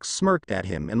fox smirked at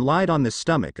him and lied on his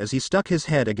stomach as he stuck his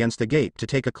head against the gate to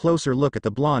take a closer look at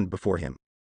the blonde before him.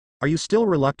 "Are you still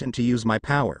reluctant to use my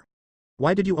power?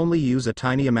 Why did you only use a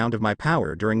tiny amount of my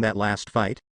power during that last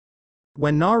fight?"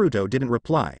 When Naruto didn't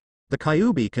reply, the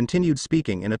Kyuubi continued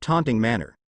speaking in a taunting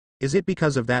manner. "Is it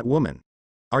because of that woman?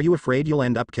 Are you afraid you'll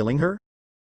end up killing her?"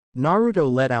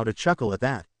 Naruto let out a chuckle at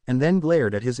that, and then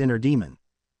glared at his inner demon.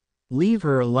 "Leave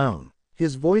her alone."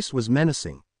 His voice was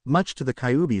menacing, much to the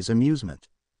Kyuubi's amusement.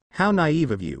 "How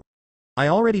naive of you. I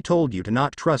already told you to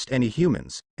not trust any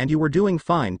humans, and you were doing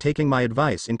fine taking my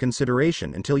advice in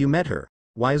consideration until you met her.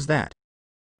 Why is that?"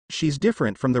 "She's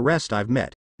different from the rest I've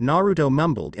met," Naruto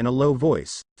mumbled in a low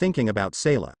voice, thinking about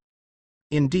Sayla.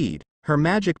 "Indeed, her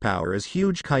magic power is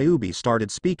huge." Kyuubi started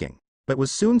speaking, but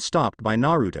was soon stopped by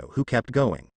Naruto, who kept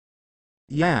going.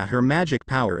 "Yeah, her magic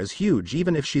power is huge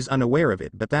even if she's unaware of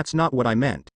it, but that's not what I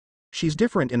meant. She's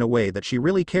different in a way that she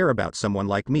really cares about someone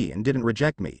like me and didn't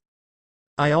reject me.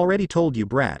 I already told you,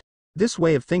 brat. This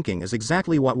way of thinking is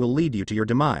exactly what will lead you to your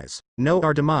demise." "No,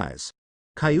 our demise,"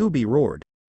 Kyuubi roared.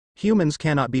 "Humans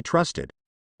cannot be trusted.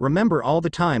 Remember all the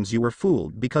times you were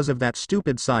fooled because of that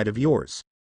stupid side of yours.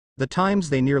 The times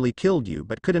they nearly killed you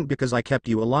but couldn't because I kept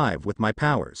you alive with my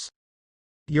powers.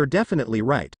 You're definitely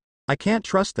right. I can't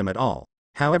trust them at all.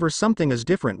 However, something is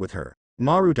different with her."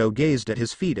 Naruto gazed at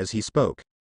his feet as he spoke.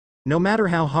 "No matter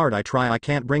how hard I try, I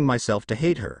can't bring myself to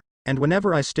hate her, and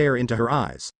whenever I stare into her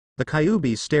eyes," the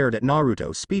Kyuubi stared at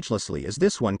Naruto speechlessly as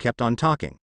this one kept on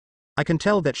talking. "I can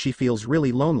tell that she feels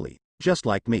really lonely, just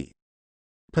like me."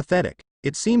 "Pathetic.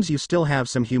 It seems you still have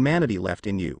some humanity left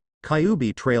in you,"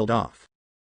 Kyuubi trailed off.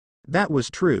 That was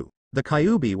true. The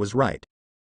Kyuubi was right.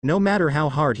 No matter how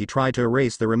hard he tried to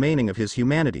erase the remaining of his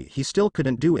humanity, he still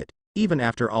couldn't do it, even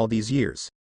after all these years.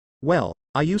 "Well,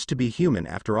 I used to be human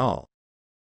after all.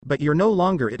 But you're no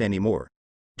longer it anymore.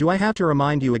 Do I have to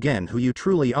remind you again who you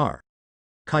truly are?"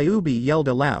 Kyuubi yelled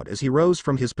aloud as he rose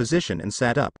from his position and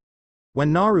sat up.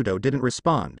 When Naruto didn't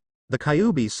respond, the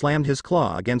Kyuubi slammed his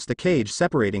claw against the cage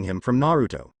separating him from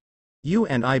Naruto. "You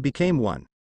and I became one.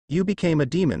 You became a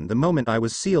demon the moment I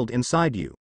was sealed inside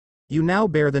you. You now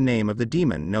bear the name of the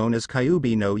demon known as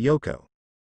Kyuubi no Yoko.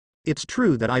 It's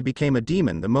true that I became a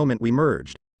demon the moment we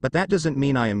merged, but that doesn't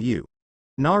mean I am you,"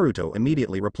 Naruto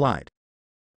immediately replied.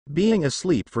 "Being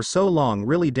asleep for so long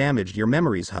really damaged your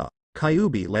memories, huh?"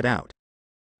 Kyuubi let out.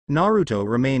 Naruto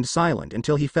remained silent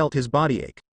until he felt his body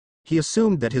ache. He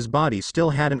assumed that his body still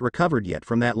hadn't recovered yet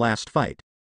from that last fight.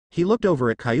 He looked over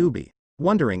at Kyuubi,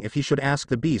 wondering if he should ask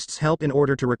the beast's help in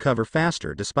order to recover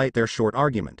faster despite their short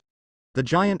argument. The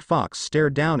giant fox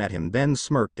stared down at him, then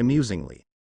smirked amusingly.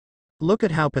 "Look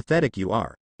at how pathetic you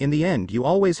are. In the end, you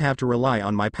always have to rely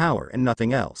on my power and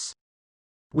nothing else.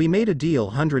 We made a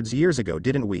deal hundreds years ago,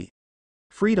 didn't we?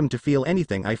 Freedom to feel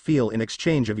anything I feel in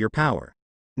exchange of your power,"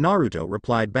 Naruto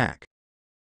replied back.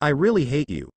 "I really hate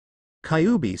you,"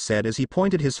 Kyuubi said as he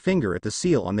pointed his finger at the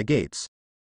seal on the gates.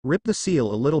 "Rip the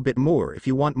seal a little bit more if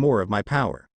you want more of my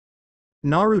power."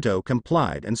 Naruto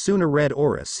complied, and soon a red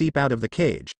aura seeped out of the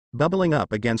cage, bubbling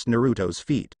up against Naruto's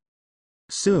feet.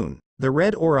 Soon, the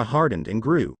red aura hardened and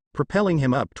grew, propelling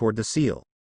him up toward the seal.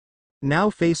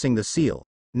 Now facing the seal,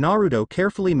 Naruto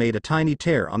carefully made a tiny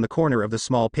tear on the corner of the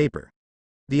small paper.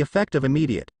 The effect of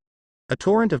immediate. A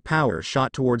torrent of power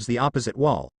shot towards the opposite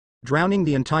wall, drowning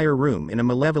the entire room in a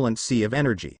malevolent sea of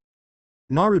energy.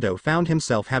 Naruto found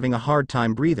himself having a hard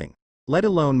time breathing, let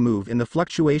alone move in the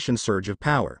fluctuation surge of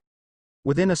power.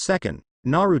 Within a second,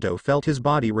 Naruto felt his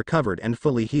body recovered and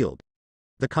fully healed.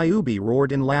 The Kyuubi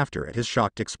roared in laughter at his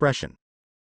shocked expression.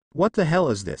 What the hell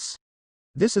is this?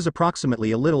 This is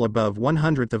approximately a little above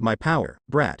 1/100th of my power,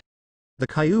 brat. The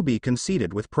Kyuubi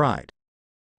conceded with pride.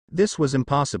 This was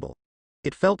impossible.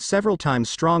 It felt several times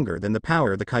stronger than the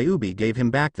power the Kyuubi gave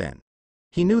him back then.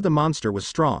 He knew the monster was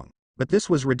strong, but this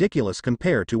was ridiculous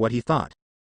compared to what he thought.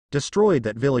 Destroyed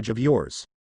that village of yours.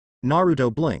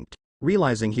 Naruto blinked,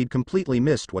 realizing he'd completely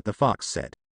missed what the fox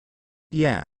said.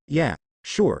 Yeah,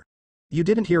 sure. You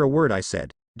didn't hear a word I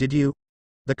said, did you?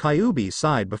 The Kyuubi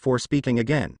sighed before speaking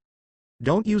again.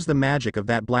 Don't use the magic of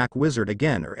that black wizard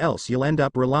again or else you'll end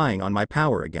up relying on my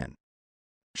power again.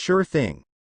 Sure thing.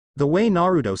 The way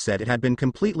Naruto said it had been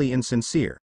completely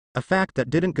insincere, a fact that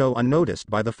didn't go unnoticed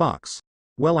by the fox.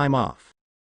 Well, I'm off.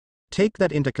 Take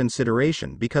that into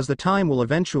consideration because the time will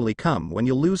eventually come when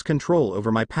you'll lose control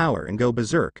over my power and go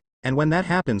berserk, and when that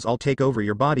happens I'll take over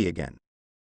your body again.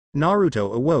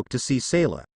 Naruto awoke to see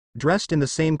Sayla, dressed in the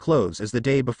same clothes as the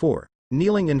day before,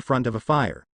 kneeling in front of a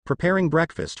fire, preparing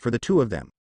breakfast for the two of them.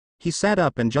 He sat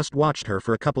up and just watched her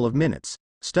for a couple of minutes,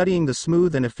 studying the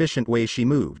smooth and efficient way she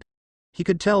moved. He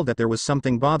could tell that there was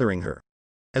something bothering her.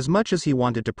 As much as he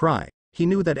wanted to pry, he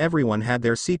knew that everyone had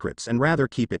their secrets and rather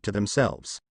keep it to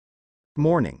themselves.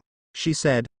 Morning, she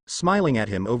said, smiling at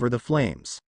him over the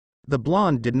flames. The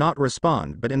blonde did not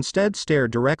respond but instead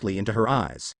stared directly into her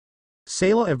eyes.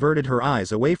 Sayla averted her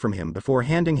eyes away from him before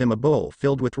handing him a bowl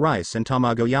filled with rice and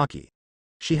tamagoyaki.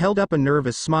 She held up a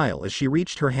nervous smile as she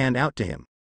reached her hand out to him.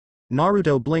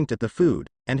 Naruto blinked at the food,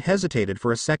 and hesitated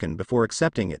for a second before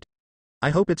accepting it. I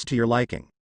hope it's to your liking.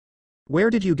 Where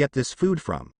did you get this food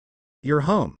from? Your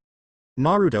home?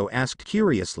 Naruto asked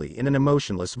curiously in an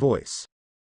emotionless voice.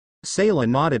 Sayla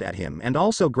nodded at him and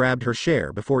also grabbed her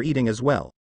share before eating as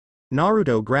well.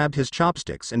 Naruto grabbed his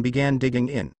chopsticks and began digging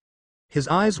in. His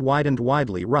eyes widened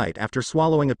widely right after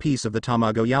swallowing a piece of the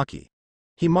tamagoyaki.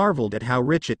 He marveled at how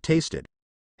rich it tasted.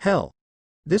 Hell!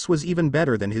 This was even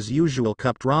better than his usual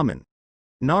cupped ramen.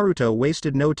 Naruto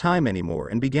wasted no time anymore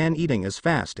and began eating as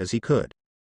fast as he could.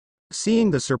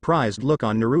 Seeing the surprised look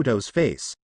on Naruto's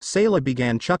face, Sayla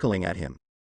began chuckling at him.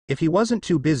 If he wasn't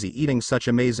too busy eating such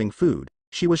amazing food,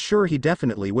 she was sure he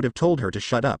definitely would have told her to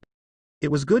shut up.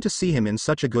 It was good to see him in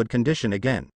such a good condition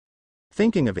again.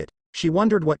 Thinking of it, she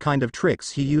wondered what kind of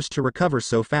tricks he used to recover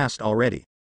so fast already.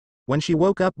 When she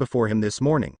woke up before him this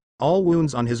morning, all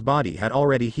wounds on his body had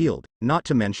already healed, not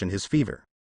to mention his fever.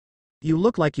 You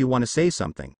look like you want to say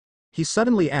something, he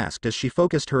suddenly asked as she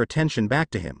focused her attention back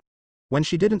to him. When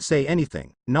she didn't say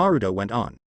anything, Naruto went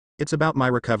on. It's about my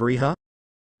recovery, huh?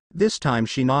 This time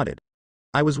she nodded.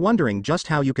 I was wondering just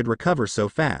how you could recover so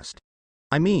fast.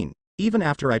 I mean, even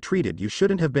after I treated you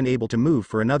shouldn't have been able to move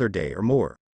for another day or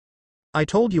more. I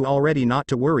told you already not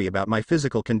to worry about my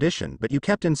physical condition but you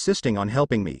kept insisting on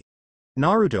helping me.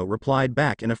 Naruto replied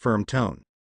back in a firm tone.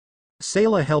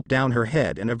 Sayla held down her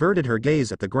head and averted her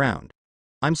gaze at the ground.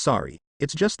 I'm sorry,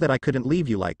 it's just that I couldn't leave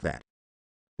you like that.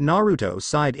 Naruto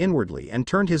sighed inwardly and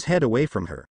turned his head away from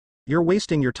her. You're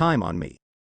wasting your time on me.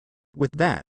 With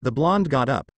that, the blonde got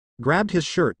up, grabbed his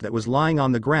shirt that was lying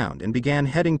on the ground and began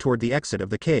heading toward the exit of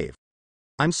the cave.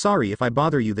 I'm sorry if I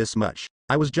bother you this much,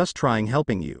 I was just trying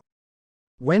helping you.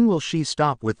 When will she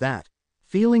stop with that?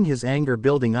 Feeling his anger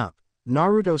building up,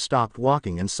 Naruto stopped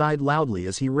walking and sighed loudly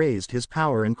as he raised his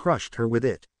power and crushed her with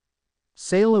it.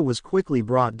 Sayla was quickly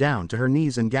brought down to her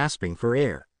knees and gasping for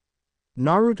air.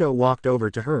 Naruto walked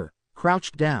over to her,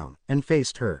 crouched down, and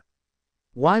faced her.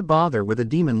 Why bother with a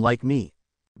demon like me?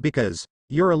 Because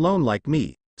you're alone like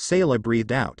me, Sayla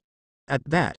breathed out. At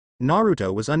that,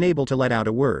 Naruto was unable to let out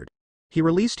a word. He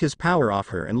released his power off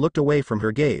her and looked away from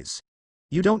her gaze.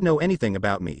 You don't know anything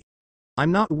about me.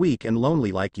 I'm not weak and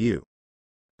lonely like you.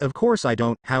 Of course I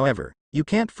don't, however, you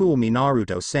can't fool me,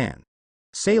 Naruto-san.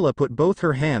 Sayla put both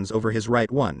her hands over his right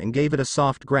one and gave it a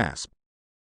soft grasp.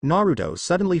 Naruto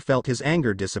suddenly felt his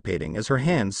anger dissipating as her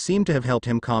hands seemed to have helped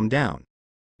him calm down.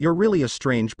 You're really a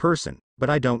strange person,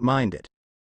 but I don't mind it.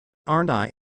 Aren't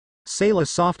I? Sayla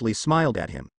softly smiled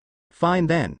at him. Fine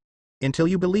then. Until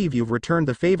you believe you've returned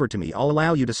the favor to me, I'll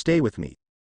allow you to stay with me.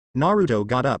 Naruto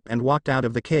got up and walked out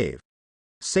of the cave.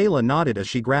 Sayla nodded as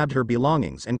she grabbed her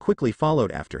belongings and quickly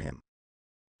followed after him.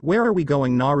 Where are we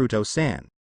going, Naruto-san?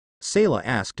 Sayla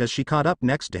asked as she caught up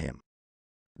next to him.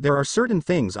 There are certain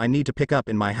things I need to pick up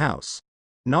in my house.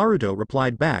 Naruto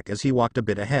replied back as he walked a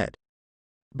bit ahead.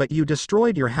 But you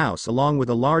destroyed your house along with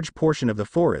a large portion of the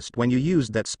forest when you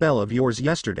used that spell of yours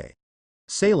yesterday.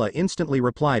 Sayla instantly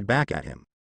replied back at him.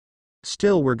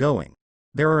 Still, we're going.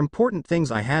 There are important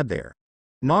things I had there.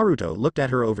 Naruto looked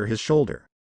at her over his shoulder.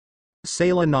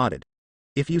 Sayla nodded.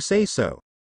 If you say so.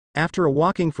 After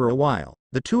walking for a while,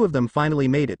 the two of them finally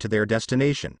made it to their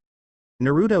destination.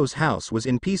 Naruto's house was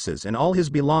in pieces and all his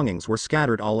belongings were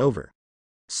scattered all over.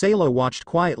 Sayla watched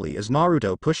quietly as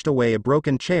Naruto pushed away a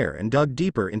broken chair and dug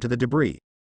deeper into the debris.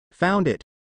 Found it.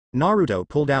 Naruto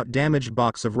pulled out damaged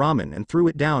box of ramen and threw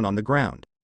it down on the ground.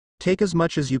 Take as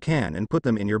much as you can and put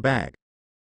them in your bag.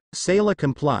 Sayla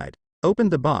complied,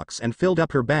 opened the box and filled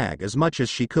up her bag as much as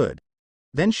she could.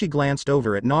 Then she glanced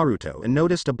over at Naruto and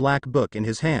noticed a black book in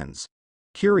his hands.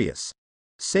 Curious.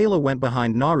 Sayla went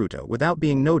behind Naruto without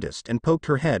being noticed and poked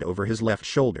her head over his left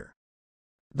shoulder.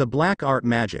 The black art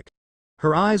magic.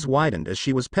 Her eyes widened as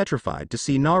she was petrified to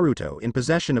see Naruto in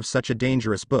possession of such a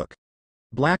dangerous book.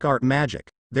 Black art magic,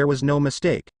 there was no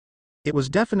mistake. It was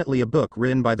definitely a book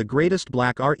written by the greatest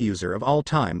black art user of all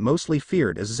time, mostly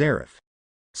feared as Zareth.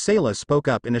 Sayla spoke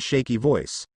up in a shaky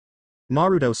voice.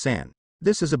 Naruto-san,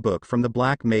 this is a book from the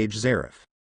black mage Zareth.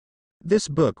 This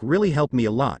book really helped me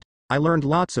a lot. I learned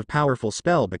lots of powerful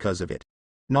spell because of it.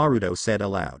 Naruto said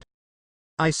aloud.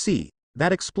 I see,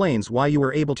 that explains why you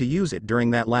were able to use it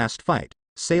during that last fight,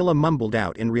 Sayla mumbled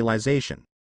out in realization.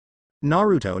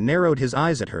 Naruto narrowed his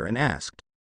eyes at her and asked.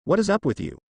 What is up with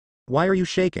you? Why are you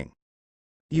shaking?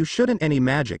 You shouldn't any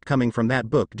magic coming from that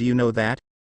book, do you know that?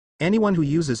 Anyone who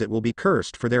uses it will be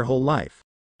cursed for their whole life.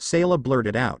 Sayla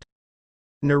blurted out.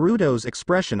 Naruto's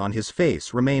expression on his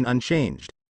face remained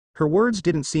unchanged. Her words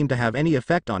didn't seem to have any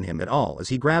effect on him at all as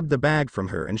he grabbed the bag from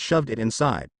her and shoved it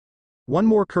inside. One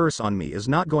more curse on me is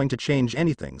not going to change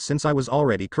anything since I was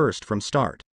already cursed from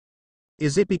start.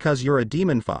 Is it because you're a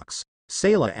demon fox?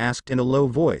 Sayla asked in a low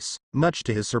voice, much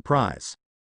to his surprise.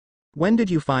 When did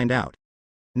you find out?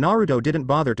 Naruto didn't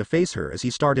bother to face her as he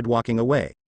started walking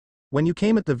away. When you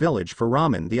came at the village for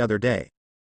ramen the other day.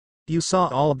 You saw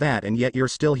all of that and yet you're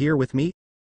still here with me?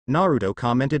 Naruto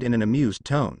commented in an amused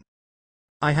tone.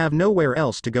 I have nowhere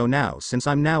else to go now since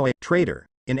I'm now a traitor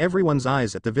in everyone's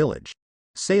eyes at the village.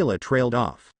 Sayla trailed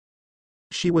off.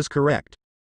 She was correct.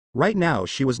 Right now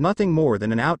she was nothing more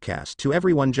than an outcast to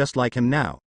everyone, just like him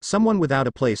now, someone without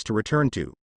a place to return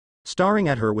to. Staring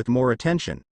at her with more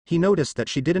attention, he noticed that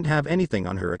she didn't have anything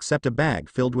on her except a bag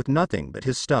filled with nothing but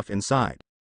his stuff inside.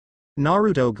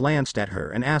 Naruto glanced at her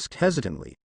and asked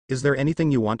hesitantly, is there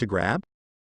anything you want to grab?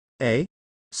 Eh?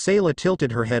 Sayla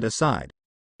tilted her head aside.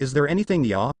 Is there anything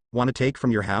y'all want to take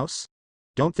from your house?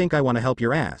 Don't think I want to help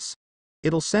your ass.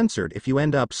 It'll censored if you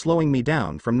end up slowing me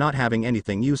down from not having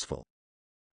anything useful.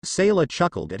 Sayla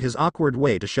chuckled at his awkward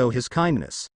way to show his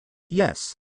kindness.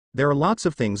 Yes. There are lots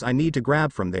of things I need to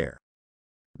grab from there.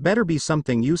 Better be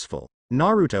something useful,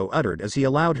 Naruto uttered as he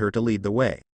allowed her to lead the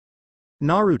way.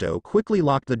 Naruto quickly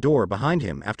locked the door behind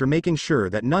him after making sure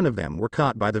that none of them were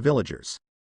caught by the villagers.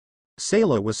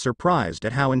 Sayla was surprised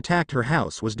at how intact her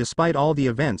house was despite all the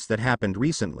events that happened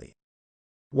recently.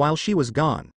 While she was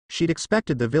gone, she'd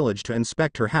expected the village to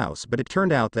inspect her house, but it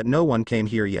turned out that no one came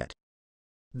here yet.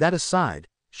 That aside,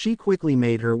 she quickly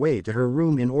made her way to her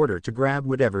room in order to grab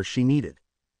whatever she needed.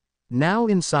 Now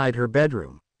inside her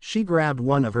bedroom, she grabbed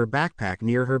one of her backpack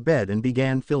near her bed and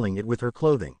began filling it with her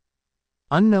clothing.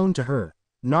 Unknown to her,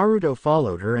 Naruto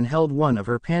followed her and held one of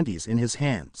her panties in his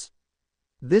hands.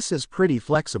 This is pretty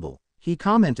flexible, he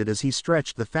commented as he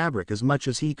stretched the fabric as much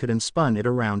as he could and spun it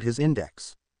around his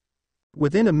index.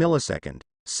 Within a millisecond,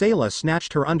 Sayla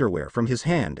snatched her underwear from his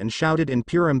hand and shouted in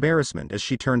pure embarrassment as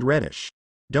she turned reddish.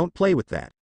 Don't play with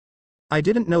that. I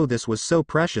didn't know this was so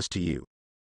precious to you.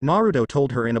 Naruto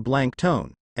told her in a blank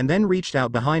tone, and then reached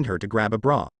out behind her to grab a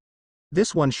bra.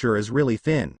 This one sure is really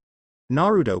thin.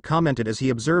 Naruto commented as he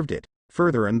observed it,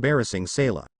 further embarrassing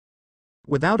Sayla.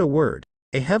 Without a word,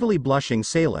 a heavily blushing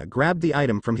Sayla grabbed the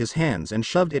item from his hands and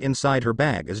shoved it inside her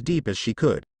bag as deep as she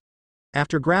could.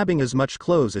 After grabbing as much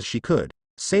clothes as she could,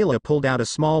 Sayla pulled out a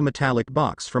small metallic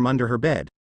box from under her bed,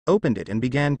 opened it and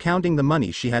began counting the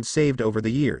money she had saved over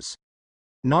the years.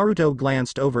 Naruto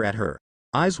glanced over at her,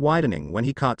 eyes widening when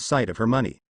he caught sight of her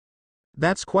money.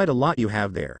 That's quite a lot you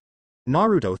have there.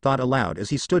 Naruto thought aloud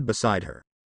as he stood beside her.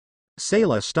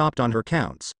 Sayla stopped on her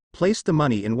counts, placed the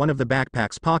money in one of the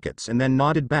backpack's pockets and then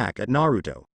nodded back at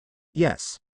Naruto.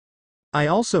 Yes. I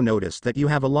also noticed that you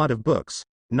have a lot of books,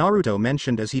 Naruto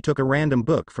mentioned as he took a random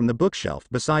book from the bookshelf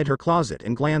beside her closet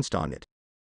and glanced on it.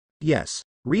 Yes,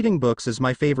 reading books is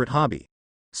my favorite hobby.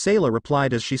 Sayla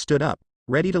replied as she stood up,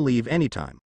 ready to leave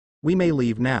anytime. We may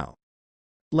leave now.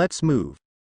 Let's move.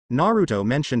 Naruto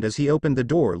mentioned as he opened the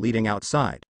door leading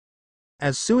outside.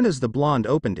 As soon as the blonde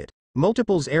opened it,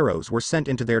 multiple arrows were sent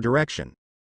into their direction.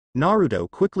 Naruto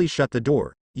quickly shut the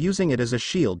door, using it as a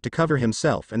shield to cover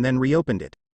himself, and then reopened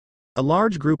it. A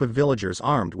large group of villagers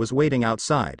armed was waiting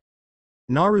outside.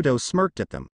 Naruto smirked at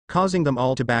them, causing them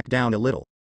all to back down a little.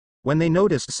 When they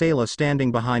noticed Sayla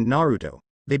standing behind Naruto,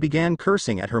 they began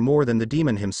cursing at her more than the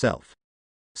demon himself.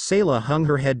 Sayla hung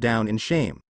her head down in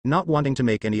shame, not wanting to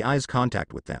make any eyes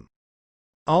contact with them.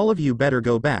 All of you better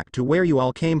go back to where you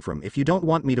all came from if you don't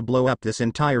want me to blow up this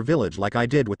entire village like I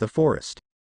did with the forest.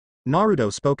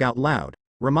 Naruto spoke out loud,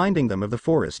 reminding them of the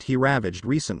forest he ravaged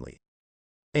recently.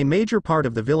 A major part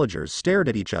of the villagers stared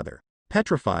at each other,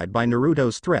 petrified by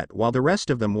Naruto's threat, while the rest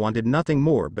of them wanted nothing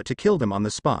more but to kill them on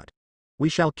the spot. We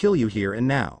shall kill you here and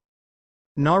now.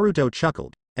 Naruto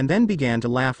chuckled, and then began to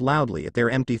laugh loudly at their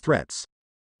empty threats.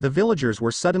 The villagers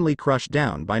were suddenly crushed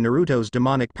down by Naruto's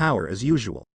demonic power as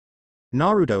usual.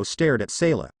 Naruto stared at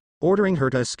Sayla, ordering her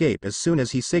to escape as soon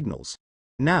as he signals.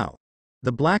 Now.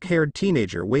 The black-haired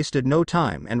teenager wasted no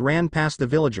time and ran past the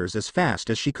villagers as fast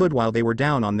as she could while they were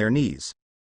down on their knees.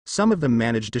 Some of them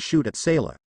managed to shoot at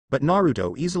Sayla, but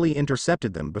Naruto easily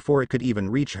intercepted them before it could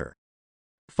even reach her.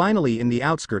 Finally, in the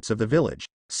outskirts of the village,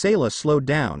 Sayla slowed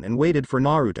down and waited for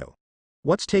Naruto.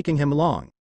 What's taking him long?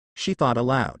 She thought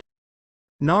aloud.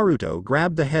 Naruto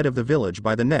grabbed the head of the village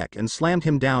by the neck and slammed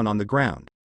him down on the ground.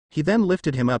 He then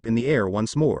lifted him up in the air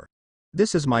once more.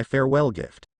 This is my farewell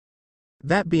gift.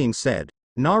 That being said,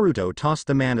 Naruto tossed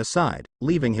the man aside,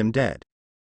 leaving him dead.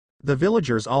 The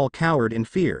villagers all cowered in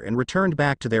fear and returned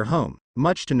back to their home,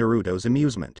 much to Naruto's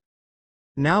amusement.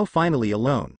 Now finally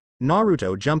alone,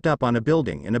 Naruto jumped up on a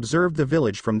building and observed the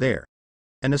village from there.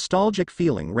 A nostalgic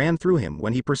feeling ran through him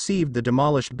when he perceived the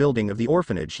demolished building of the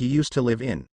orphanage he used to live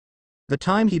in. The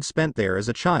time he'd spent there as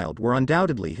a child were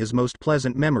undoubtedly his most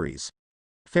pleasant memories.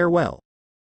 Farewell.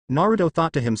 Naruto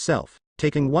thought to himself,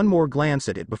 taking one more glance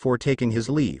at it before taking his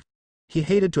leave. He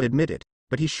hated to admit it,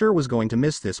 but he sure was going to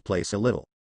miss this place a little.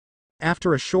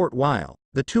 After a short while,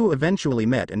 the two eventually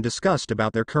met and discussed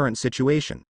about their current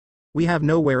situation. We have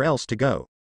nowhere else to go.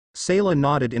 Sayla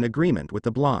nodded in agreement with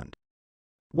the blonde.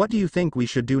 What do you think we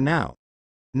should do now?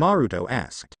 Naruto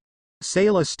asked.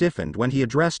 Sayla stiffened when he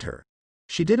addressed her.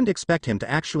 She didn't expect him to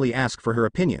actually ask for her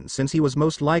opinion since he was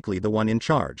most likely the one in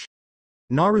charge.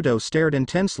 Naruto stared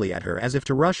intensely at her as if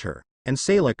to rush her, and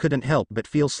Sayla couldn't help but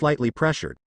feel slightly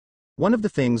pressured. One of the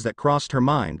things that crossed her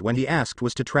mind when he asked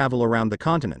was to travel around the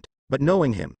continent, but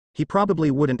knowing him, he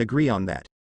probably wouldn't agree on that.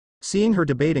 Seeing her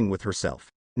debating with herself,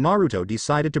 Naruto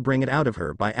decided to bring it out of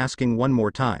her by asking one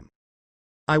more time.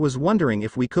 I was wondering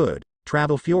if we could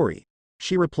travel Fury,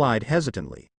 she replied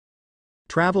hesitantly.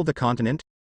 Travel the continent?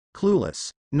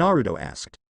 Clueless, Naruto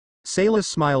asked. Sayla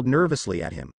smiled nervously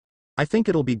at him. I think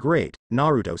it'll be great,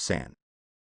 Naruto-san.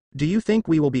 Do you think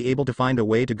we will be able to find a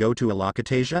way to go to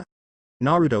Elokatasia?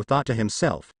 Naruto thought to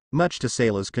himself, much to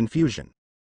Sayla's confusion.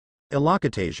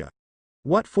 Elokatasia.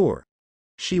 What for?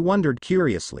 She wondered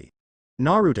curiously.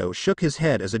 Naruto shook his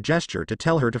head as a gesture to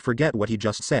tell her to forget what he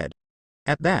just said.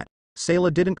 At that,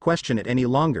 Sayla didn't question it any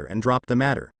longer and dropped the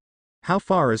matter. How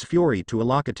far is Fury to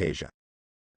Elokatasia?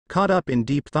 Caught up in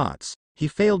deep thoughts, he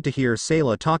failed to hear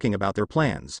Sayla talking about their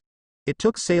plans. It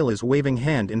took Sayla's waving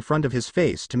hand in front of his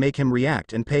face to make him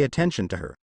react and pay attention to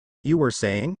her. You were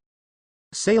saying?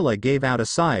 Sayla gave out a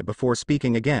sigh before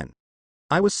speaking again.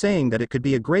 I was saying that it could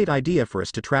be a great idea for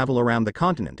us to travel around the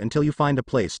continent until you find a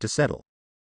place to settle.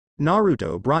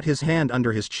 Naruto brought his hand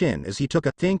under his chin as he took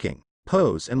a thinking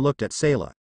pose and looked at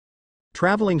Sayla.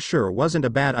 Traveling sure wasn't a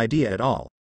bad idea at all.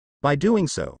 By doing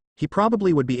so, he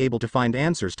probably would be able to find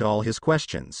answers to all his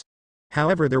questions.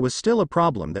 However, there was still a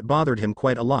problem that bothered him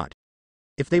quite a lot.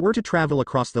 If they were to travel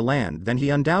across the land, then he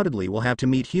undoubtedly will have to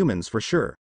meet humans for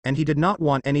sure, and he did not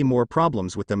want any more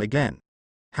problems with them again.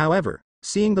 However,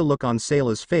 seeing the look on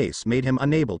Sayla's face made him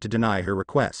unable to deny her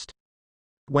request.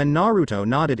 When Naruto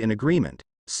nodded in agreement,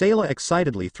 Sayla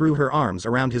excitedly threw her arms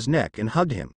around his neck and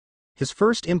hugged him. His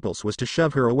first impulse was to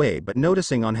shove her away, but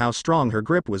noticing on how strong her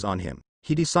grip was on him,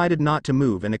 he decided not to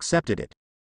move and accepted it.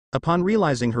 Upon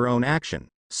realizing her own action,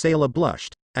 Sayla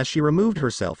blushed, as she removed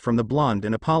herself from the blonde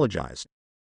and apologized.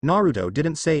 Naruto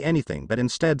didn't say anything but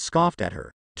instead scoffed at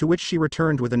her, to which she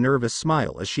returned with a nervous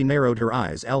smile as she narrowed her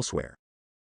eyes elsewhere.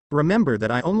 Remember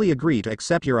that I only agreed to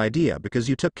accept your idea because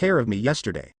you took care of me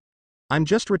yesterday. I'm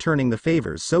just returning the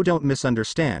favors, so don't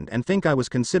misunderstand and think I was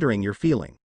considering your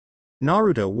feeling.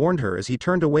 Naruto warned her as he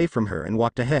turned away from her and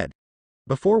walked ahead.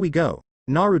 Before we go,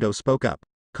 Naruto spoke up,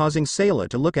 causing Sayla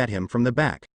to look at him from the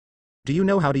back. Do you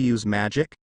know how to use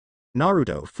magic?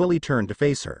 Naruto fully turned to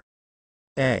face her.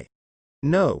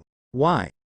 No. Why?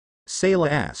 Sayla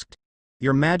asked.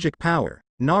 Your magic power.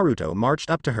 Naruto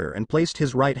marched up to her and placed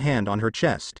his right hand on her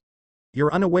chest.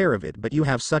 You're unaware of it, but you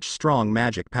have such strong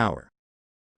magic power.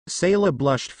 Sayla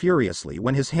blushed furiously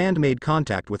when his hand made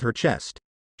contact with her chest.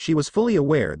 She was fully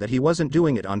aware that he wasn't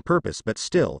doing it on purpose, but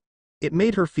still, it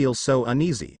made her feel so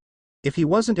uneasy. If he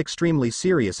wasn't extremely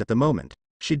serious at the moment,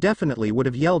 she definitely would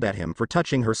have yelled at him for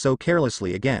touching her so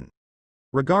carelessly again.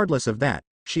 Regardless of that,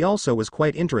 She also was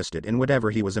quite interested in whatever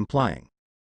he was implying.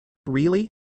 Really?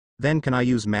 Then can I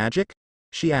use magic?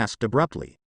 She asked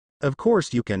abruptly. Of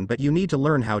course you can, but you need to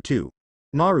learn how to,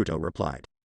 Naruto replied.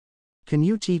 Can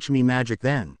you teach me magic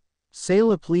then?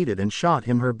 Sayla pleaded and shot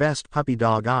him her best puppy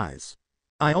dog eyes.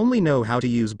 I only know how to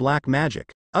use black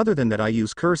magic, other than that I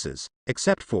use curses,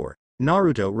 except for,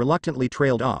 Naruto reluctantly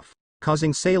trailed off,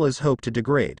 causing Sayla's hope to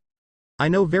degrade. I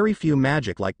know very few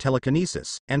magic like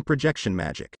telekinesis and projection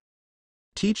magic.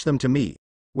 Teach them to me.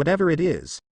 Whatever it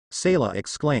is, Sayla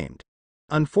exclaimed.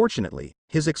 Unfortunately,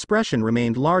 his expression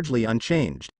remained largely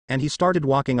unchanged, and he started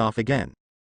walking off again.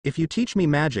 If you teach me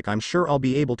magic, I'm sure I'll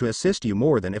be able to assist you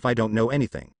more than if I don't know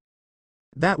anything.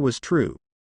 That was true.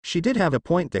 She did have a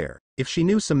point there. If she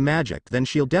knew some magic, then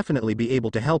she'll definitely be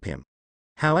able to help him.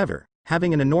 However,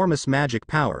 having an enormous magic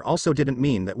power also didn't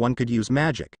mean that one could use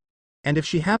magic. And if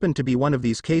she happened to be one of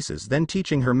these cases, then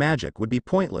teaching her magic would be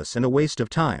pointless and a waste of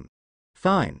time.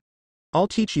 Fine. I'll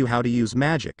teach you how to use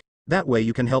magic, that way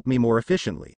you can help me more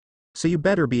efficiently. So you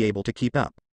better be able to keep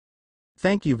up.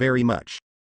 Thank you very much.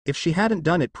 If she hadn't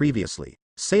done it previously,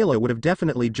 Sayla would have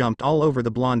definitely jumped all over the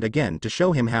blonde again to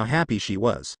show him how happy she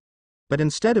was. But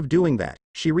instead of doing that,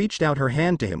 she reached out her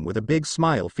hand to him with a big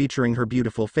smile featuring her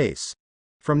beautiful face.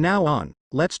 From now on,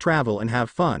 let's travel and have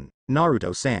fun,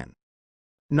 Naruto-san.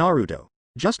 Naruto.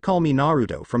 Just call me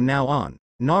Naruto from now on.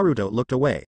 Naruto looked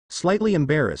away, slightly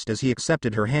embarrassed as he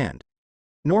accepted her hand.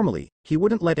 Normally, he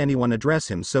wouldn't let anyone address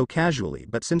him so casually,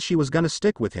 but since she was gonna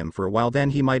stick with him for a while, then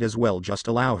he might as well just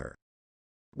allow her.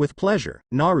 With pleasure,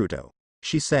 Naruto,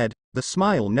 she said, the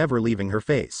smile never leaving her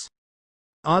face.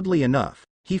 Oddly enough,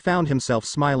 he found himself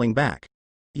smiling back.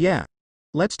 Yeah.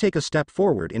 Let's take a step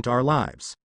forward into our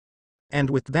lives. And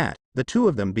with that, the two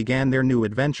of them began their new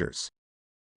adventures.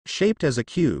 Shaped as a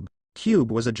cube,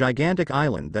 Cube was a gigantic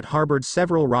island that harbored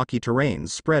several rocky terrains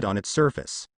spread on its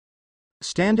surface.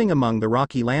 Standing among the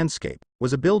rocky landscape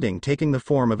was a building taking the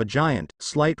form of a giant,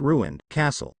 slight ruined,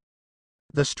 castle.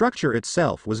 The structure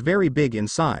itself was very big in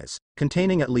size,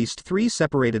 containing at least 3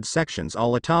 separated sections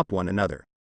all atop one another.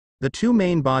 The 2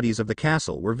 main bodies of the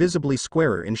castle were visibly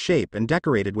squarer in shape and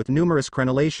decorated with numerous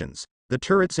crenellations. The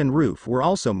turrets and roof were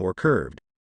also more curved.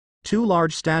 2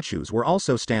 large statues were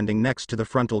also standing next to the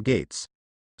frontal gates.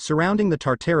 Surrounding the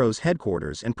Tartaro's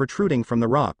headquarters and protruding from the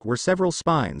rock were several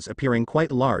spines appearing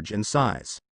quite large in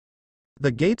size.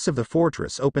 The gates of the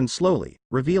fortress opened slowly,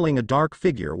 revealing a dark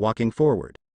figure walking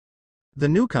forward. The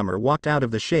newcomer walked out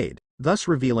of the shade, thus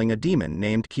revealing a demon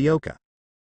named Kyoka.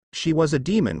 She was a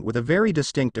demon with a very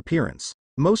distinct appearance,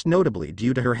 most notably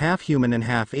due to her half-human and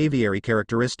half-aviary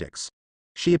characteristics.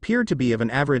 She appeared to be of an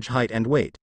average height and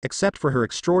weight, except for her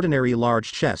extraordinary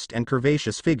large chest and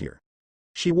curvaceous figure.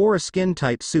 She wore a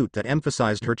skin-tight suit that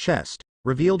emphasized her chest,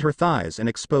 revealed her thighs and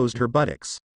exposed her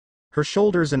buttocks. Her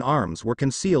shoulders and arms were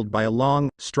concealed by a long,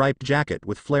 striped jacket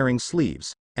with flaring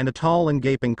sleeves, and a tall and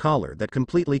gaping collar that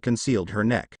completely concealed her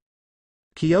neck.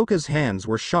 Kyoka's hands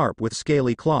were sharp with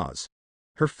scaly claws.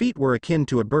 Her feet were akin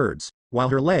to a bird's, while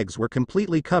her legs were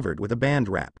completely covered with a band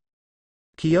wrap.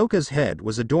 Kyoka's head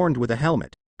was adorned with a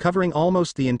helmet, covering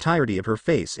almost the entirety of her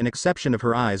face in exception of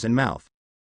her eyes and mouth.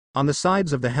 On the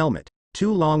sides of the helmet,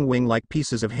 2 long wing-like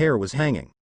pieces of hair was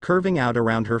hanging, curving out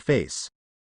around her face.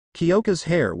 Kyoka's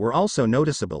hair were also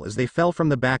noticeable as they fell from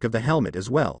the back of the helmet as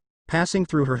well, passing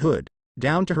through her hood,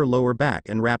 down to her lower back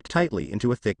and wrapped tightly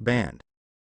into a thick band.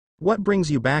 What brings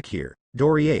you back here,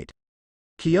 Doriate?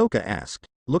 Kyoka asked,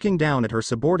 looking down at her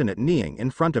subordinate kneeling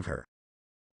in front of her.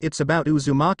 It's about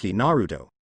Uzumaki Naruto.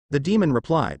 The demon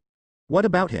replied. What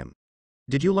about him?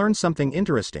 Did you learn something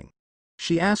interesting?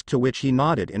 She asked, to which he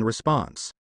nodded in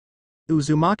response.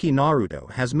 Uzumaki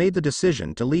Naruto has made the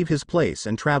decision to leave his place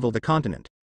and travel the continent.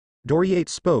 Doriate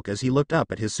spoke as he looked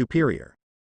up at his superior.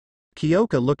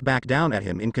 Kyoka looked back down at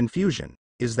him in confusion.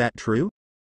 Is that true?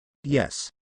 Yes.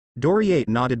 Doriate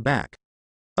nodded back.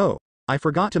 Oh, I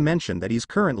forgot to mention that he's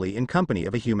currently in company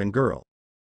of a human girl.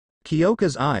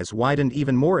 Kyoka's eyes widened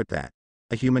even more at that.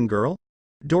 A human girl?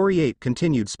 Doriate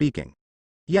continued speaking.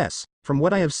 Yes, from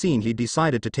what I have seen he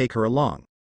decided to take her along.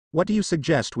 What do you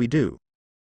suggest we do?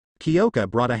 Kyoka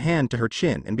brought a hand to her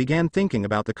chin and began thinking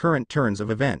about the current turns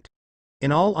of event.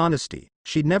 In all honesty,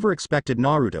 she'd never expected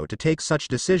Naruto to take such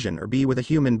decision or be with a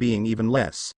human being, even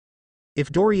less.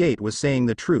 If Doriate was saying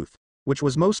the truth, which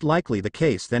was most likely the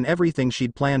case, then everything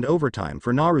she'd planned overtime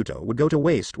for Naruto would go to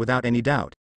waste without any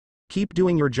doubt. Keep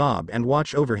doing your job and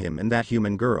watch over him and that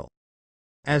human girl.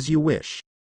 As you wish.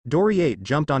 Doriate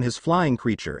jumped on his flying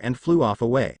creature and flew off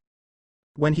away.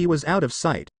 When he was out of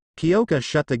sight, Kyoka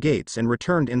shut the gates and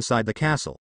returned inside the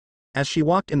castle. As she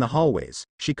walked in the hallways,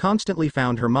 she constantly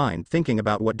found her mind thinking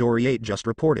about what Doriate just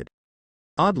reported.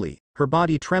 Oddly, Her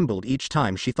body trembled each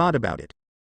time she thought about it.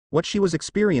 What she was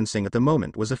experiencing at the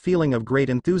moment was a feeling of great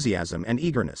enthusiasm and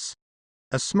eagerness.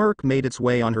 A smirk made its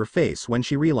way on her face when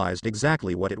she realized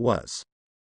exactly what it was.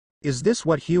 Is this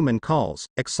what human calls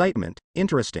excitement?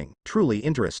 Interesting, truly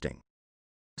interesting.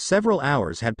 Several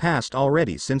hours had passed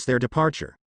already since their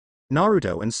departure.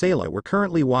 Naruto and Sayla were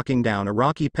currently walking down a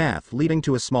rocky path leading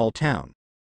to a small town.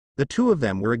 The two of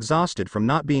them were exhausted from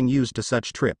not being used to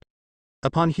such trip.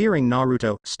 Upon hearing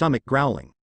Naruto's stomach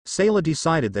growling, Sayla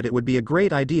decided that it would be a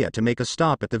great idea to make a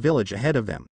stop at the village ahead of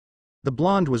them. The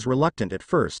blonde was reluctant at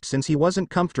first since he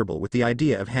wasn't comfortable with the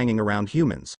idea of hanging around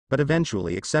humans, but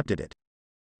eventually accepted it.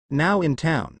 Now in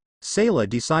town, Sayla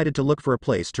decided to look for a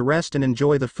place to rest and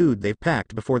enjoy the food they've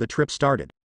packed before the trip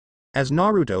started. As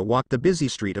Naruto walked the busy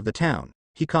street of the town,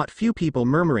 he caught few people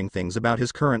murmuring things about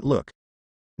his current look.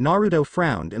 Naruto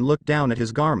frowned and looked down at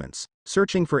his garments,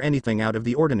 searching for anything out of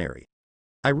the ordinary.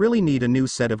 I really need a new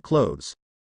set of clothes.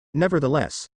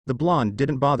 Nevertheless, the blonde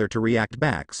didn't bother to react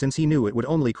back since he knew it would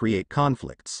only create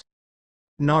conflicts.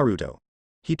 Naruto.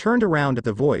 He turned around at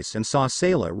the voice and saw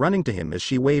Sayla running to him as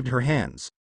she waved her hands.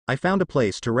 I found a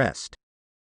place to rest.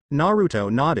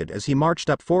 Naruto nodded as he marched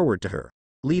up forward to her.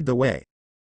 Lead the way.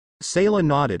 Sayla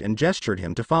nodded and gestured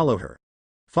him to follow her.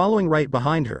 Following right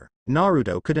behind her,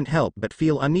 Naruto couldn't help but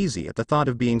feel uneasy at the thought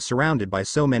of being surrounded by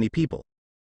so many people.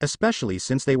 Especially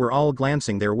since they were all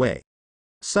glancing their way.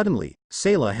 Suddenly,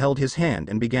 Sayla held his hand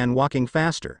and began walking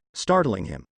faster, startling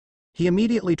him. He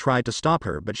immediately tried to stop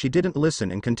her but she didn't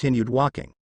listen and continued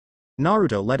walking.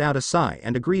 Naruto let out a sigh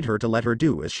and agreed her to let her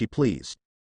do as she pleased.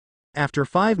 After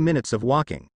 5 minutes of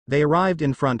walking, they arrived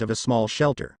in front of a small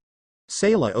shelter.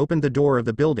 Sayla opened the door of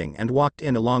the building and walked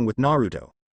in along with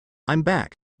Naruto. I'm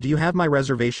back, do you have my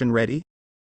reservation ready?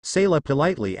 Sayla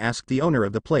politely asked the owner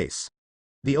of the place.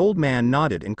 The old man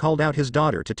nodded and called out his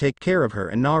daughter to take care of her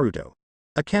and Naruto.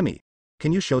 Akemi,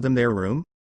 can you show them their room?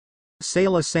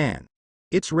 Sayla-san.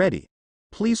 It's ready.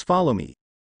 Please follow me.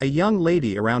 A young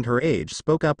lady around her age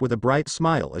spoke up with a bright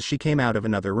smile as she came out of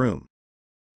another room.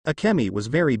 Akemi was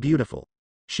very beautiful.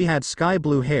 She had sky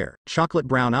blue hair, chocolate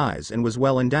brown eyes and was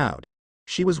well endowed.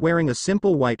 She was wearing a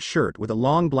simple white shirt with a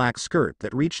long black skirt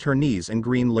that reached her knees and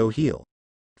green low heel.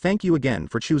 Thank you again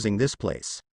for choosing this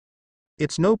place.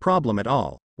 It's no problem at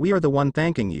all, we are the one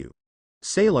thanking you.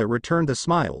 Sayla returned the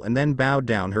smile and then bowed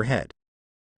down her head.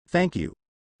 Thank you.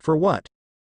 For what?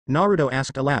 Naruto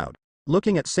asked aloud,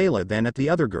 looking at Sayla then at the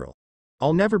other girl.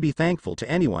 I'll never be thankful to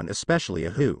anyone, especially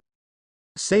a who.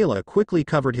 Sayla quickly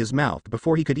covered his mouth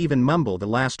before he could even mumble the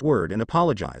last word and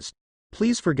apologized.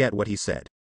 Please forget what he said.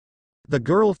 The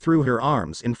girl threw her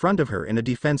arms in front of her in a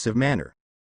defensive manner.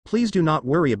 Please do not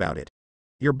worry about it.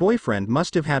 Your boyfriend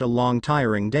must have had a long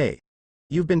tiring day.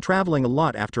 You've been traveling a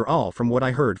lot after all from what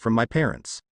I heard from my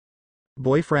parents.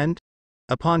 Boyfriend?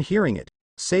 Upon hearing it,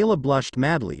 Sayla blushed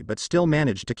madly but still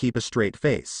managed to keep a straight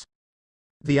face.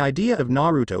 The idea of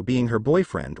Naruto being her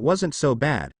boyfriend wasn't so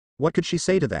bad, what could she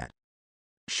say to that?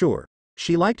 Sure,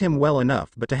 she liked him well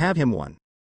enough but to have him one.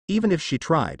 Even if she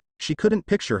tried, she couldn't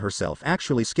picture herself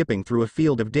actually skipping through a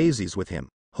field of daisies with him,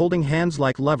 holding hands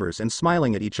like lovers and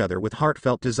smiling at each other with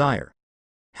heartfelt desire.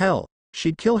 Hell,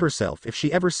 she'd kill herself if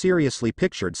she ever seriously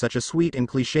pictured such a sweet and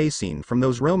cliché scene from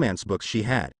those romance books she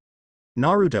had.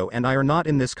 Naruto and I are not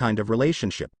in this kind of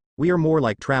relationship, we are more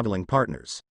like traveling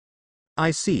partners.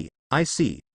 I see.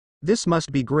 This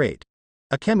must be great.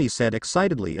 Akemi said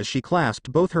excitedly as she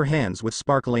clasped both her hands with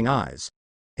sparkling eyes.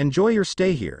 Enjoy your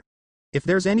stay here. If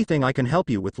there's anything I can help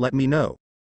you with, let me know.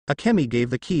 Akemi gave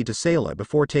the key to Sayla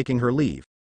before taking her leave.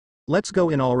 Let's go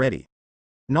in already.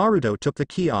 Naruto took the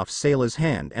key off Sayla's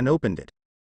hand and opened it.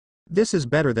 This is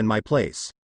better than my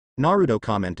place. Naruto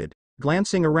commented,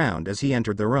 glancing around as he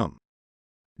entered the room.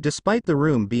 Despite the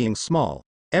room being small,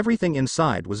 everything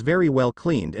inside was very well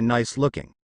cleaned and nice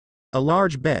looking. A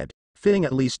large bed, fitting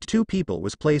at least 2 people,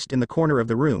 was placed in the corner of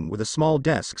the room with a small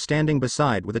desk standing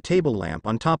beside with a table lamp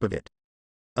on top of it.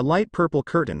 A light purple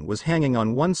curtain was hanging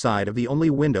on one side of the only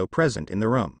window present in the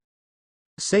room.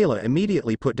 Sayla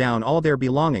immediately put down all their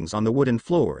belongings on the wooden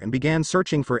floor and began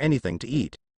searching for anything to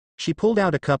eat. She pulled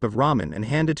out a cup of ramen and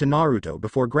handed to Naruto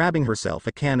before grabbing herself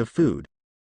a can of food.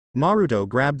 Naruto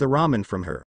grabbed the ramen from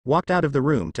her, walked out of the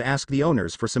room to ask the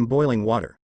owners for some boiling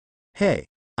water. Hey,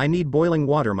 I need boiling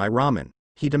water, my ramen,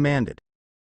 he demanded.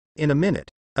 In a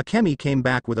minute, Akemi came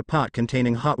back with a pot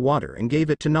containing hot water and gave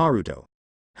it to Naruto.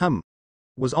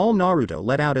 Was all Naruto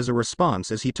let out as a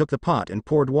response as he took the pot and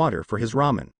poured water for his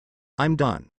ramen. I'm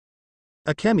done.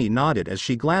 Akemi nodded as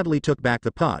she gladly took back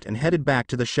the pot and headed back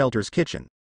to the shelter's kitchen.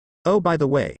 Oh, by the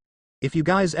way, if you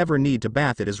guys ever need to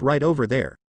bath, it is right over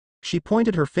there. She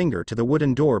pointed her finger to the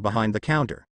wooden door behind the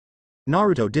counter.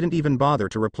 Naruto didn't even bother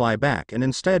to reply back and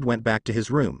instead went back to his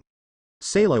room.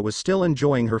 Sayla was still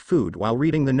enjoying her food while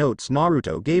reading the notes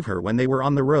Naruto gave her when they were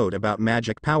on the road about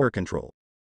magic power control.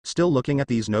 Still looking at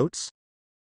these notes?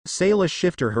 Sayla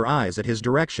shifted her eyes at his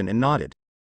direction and nodded.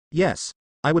 Yes,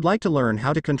 I would like to learn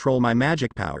how to control my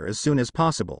magic power as soon as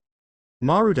possible.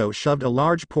 Naruto shoved a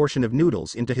large portion of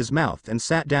noodles into his mouth and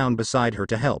sat down beside her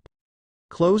to help.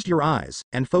 Close your eyes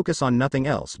and focus on nothing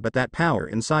else but that power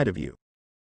inside of you.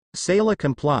 Sayla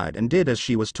complied and did as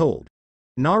she was told.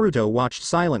 Naruto watched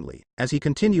silently as he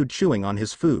continued chewing on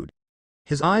his food.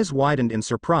 His eyes widened in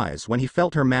surprise when he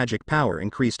felt her magic power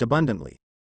increased abundantly.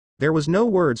 There was no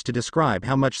words to describe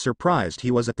how much surprised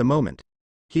he was at the moment.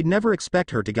 He'd never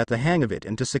expect her to get the hang of it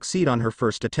and to succeed on her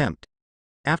first attempt.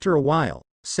 After a while,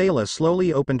 Sayla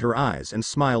slowly opened her eyes and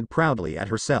smiled proudly at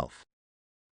herself.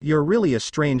 You're really a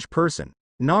strange person.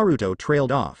 Naruto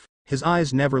trailed off, his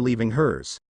eyes never leaving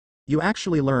hers. You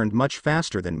actually learned much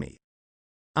faster than me.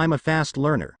 I'm a fast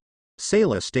learner.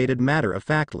 Sayla stated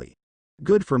matter-of-factly.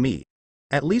 Good for me.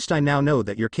 At least I now know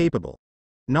that you're capable.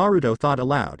 Naruto thought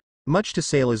aloud, much to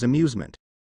Sayla's amusement.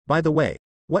 By the way,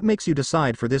 what makes you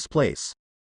decide for this place?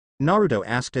 Naruto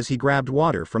asked as he grabbed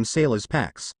water from Sayla's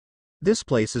packs. This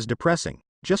place is depressing,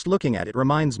 just looking at it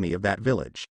reminds me of that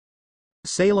village.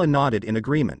 Sayla nodded in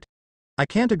agreement. I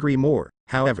can't agree more,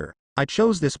 however, I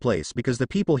chose this place because the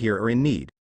people here are in need.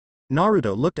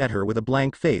 Naruto looked at her with a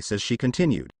blank face as she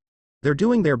continued. They're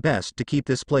doing their best to keep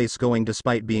this place going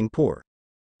despite being poor.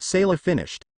 Sayla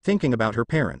finished, thinking about her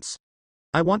parents.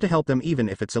 I want to help them even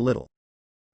if it's a little.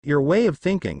 Your way of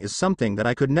thinking is something that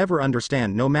I could never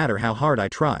understand no matter how hard I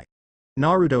try.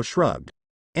 Naruto shrugged.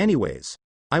 Anyways,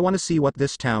 I want to see what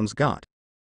this town's got.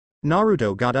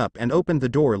 Naruto got up and opened the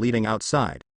door leading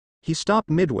outside. He stopped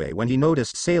midway when he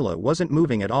noticed Sayla wasn't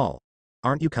moving at all.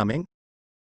 Aren't you coming?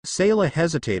 Sayla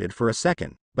hesitated for a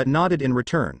second, but nodded in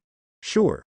return.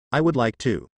 Sure, I would like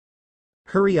to.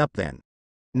 Hurry up then.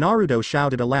 Naruto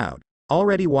shouted aloud,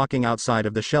 already walking outside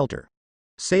of the shelter.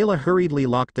 Sayla hurriedly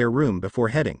locked their room before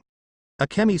heading.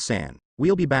 Akemi-san,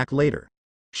 we'll be back later,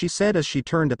 she said as she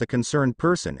turned at the concerned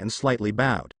person and slightly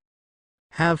bowed.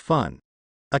 Have fun.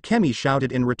 Akemi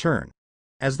shouted in return.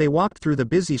 As they walked through the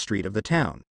busy street of the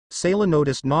town, Sayla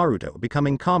noticed Naruto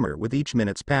becoming calmer with each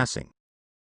minute's passing.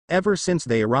 Ever since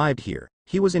they arrived here,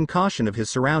 he was in caution of his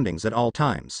surroundings at all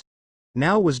times.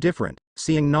 Now was different,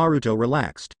 seeing Naruto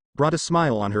relaxed, brought a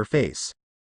smile on her face.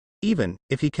 Even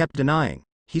if he kept denying,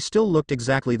 he still looked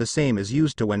exactly the same as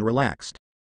used to when relaxed.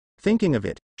 Thinking of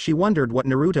it, she wondered what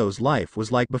Naruto's life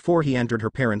was like before he entered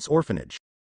her parents' orphanage.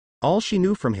 All she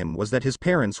knew from him was that his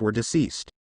parents were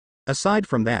deceased. Aside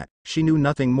from that, she knew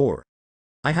nothing more.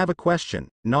 I have a question,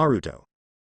 Naruto.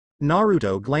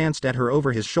 Naruto glanced at her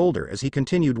over his shoulder as he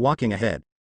continued walking ahead.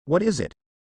 What is it?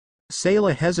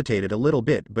 Sayla hesitated a little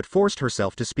bit but forced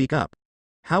herself to speak up.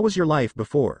 How was your life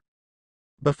before?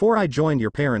 Before I joined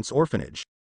your parents' orphanage.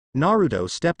 Naruto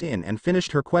stepped in and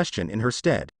finished her question in her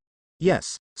stead.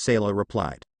 Yes, Sayla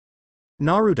replied.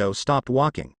 Naruto stopped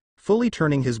walking, fully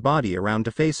turning his body around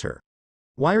to face her.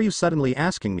 Why are you suddenly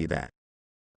asking me that?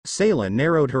 Sayla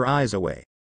narrowed her eyes away.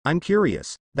 I'm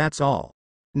curious, that's all.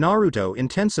 Naruto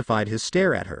intensified his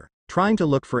stare at her, trying to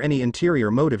look for any interior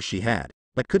motive she had,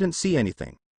 but couldn't see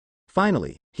anything.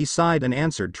 Finally, he sighed and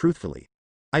answered truthfully.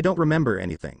 I don't remember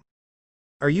anything.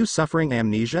 Are you suffering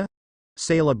amnesia?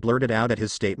 Sayla blurted out at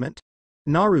his statement.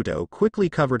 Naruto quickly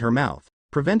covered her mouth,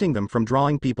 preventing them from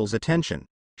drawing people's attention.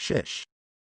 Shish.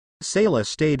 Sayla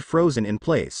stayed frozen in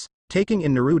place, taking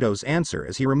in Naruto's answer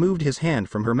as he removed his hand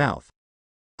from her mouth.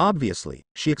 Obviously,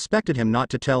 she expected him not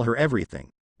to tell her everything,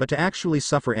 but to actually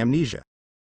suffer amnesia.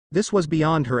 This was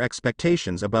beyond her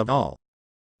expectations above all.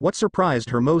 What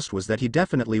surprised her most was that he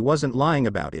definitely wasn't lying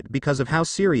about it because of how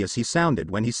serious he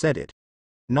sounded when he said it.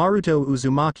 Naruto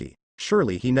Uzumaki,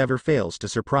 surely he never fails to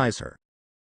surprise her.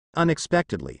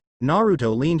 Unexpectedly,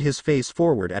 Naruto leaned his face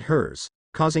forward at hers,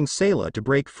 causing Sayla to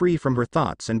break free from her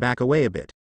thoughts and back away a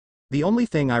bit. The only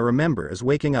thing I remember is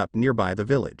waking up nearby the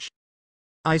village.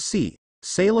 I see,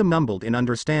 Sayla mumbled in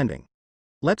understanding.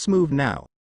 Let's move now.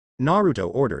 Naruto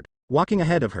ordered, walking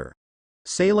ahead of her.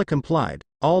 Sayla complied,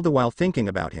 all the while thinking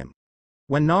about him.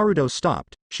 When Naruto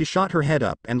stopped, she shot her head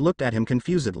up and looked at him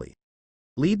confusedly.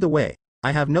 Lead the way,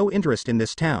 I have no interest in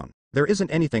this town, there isn't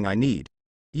anything I need.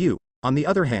 You, on the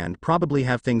other hand, probably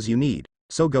have things you need,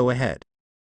 so go ahead.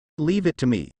 Leave it to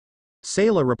me.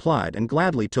 Sayla replied and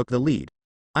gladly took the lead.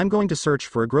 I'm going to search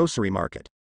for a grocery market,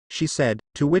 she said,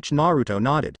 to which Naruto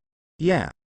nodded. Yeah,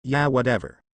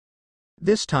 whatever.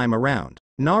 This time around,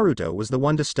 Naruto was the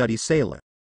one to study Sayla.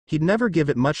 He'd never give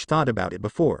it much thought about it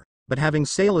before, but having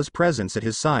Sayla's presence at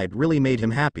his side really made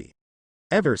him happy.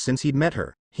 Ever since he'd met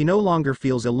her, he no longer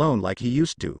feels alone like he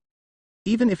used to.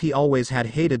 Even if he always had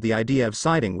hated the idea of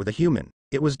siding with a human,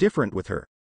 it was different with her.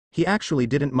 He actually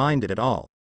didn't mind it at all.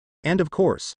 And of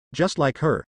course, just like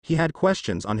her, he had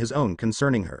questions on his own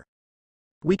concerning her.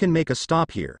 We can make a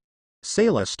stop here.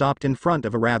 Sayla stopped in front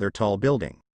of a rather tall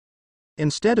building.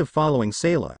 Instead of following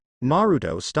Sayla,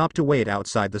 Naruto stopped to wait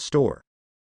outside the store.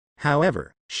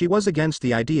 However, she was against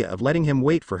the idea of letting him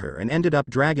wait for her and ended up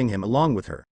dragging him along with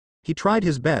her. He tried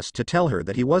his best to tell her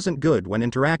that he wasn't good when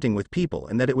interacting with people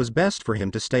and that it was best for him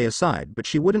to stay aside, but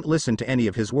she wouldn't listen to any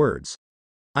of his words.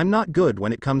 I'm not good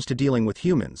when it comes to dealing with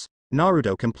humans,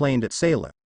 Naruto complained at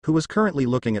Sayla, who was currently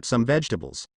looking at some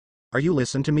vegetables. Are you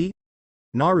listening to me?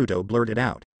 Naruto blurted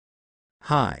out.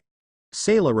 Hi.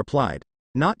 Sayla replied,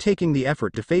 not taking the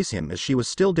effort to face him as she was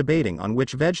still debating on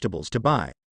which vegetables to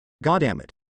buy. Goddamn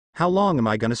it. How long am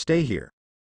I gonna stay here?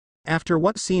 After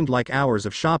what seemed like hours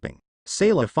of shopping,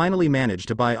 Sayla finally managed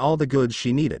to buy all the goods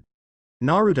she needed.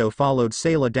 Naruto followed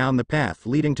Sayla down the path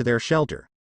leading to their shelter.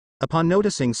 Upon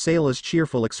noticing Sayla's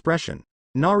cheerful expression,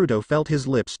 Naruto felt his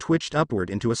lips twitched upward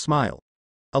into a smile.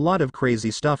 A lot of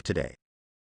crazy stuff today.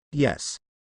 Yes.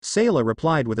 Sayla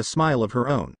replied with a smile of her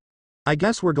own. I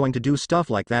guess we're going to do stuff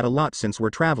like that a lot since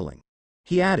we're traveling.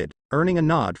 He added, earning a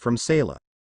nod from Sayla.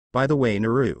 By the way,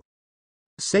 Naru.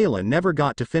 Sayla never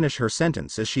got to finish her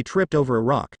sentence as she tripped over a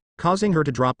rock, causing her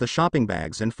to drop the shopping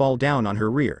bags and fall down on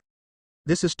her rear.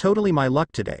 This is totally my luck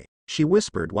today, she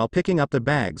whispered while picking up the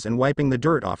bags and wiping the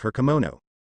dirt off her kimono.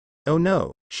 Oh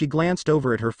no, she glanced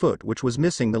over at her foot, which was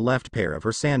missing the left pair of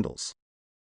her sandals.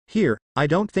 Here, I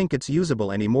don't think it's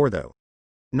usable anymore though.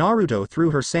 Naruto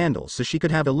threw her sandal so she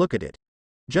could have a look at it.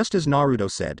 Just as Naruto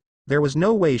said, there was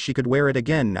no way she could wear it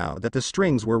again now that the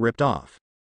strings were ripped off.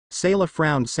 Sayla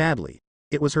frowned sadly.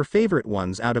 It was her favorite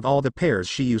ones out of all the pairs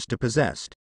she used to possess.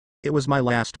 It was my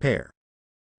last pair.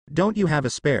 Don't you have a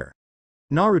spare?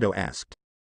 Naruto asked.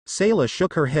 Sayla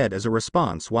shook her head as a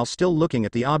response while still looking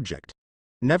at the object.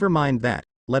 Never mind that,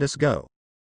 let us go.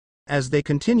 As they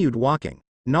continued walking,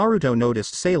 Naruto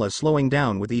noticed Sayla slowing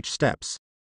down with each steps.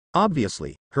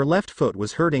 Obviously, her left foot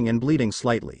was hurting and bleeding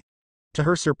slightly. To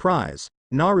her surprise,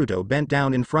 Naruto bent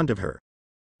down in front of her.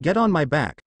 Get on my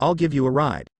back, I'll give you a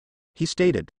ride. He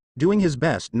stated, doing his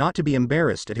best not to be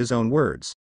embarrassed at his own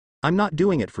words. I'm not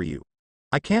doing it for you.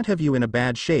 I can't have you in a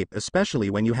bad shape,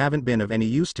 especially when you haven't been of any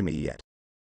use to me yet.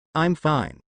 I'm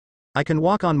fine. I can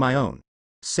walk on my own.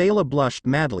 Sayla blushed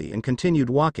madly and continued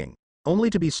walking, only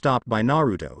to be stopped by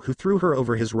Naruto, who threw her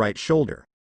over his right shoulder.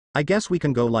 I guess we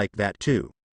can go like that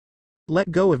too.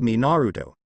 Let go of me,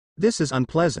 Naruto. This is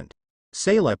unpleasant.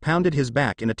 Sayla pounded his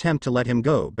back in attempt to let him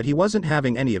go, but he wasn't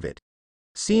having any of it.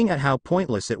 Seeing at how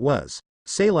pointless it was,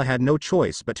 Sayla had no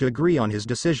choice but to agree on his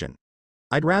decision.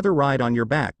 I'd rather ride on your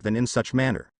back than in such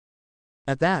manner.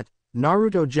 At that,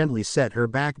 Naruto gently set her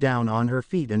back down on her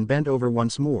feet and bent over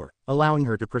once more, allowing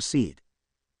her to proceed.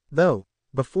 Though,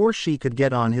 before she could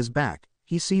get on his back,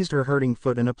 he seized her hurting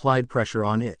foot and applied pressure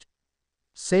on it.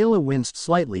 Sayla winced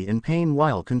slightly in pain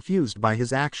while confused by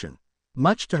his action.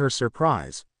 Much to her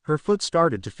surprise, her foot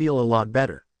started to feel a lot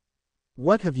better.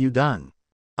 What have you done?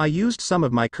 I used some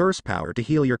of my curse power to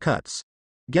heal your cuts.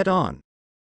 Get on.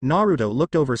 Naruto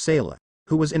looked over Sayla,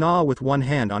 who was in awe with one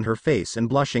hand on her face and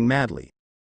blushing madly.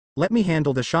 Let me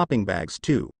handle the shopping bags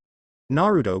too.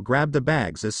 Naruto grabbed the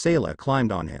bags as Sayla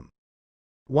climbed on him.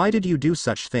 Why did you do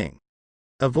such thing?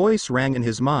 A voice rang in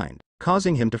his mind,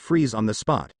 causing him to freeze on the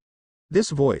spot.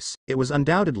 This voice, it was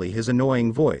undoubtedly his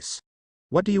annoying voice.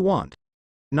 What do you want?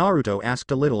 Naruto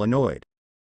asked, a little annoyed.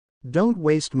 Don't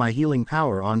waste my healing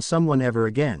power on someone ever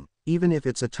again, even if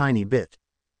it's a tiny bit.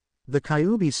 The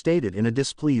Kyuubi stated in a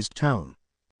displeased tone.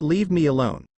 Leave me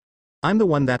alone. I'm the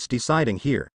one that's deciding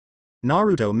here.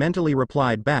 Naruto mentally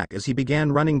replied back as he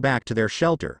began running back to their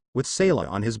shelter, with Sayla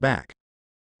on his back.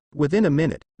 Within a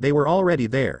minute, they were already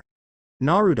there.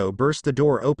 Naruto burst the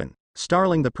door open,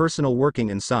 startling the personnel working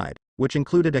inside, which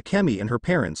included Akemi and her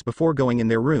parents, before going in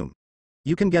their room.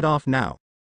 You can get off now.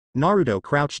 Naruto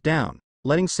crouched down,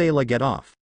 letting Sayla get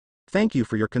off. Thank you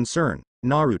for your concern,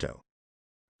 Naruto.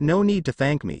 No need to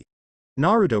thank me.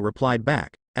 Naruto replied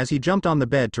back, as he jumped on the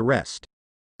bed to rest.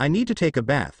 I need to take a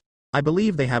bath. I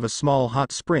believe they have a small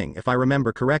hot spring if I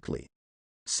remember correctly.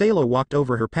 Sayla walked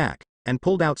over her pack, and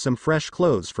pulled out some fresh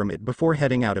clothes from it before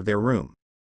heading out of their room.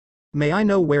 May I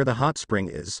know where the hot spring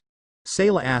is?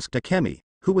 Sayla asked Akemi,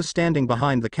 who was standing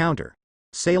behind the counter.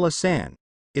 Sayla-san.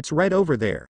 It's right over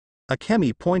there.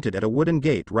 Akemi pointed at a wooden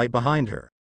gate right behind her.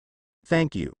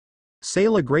 Thank you.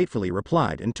 Sayla gratefully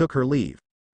replied and took her leave.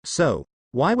 So,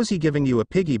 why was he giving you a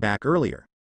piggyback earlier?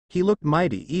 He looked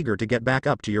mighty eager to get back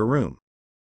up to your room.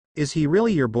 Is he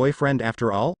really your boyfriend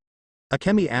after all?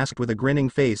 Akemi asked with a grinning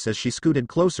face as she scooted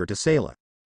closer to Sayla.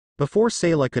 Before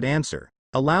Sayla could answer,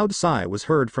 a loud sigh was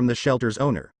heard from the shelter's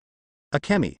owner.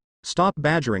 Akemi, stop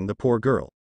badgering the poor girl.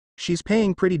 She's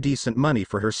paying pretty decent money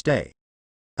for her stay.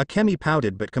 Akemi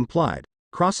pouted but complied,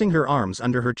 crossing her arms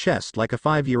under her chest like a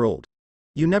 5-year-old.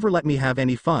 You never let me have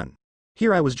any fun.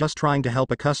 Here I was just trying to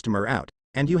help a customer out,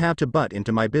 and you have to butt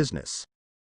into my business.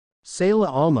 Sayla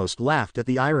almost laughed at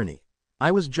the irony.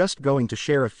 I was just going to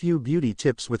share a few beauty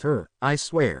tips with her, I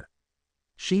swear.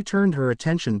 She turned her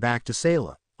attention back to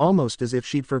Sayla, almost as if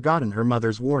she'd forgotten her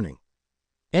mother's warning.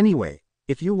 Anyway,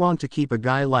 if you want to keep a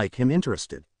guy like him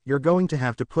interested, you're going to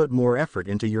have to put more effort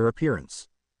into your appearance.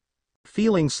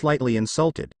 Feeling slightly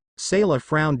insulted, Sayla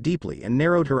frowned deeply and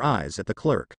narrowed her eyes at the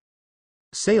clerk.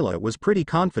 Sayla was pretty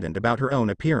confident about her own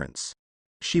appearance.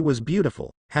 She was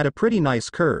beautiful, had a pretty nice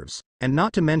curves, and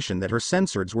not to mention that her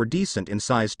sensors were decent in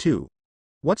size too.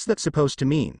 What's that supposed to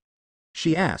mean?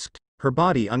 She asked, her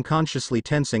body unconsciously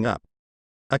tensing up.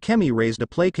 Akemi raised a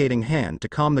placating hand to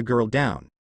calm the girl down.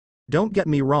 Don't get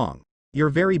me wrong, you're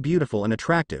very beautiful and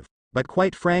attractive, but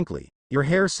quite frankly, your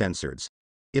hair sensors.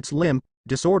 It's limp,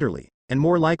 disorderly, and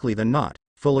more likely than not,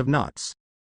 full of knots.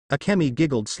 Akemi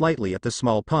giggled slightly at the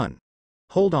small pun.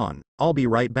 Hold on, I'll be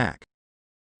right back.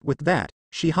 With that,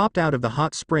 she hopped out of the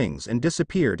hot springs and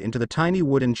disappeared into the tiny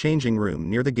wooden changing room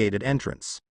near the gated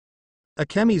entrance.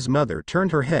 Akemi's mother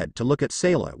turned her head to look at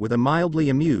Sayla with a mildly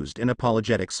amused and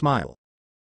apologetic smile.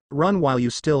 Run while you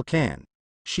still can,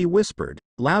 she whispered,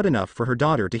 loud enough for her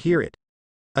daughter to hear it.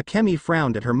 Akemi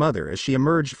frowned at her mother as she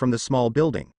emerged from the small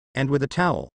building, and with a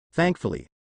towel, thankfully,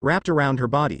 wrapped around her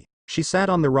body, she sat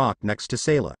on the rock next to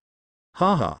Sayla.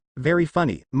 Haha, very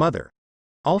funny, mother.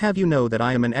 I'll have you know that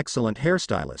I am an excellent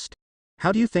hairstylist.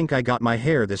 How do you think I got my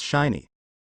hair this shiny?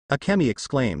 Akemi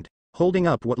exclaimed, holding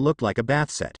up what looked like a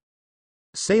bath set.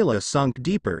 Sayla sunk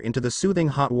deeper into the soothing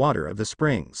hot water of the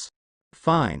springs.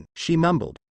 Fine, she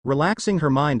mumbled, relaxing her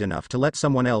mind enough to let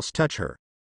someone else touch her.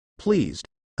 Pleased,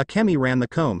 Akemi ran the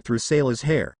comb through Sayla's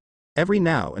hair, every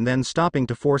now and then stopping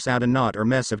to force out a knot or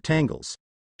mess of tangles.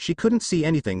 She couldn't see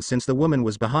anything since the woman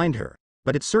was behind her,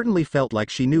 but it certainly felt like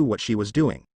she knew what she was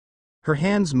doing. Her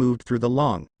hands moved through the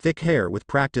long, thick hair with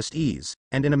practiced ease,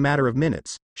 and in a matter of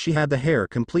minutes, she had the hair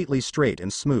completely straight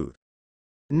and smooth.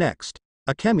 Next,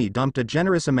 Akemi dumped a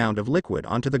generous amount of liquid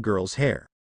onto the girl's hair.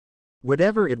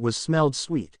 Whatever it was smelled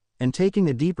sweet, and taking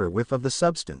a deeper whiff of the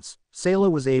substance,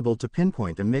 Sayla was able to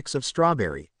pinpoint a mix of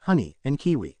strawberry, honey, and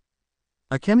kiwi.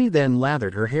 Akemi then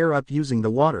lathered her hair up using the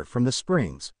water from the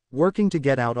springs, working to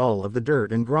get out all of the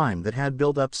dirt and grime that had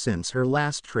built up since her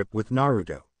last trip with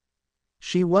Naruto.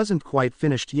 She wasn't quite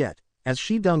finished yet, as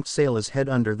she dunked Sayla's head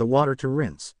under the water to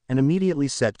rinse, and immediately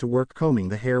set to work combing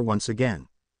the hair once again.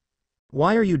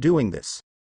 Why are you doing this?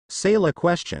 Sayla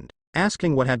questioned,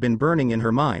 asking what had been burning in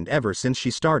her mind ever since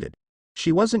she started.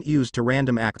 She wasn't used to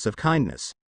random acts of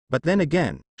kindness, but then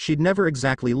again, she'd never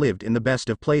exactly lived in the best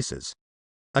of places.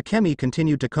 Akemi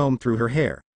continued to comb through her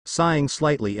hair, sighing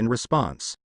slightly in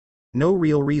response. No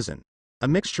real reason. A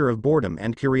mixture of boredom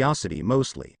and curiosity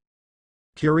mostly.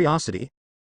 Curiosity?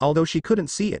 Although she couldn't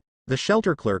see it, the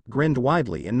shelter clerk grinned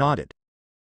widely and nodded.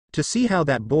 To see how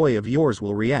that boy of yours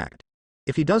will react.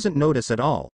 If he doesn't notice at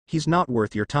all, he's not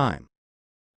worth your time.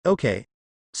 Okay.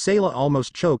 Sayla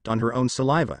almost choked on her own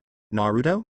saliva.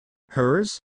 Naruto?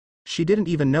 Hers? She didn't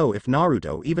even know if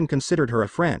Naruto even considered her a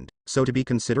friend, so to be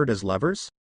considered as lovers?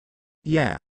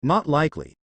 Yeah, not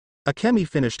likely. Akemi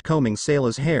finished combing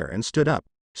Sayla's hair and stood up,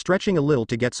 stretching a little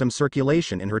to get some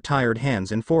circulation in her tired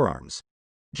hands and forearms.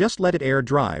 Just let it air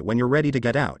dry when you're ready to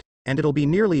get out, and it'll be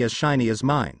nearly as shiny as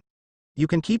mine. You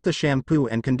can keep the shampoo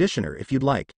and conditioner if you'd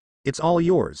like. It's all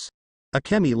yours.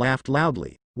 Akemi laughed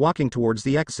loudly, walking towards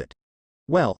the exit.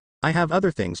 Well, I have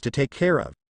other things to take care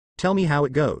of. Tell me how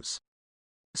it goes.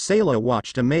 Sayla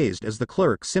watched amazed as the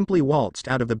clerk simply waltzed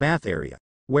out of the bath area,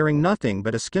 wearing nothing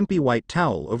but a skimpy white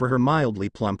towel over her mildly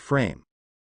plump frame.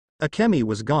 Akemi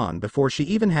was gone before she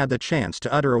even had the chance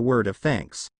to utter a word of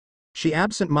thanks. She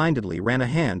absent-mindedly ran a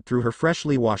hand through her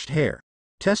freshly washed hair,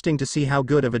 testing to see how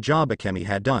good of a job Akemi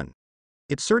had done.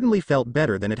 It certainly felt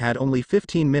better than it had only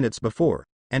 15 minutes before,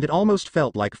 and it almost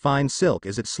felt like fine silk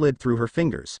as it slid through her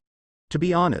fingers. To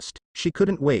be honest, she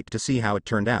couldn't wait to see how it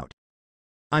turned out.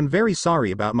 I'm very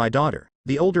sorry about my daughter,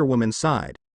 the older woman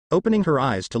sighed, opening her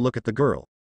eyes to look at the girl.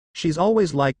 She's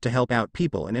always liked to help out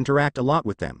people and interact a lot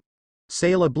with them.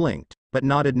 Sayla blinked, but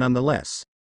nodded nonetheless.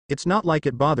 It's not like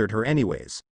it bothered her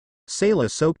anyways.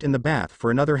 Sayla soaked in the bath for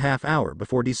another half hour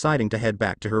before deciding to head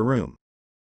back to her room.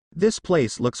 This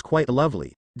place looks quite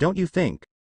lovely, don't you think?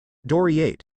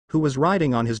 Doriate, who was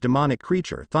riding on his demonic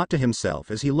creature, thought to himself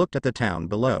as he looked at the town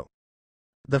below.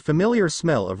 The familiar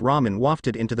smell of ramen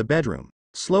wafted into the bedroom,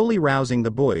 slowly rousing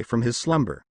the boy from his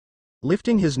slumber.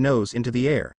 Lifting his nose into the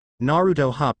air,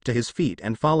 Naruto hopped to his feet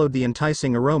and followed the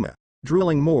enticing aroma,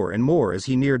 drooling more and more as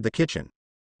he neared the kitchen.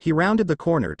 He rounded the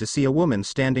corner to see a woman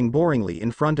standing boringly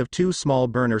in front of two small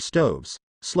burner stoves,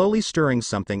 slowly stirring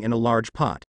something in a large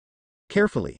pot.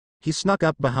 Carefully, he snuck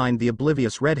up behind the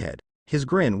oblivious redhead, his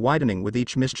grin widening with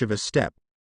each mischievous step.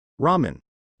 Ramen.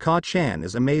 Ka-chan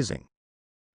is amazing.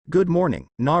 Good morning,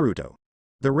 Naruto.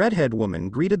 The redhead woman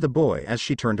greeted the boy as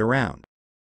she turned around.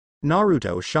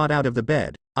 Naruto shot out of the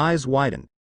bed, eyes widened.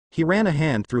 He ran a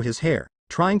hand through his hair,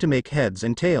 trying to make heads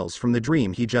and tails from the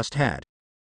dream he just had.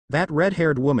 That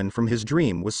red-haired woman from his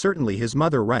dream was certainly his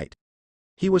mother, right?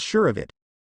 He was sure of it.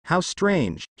 How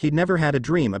strange, he'd never had a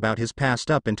dream about his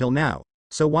past up until now,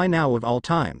 so why now of all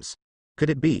times? Could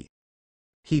it be?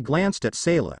 He glanced at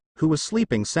Sayla, who was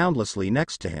sleeping soundlessly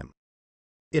next to him.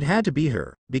 It had to be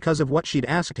her, because of what she'd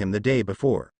asked him the day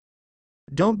before.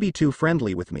 Don't be too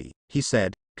friendly with me, he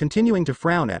said, continuing to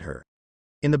frown at her.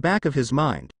 In the back of his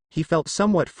mind, he felt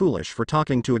somewhat foolish for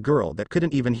talking to a girl that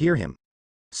couldn't even hear him.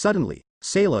 Suddenly,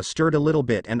 Sayla stirred a little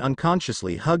bit and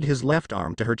unconsciously hugged his left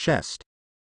arm to her chest.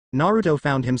 Naruto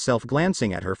found himself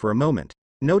glancing at her for a moment,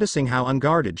 noticing how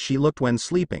unguarded she looked when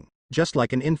sleeping, just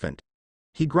like an infant.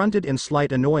 He grunted in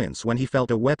slight annoyance when he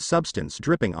felt a wet substance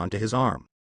dripping onto his arm.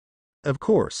 Of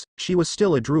course, she was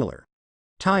still a drooler.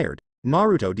 Tired,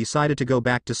 Naruto decided to go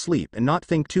back to sleep and not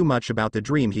think too much about the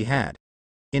dream he had.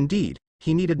 Indeed,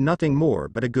 he needed nothing more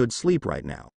but a good sleep right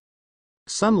now.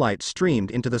 Sunlight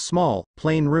streamed into the small,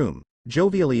 plain room,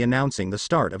 jovially announcing the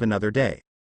start of another day.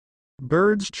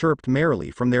 Birds chirped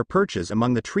merrily from their perches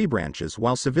among the tree branches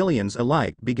while civilians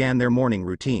alike began their morning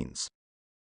routines.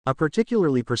 A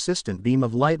particularly persistent beam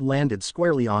of light landed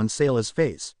squarely on Sayla's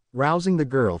face, rousing the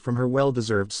girl from her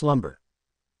well-deserved slumber.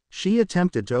 She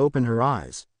attempted to open her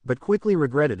eyes, but quickly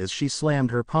regretted as she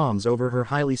slammed her palms over her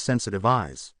highly sensitive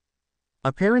eyes.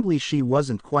 Apparently she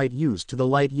wasn't quite used to the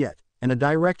light yet, and a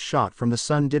direct shot from the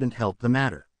sun didn't help the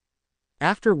matter.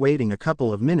 After waiting a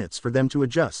couple of minutes for them to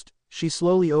adjust, she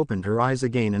slowly opened her eyes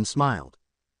again and smiled.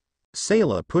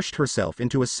 Sayla pushed herself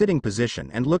into a sitting position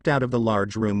and looked out of the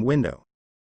large room window.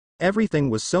 Everything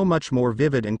was so much more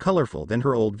vivid and colorful than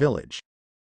her old village.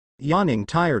 Yawning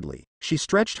tiredly, she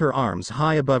stretched her arms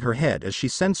high above her head as she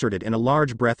censored it in a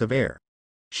large breath of air.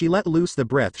 She let loose the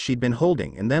breath she'd been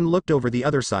holding and then looked over the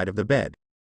other side of the bed.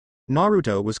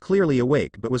 Naruto was clearly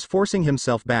awake but was forcing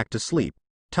himself back to sleep,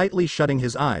 tightly shutting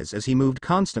his eyes as he moved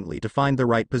constantly to find the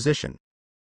right position.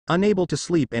 Unable to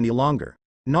sleep any longer,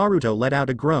 Naruto let out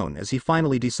a groan as he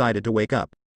finally decided to wake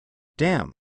up.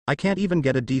 Damn, I can't even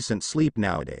get a decent sleep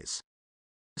nowadays.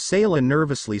 Sayla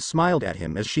nervously smiled at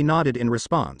him as she nodded in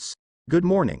response. Good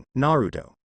morning,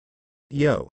 Naruto.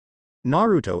 Yo.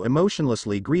 Naruto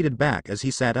emotionlessly greeted back as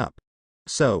he sat up.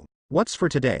 So, what's for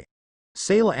today?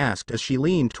 Sayla asked as she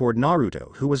leaned toward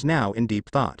Naruto, who was now in deep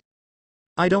thought.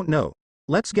 I don't know.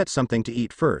 Let's get something to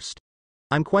eat first.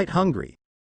 I'm quite hungry.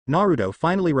 Naruto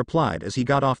finally replied as he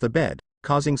got off the bed,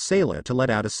 causing Sayla to let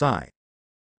out a sigh.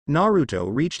 Naruto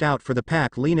reached out for the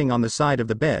pack leaning on the side of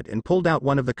the bed and pulled out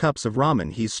one of the cups of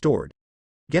ramen he's stored.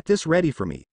 Get this ready for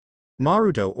me.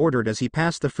 Naruto ordered as he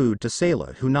passed the food to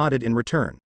Sayla, who nodded in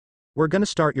return. We're gonna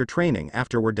start your training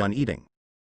after we're done eating.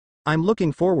 I'm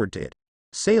looking forward to it.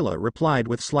 Sayla replied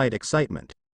with slight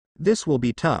excitement. This will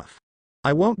be tough.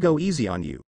 I won't go easy on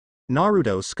you.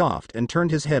 Naruto scoffed and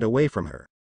turned his head away from her.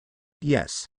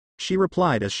 Yes, she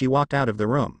replied as she walked out of the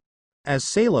room. As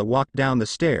Sayla walked down the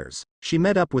stairs, she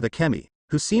met up with Akemi,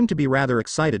 who seemed to be rather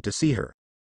excited to see her.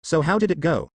 So how did it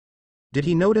go? Did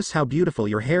he notice how beautiful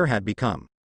your hair had become?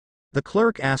 The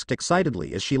clerk asked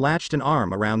excitedly as she latched an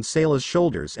arm around Sayla's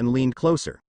shoulders and leaned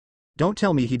closer. Don't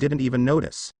tell me he didn't even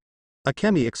notice.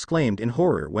 Akemi exclaimed in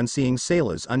horror when seeing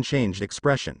Sayla's unchanged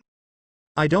expression.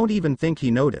 I don't even think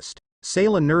he noticed.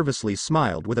 Sayla nervously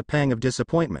smiled with a pang of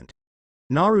disappointment.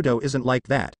 Naruto isn't like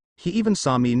that. He even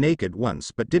saw me naked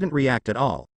once but didn't react at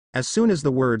all. As soon as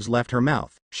the words left her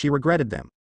mouth, she regretted them.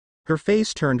 Her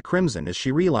face turned crimson as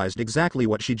she realized exactly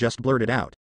what she just blurted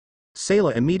out.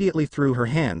 Sayla immediately threw her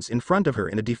hands in front of her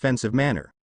in a defensive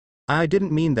manner. I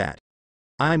didn't mean that.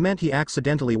 I meant he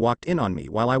accidentally walked in on me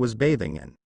while I was bathing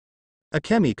and...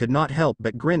 Akemi could not help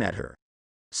but grin at her.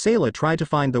 Sayla tried to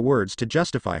find the words to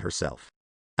justify herself.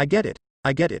 I get it,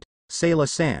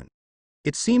 Sayla-san.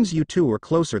 It seems you two are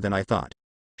closer than I thought,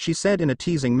 she said in a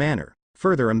teasing manner,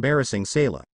 further embarrassing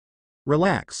Sayla.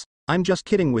 Relax, I'm just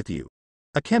kidding with you.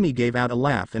 Akemi gave out a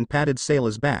laugh and patted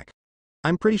Sayla's back.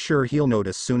 I'm pretty sure he'll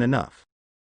notice soon enough.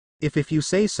 If you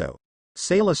say so.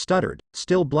 Sayla stuttered,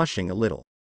 still blushing a little.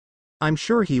 I'm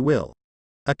sure he will.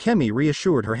 Akemi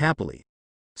reassured her happily.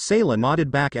 Sayla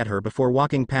nodded back at her before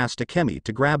walking past Akemi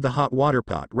to grab the hot water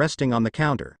pot resting on the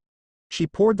counter. She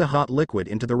poured the hot liquid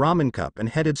into the ramen cup and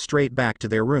headed straight back to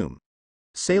their room.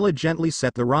 Sayla gently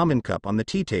set the ramen cup on the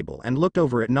tea table and looked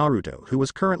over at Naruto, who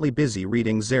was currently busy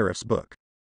reading Zeref's book.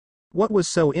 What was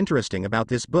so interesting about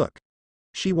this book?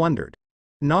 She wondered.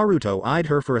 Naruto eyed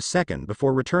her for a second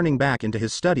before returning back into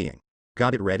his studying.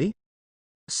 Got it ready?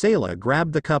 Sayla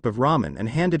grabbed the cup of ramen and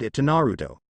handed it to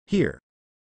Naruto. Here.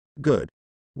 Good.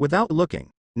 Without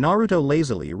looking, Naruto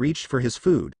lazily reached for his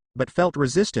food, but felt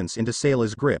resistance into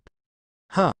Sayla's grip.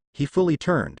 He fully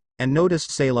turned, and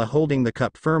noticed Sayla holding the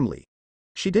cup firmly.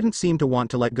 She didn't seem to want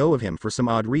to let go of him for some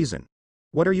odd reason.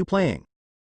 What are you playing?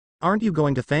 Aren't you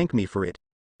going to thank me for it?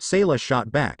 Sayla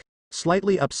shot back,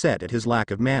 slightly upset at his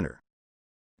lack of manner.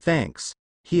 Thanks,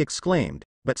 he exclaimed,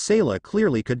 but Sayla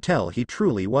clearly could tell he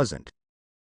truly wasn't.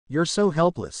 You're so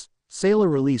helpless. Sayla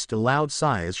released a loud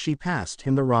sigh as she passed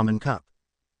him the ramen cup.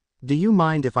 Do you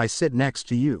mind if I sit next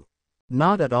to you?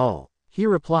 Not at all, he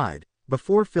replied,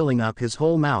 before filling up his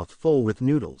whole mouth full with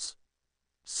noodles.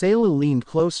 Sayla leaned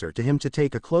closer to him to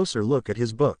take a closer look at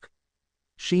his book.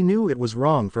 She knew it was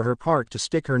wrong for her part to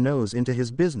stick her nose into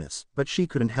his business, but she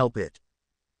couldn't help it.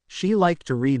 She liked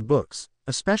to read books,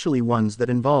 especially ones that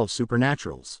involve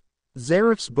supernaturals.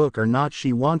 Zeref's book or not,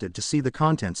 she wanted to see the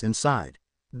contents inside.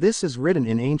 This is written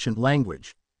in ancient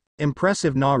language.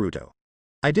 Impressive, Naruto.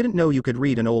 I didn't know you could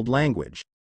read an old language.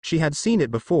 She had seen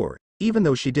it before, even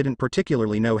though she didn't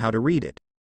particularly know how to read it.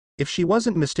 If she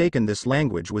wasn't mistaken, this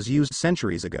language was used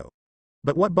centuries ago.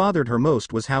 But what bothered her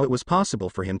most was how it was possible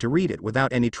for him to read it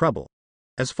without any trouble.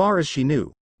 As far as she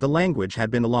knew, the language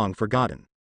had been long forgotten.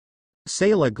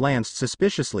 Sayla glanced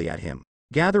suspiciously at him,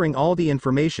 gathering all the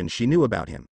information she knew about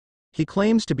him. He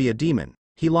claims to be a demon,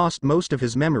 he lost most of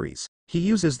his memories, he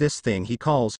uses this thing he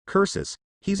calls curses,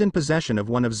 he's in possession of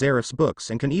one of Zeref's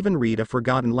books and can even read a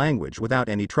forgotten language without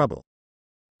any trouble.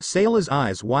 Sayla's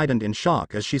eyes widened in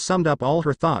shock as she summed up all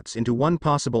her thoughts into one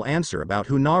possible answer about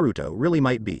who Naruto really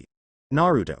might be.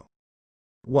 Naruto.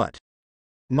 What?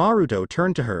 Naruto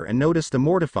turned to her and noticed the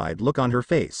mortified look on her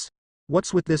face.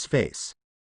 What's with this face?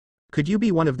 Could you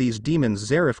be one of these demons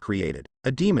Zeref created,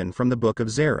 a demon from the book of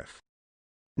Zeref?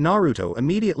 Naruto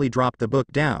immediately dropped the book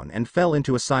down and fell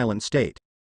into a silent state.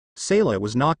 Sayla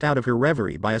was knocked out of her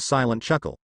reverie by a silent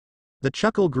chuckle. The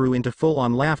chuckle grew into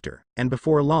full-on laughter, and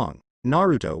before long,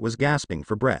 Naruto was gasping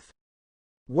for breath.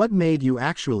 What made you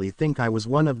actually think I was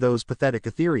one of those pathetic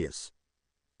Aetherius?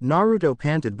 Naruto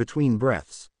panted between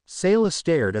breaths. Sayla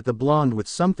stared at the blonde with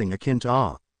something akin to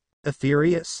awe.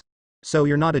 Aetherius? So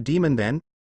you're not a demon then?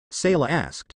 Sayla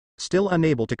asked, still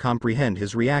unable to comprehend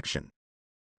his reaction.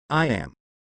 I am.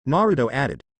 Naruto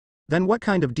added. Then what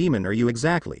kind of demon are you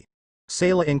exactly?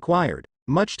 Sayla inquired,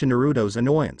 much to Naruto's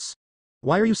annoyance.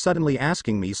 Why are you suddenly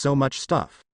asking me so much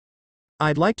stuff?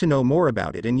 I'd like to know more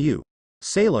about it and you.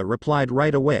 Sayla replied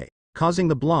right away, causing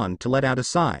the blonde to let out a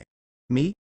sigh.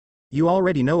 Me? You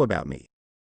already know about me.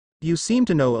 You seem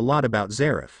to know a lot about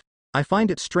Zeref. I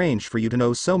find it strange for you to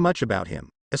know so much about him,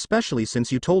 especially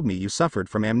since you told me you suffered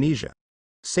from amnesia.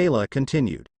 Sayla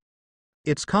continued.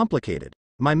 It's complicated.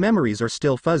 My memories are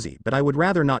still fuzzy, but I would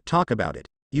rather not talk about it.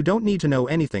 You don't need to know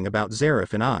anything about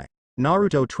Zeref and I.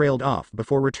 Naruto trailed off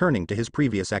before returning to his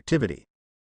previous activity.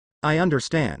 I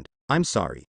understand. I'm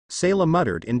sorry. Sayla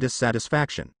muttered in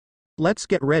dissatisfaction. Let's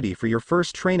get ready for your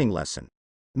first training lesson.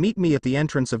 Meet me at the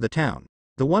entrance of the town,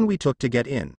 the one we took to get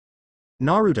in.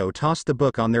 Naruto tossed the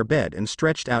book on their bed and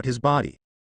stretched out his body.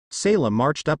 Sayla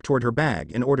marched up toward her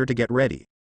bag in order to get ready.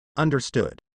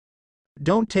 Understood.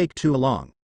 Don't take too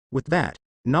long. With that,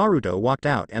 Naruto walked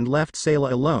out and left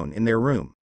Sayla alone in their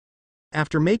room.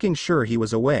 After making sure he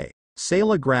was away,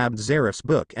 Sayla grabbed Zeref's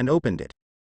book and opened it.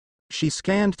 She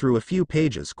scanned through a few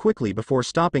pages quickly before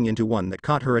stopping into one that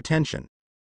caught her attention.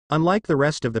 Unlike the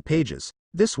rest of the pages,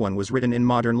 this one was written in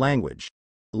modern language.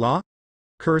 Law?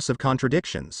 Curse of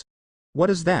Contradictions. What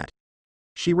is that?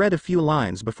 She read a few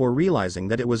lines before realizing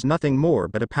that it was nothing more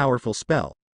but a powerful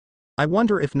spell. I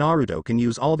wonder if Naruto can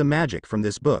use all the magic from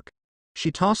this book.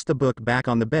 She tossed the book back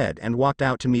on the bed and walked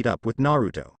out to meet up with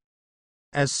Naruto.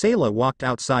 As Sayla walked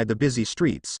outside the busy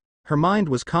streets, her mind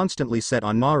was constantly set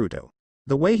on Naruto.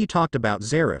 The way he talked about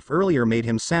Zeref earlier made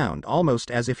him sound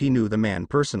almost as if he knew the man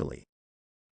personally.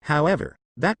 However,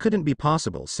 that couldn't be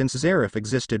possible since Zeref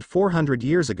existed 400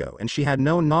 years ago and she had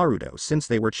known Naruto since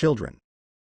they were children.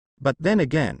 But then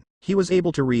again, he was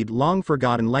able to read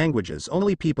long-forgotten languages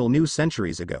only people knew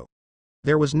centuries ago.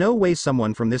 There was no way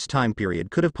someone from this time period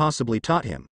could have possibly taught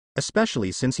him,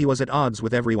 especially since he was at odds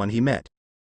with everyone he met.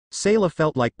 Sayla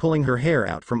felt like pulling her hair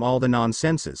out from all the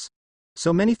nonsenses.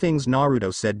 So many things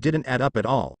Naruto said didn't add up at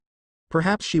all.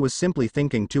 Perhaps she was simply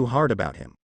thinking too hard about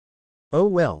him. Oh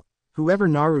well, whoever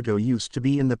Naruto used to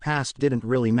be in the past didn't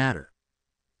really matter.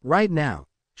 Right now,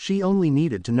 she only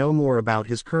needed to know more about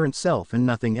his current self and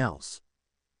nothing else.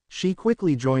 She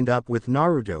quickly joined up with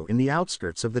Naruto in the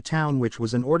outskirts of the town, which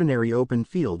was an ordinary open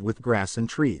field with grass and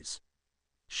trees.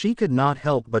 She could not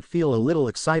help but feel a little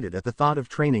excited at the thought of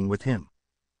training with him.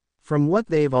 From what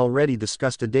they've already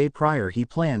discussed a day prior, he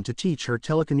planned to teach her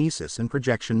telekinesis and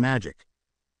projection magic.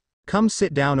 Come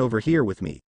sit down over here with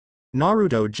me.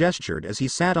 Naruto gestured as he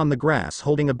sat on the grass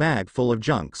holding a bag full of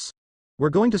junks. We're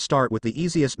going to start with the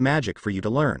easiest magic for you to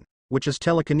learn, which is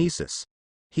telekinesis.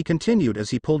 He continued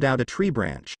as he pulled out a tree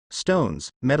branch,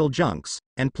 stones, metal junks,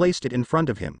 and placed it in front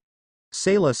of him.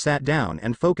 Sayla sat down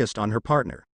and focused on her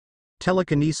partner.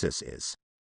 Telekinesis is.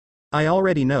 I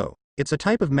already know, it's a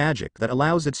type of magic that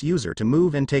allows its user to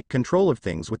move and take control of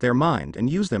things with their mind and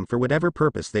use them for whatever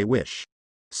purpose they wish.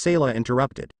 Sayla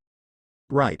interrupted.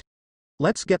 Right.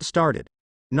 Let's get started.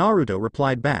 Naruto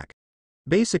replied back.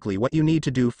 Basically, what you need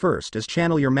to do first is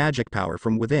channel your magic power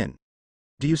from within.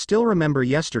 Do you still remember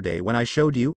yesterday when I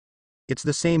showed you? It's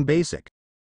the same basic.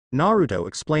 Naruto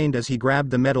explained as he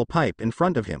grabbed the metal pipe in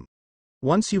front of him.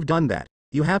 Once you've done that,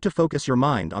 you have to focus your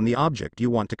mind on the object you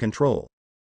want to control.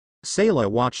 Sayla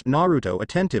watched Naruto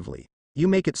attentively. You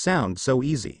make it sound so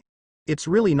easy. It's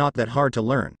really not that hard to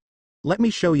learn. Let me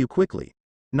show you quickly.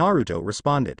 Naruto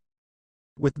responded.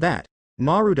 With that,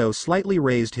 Naruto slightly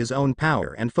raised his own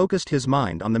power and focused his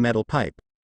mind on the metal pipe.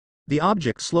 The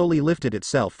object slowly lifted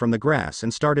itself from the grass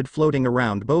and started floating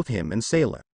around both him and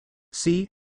Sayla. See?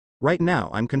 Right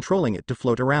now I'm controlling it to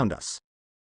float around us.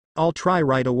 I'll try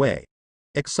right away.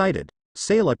 Excited,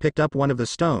 Sayla picked up one of the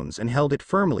stones and held it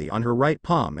firmly on her right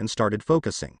palm and started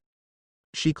focusing.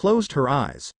 She closed her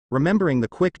eyes, remembering the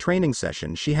quick training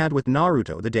session she had with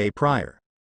Naruto the day prior.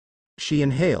 She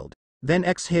inhaled, then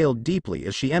exhaled deeply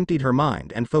as she emptied her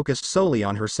mind and focused solely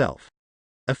on herself.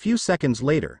 A few seconds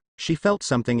later, she felt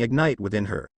something ignite within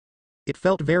her. It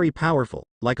felt very powerful,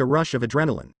 like a rush of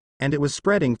adrenaline, and it was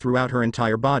spreading throughout her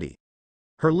entire body.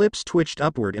 Her lips twitched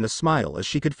upward in a smile as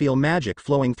she could feel magic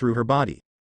flowing through her body.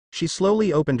 She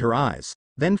slowly opened her eyes,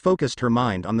 then focused her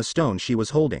mind on the stone she was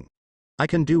holding. I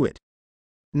can do it.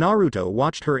 Naruto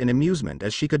watched her in amusement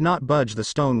as she could not budge the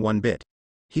stone one bit.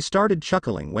 He started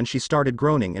chuckling when she started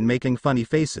groaning and making funny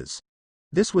faces.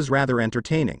 This was rather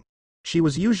entertaining. She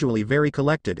was usually very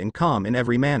collected and calm in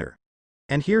every manner.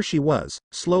 And here she was,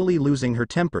 slowly losing her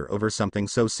temper over something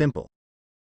so simple.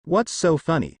 What's so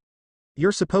funny?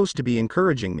 You're supposed to be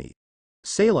encouraging me.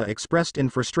 Sayla expressed in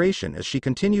frustration as she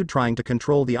continued trying to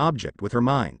control the object with her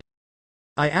mind.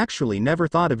 I actually never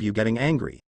thought of you getting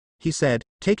angry, he said,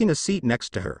 taking a seat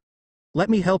next to her. Let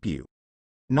me help you.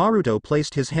 Naruto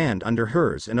placed his hand under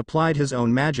hers and applied his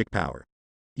own magic power.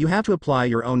 You have to apply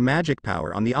your own magic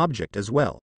power on the object as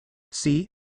well. See?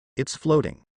 It's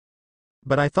floating.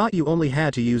 But I thought you only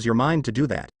had to use your mind to do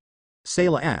that.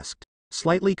 Sayla asked,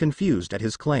 slightly confused at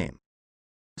his claim.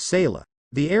 Sayla,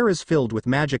 the air is filled with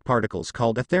magic particles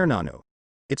called Aeternano.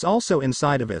 It's also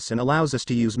inside of us and allows us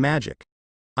to use magic.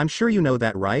 I'm sure you know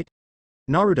that, right?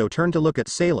 Naruto turned to look at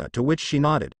Sayla, to which she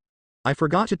nodded. I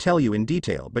forgot to tell you in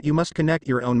detail, but you must connect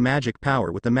your own magic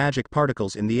power with the magic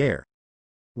particles in the air.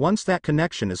 Once that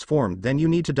connection is formed, then you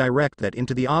need to direct that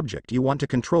into the object you want to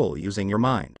control using your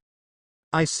mind.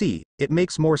 I see, it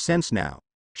makes more sense now,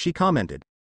 she commented.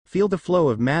 Feel the flow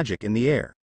of magic in the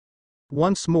air.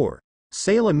 Once more,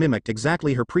 Sayla mimicked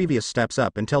exactly her previous steps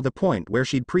up until the point where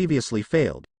she'd previously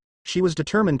failed. She was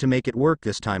determined to make it work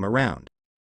this time around.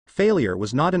 Failure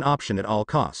was not an option at all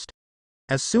cost.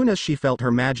 As soon as she felt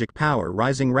her magic power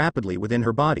rising rapidly within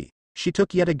her body, she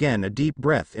took yet again a deep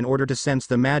breath in order to sense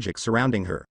the magic surrounding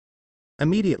her.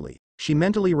 Immediately, she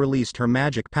mentally released her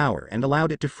magic power and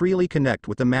allowed it to freely connect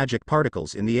with the magic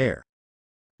particles in the air.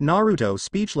 Naruto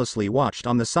speechlessly watched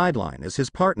on the sideline as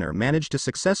his partner managed to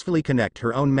successfully connect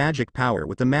her own magic power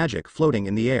with the magic floating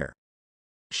in the air.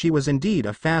 She was indeed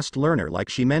a fast learner, like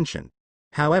she mentioned.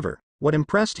 However, what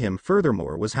impressed him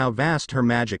furthermore was how vast her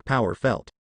magic power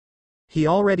felt. He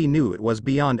already knew it was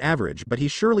beyond average, but he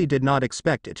surely did not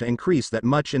expect it to increase that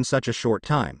much in such a short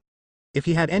time. If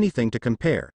he had anything to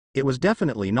compare, it was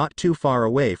definitely not too far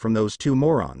away from those two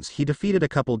morons he defeated a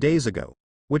couple days ago,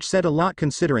 which said a lot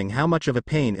considering how much of a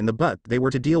pain in the butt they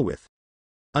were to deal with.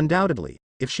 Undoubtedly,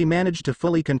 if she managed to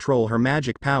fully control her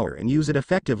magic power and use it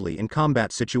effectively in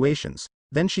combat situations,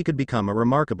 then she could become a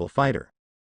remarkable fighter.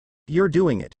 You're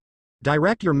doing it.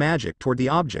 Direct your magic toward the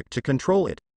object to control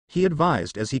it, he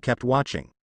advised as he kept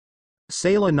watching.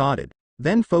 Sayla nodded,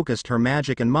 then focused her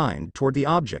magic and mind toward the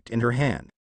object in her hand.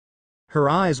 Her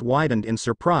eyes widened in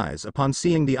surprise upon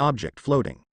seeing the object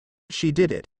floating. She did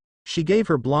it. She gave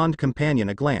her blonde companion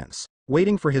a glance,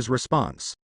 waiting for his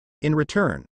response. In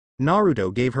return,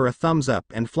 Naruto gave her a thumbs up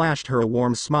and flashed her a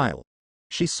warm smile.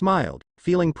 She smiled,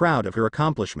 feeling proud of her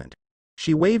accomplishment.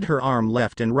 She waved her arm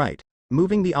left and right,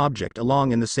 moving the object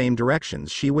along in the same directions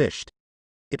she wished.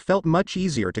 It felt much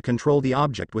easier to control the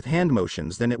object with hand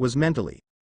motions than it was mentally.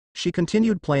 She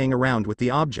continued playing around with the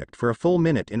object for a full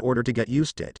minute in order to get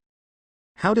used to it.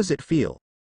 How does it feel?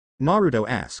 Naruto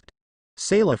asked.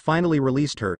 Sayla finally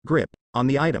released her grip on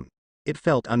the item. It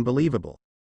felt unbelievable.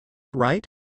 Right?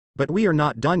 But we are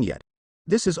not done yet.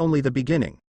 This is only the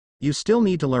beginning. You still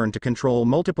need to learn to control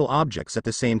multiple objects at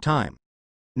the same time.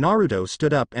 Naruto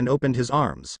stood up and opened his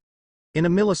arms. In a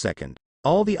millisecond,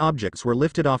 all the objects were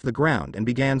lifted off the ground and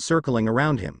began circling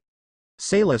around him.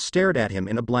 Sayla stared at him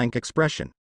in a blank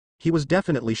expression. He was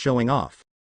definitely showing off.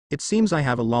 It seems I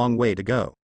have a long way to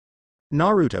go.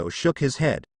 Naruto shook his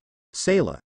head.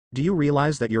 Sayla, do you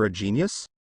realize that you're a genius?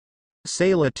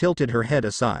 Sayla tilted her head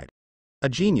aside. A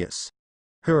genius?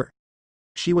 Her.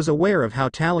 She was aware of how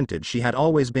talented she had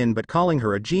always been, but calling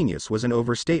her a genius was an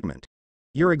overstatement.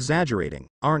 You're exaggerating,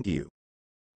 aren't you?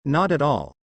 Not at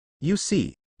all. You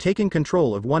see, taking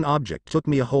control of one object took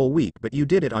me a whole week, but you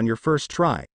did it on your first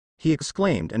try, he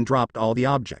exclaimed and dropped all the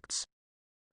objects.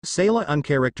 Sayla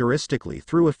uncharacteristically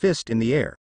threw a fist in the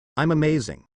air. I'm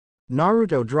amazing.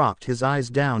 Naruto dropped his eyes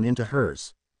down into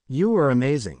hers. You are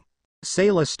amazing.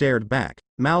 Sayla stared back,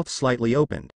 mouth slightly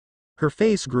opened. Her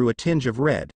face grew a tinge of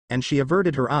red, and she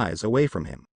averted her eyes away from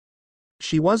him.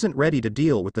 She wasn't ready to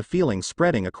deal with the feeling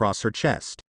spreading across her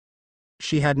chest.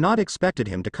 She had not expected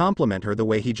him to compliment her the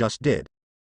way he just did.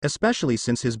 Especially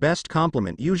since his best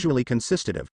compliment usually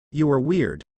consisted of, "You are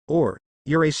weird," or,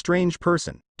 "You're a strange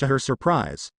person." To her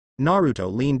surprise,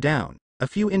 Naruto leaned down, a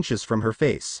few inches from her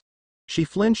face. She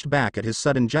flinched back at his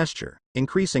sudden gesture,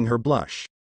 increasing her blush.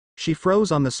 She froze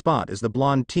on the spot as the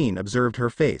blonde teen observed her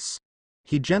face.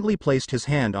 He gently placed his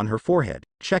hand on her forehead,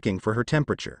 checking for her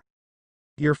temperature.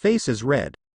 Your face is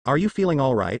red. Are you feeling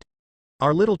all right?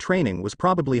 Our little training was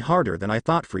probably harder than I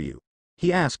thought for you,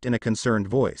 he asked in a concerned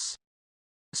voice.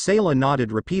 Sayla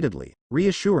nodded repeatedly,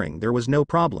 reassuring there was no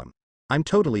problem. I'm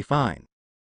totally fine.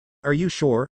 Are you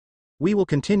sure? We will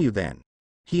continue then,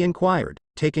 he inquired,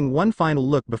 taking one final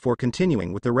look before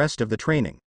continuing with the rest of the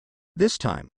training. This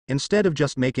time, instead of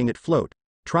just making it float,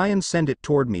 try and send it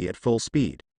toward me at full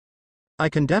speed. I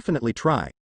can definitely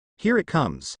try. Here it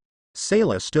comes.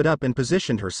 Sayla stood up and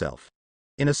positioned herself.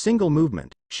 In a single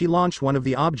movement, she launched one of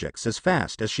the objects as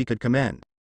fast as she could command.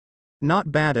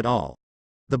 Not bad at all.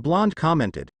 The blonde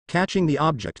commented, catching the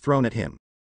object thrown at him.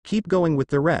 Keep going with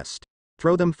the rest.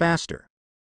 Throw them faster.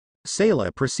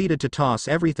 Sayla proceeded to toss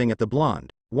everything at the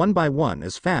blonde, one by one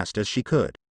as fast as she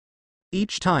could.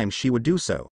 Each time she would do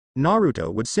so,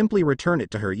 Naruto would simply return it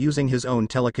to her using his own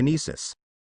telekinesis.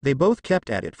 They both kept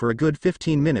at it for a good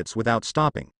 15 minutes without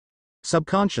stopping.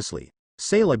 Subconsciously,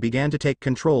 Sayla began to take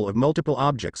control of multiple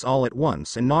objects all at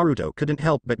once, and Naruto couldn't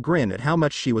help but grin at how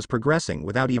much she was progressing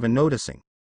without even noticing.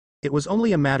 It was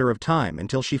only a matter of time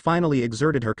until she finally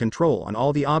exerted her control on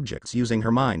all the objects using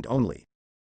her mind only.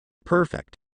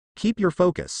 Perfect. Keep your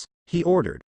focus, he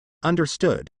ordered.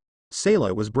 Understood.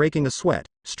 Sayla was breaking a sweat,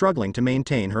 struggling to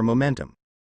maintain her momentum.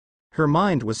 Her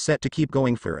mind was set to keep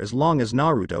going for as long as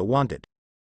Naruto wanted.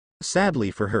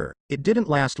 Sadly for her, it didn't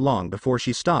last long before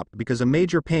she stopped because a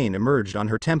major pain emerged on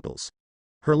her temples.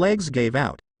 Her legs gave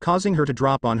out, causing her to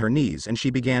drop on her knees, and she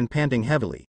began panting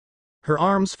heavily. Her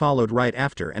arms followed right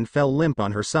after and fell limp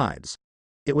on her sides.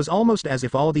 It was almost as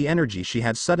if all the energy she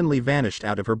had suddenly vanished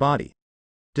out of her body.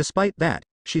 Despite that,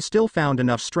 she still found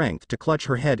enough strength to clutch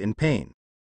her head in pain.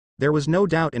 There was no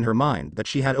doubt in her mind that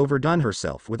she had overdone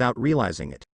herself without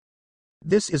realizing it.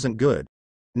 This isn't good.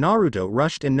 Naruto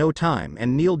rushed in no time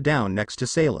and kneeled down next to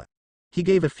Sayla. He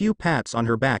gave a few pats on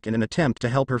her back in an attempt to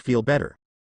help her feel better.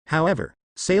 However,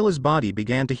 Sayla's body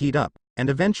began to heat up, and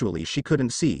eventually she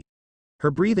couldn't see.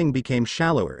 Her breathing became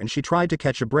shallower and she tried to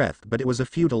catch a breath, but it was a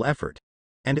futile effort.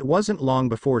 And it wasn't long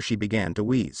before she began to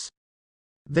wheeze.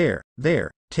 There,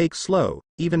 take slow,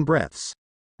 even breaths.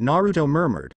 Naruto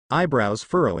murmured, eyebrows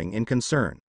furrowing in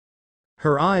concern.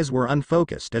 Her eyes were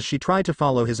unfocused as she tried to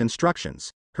follow his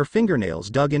instructions. Her fingernails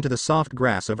dug into the soft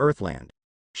grass of Earthland.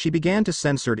 She began to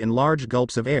censor in large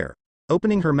gulps of air,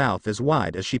 opening her mouth as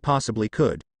wide as she possibly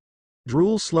could.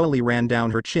 Drool slowly ran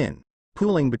down her chin,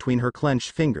 pooling between her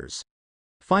clenched fingers.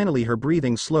 Finally her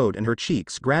breathing slowed and her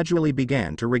cheeks gradually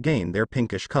began to regain their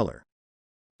pinkish color.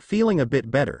 Feeling a bit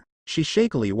better, she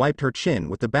shakily wiped her chin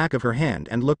with the back of her hand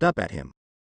and looked up at him.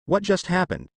 What just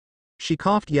happened? She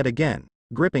coughed yet again,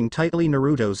 gripping tightly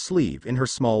Naruto's sleeve in her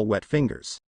small wet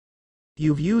fingers.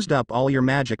 "You've used up all your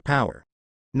magic power,"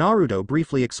 Naruto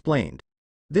briefly explained.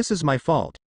 "This is my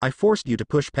fault, I forced you to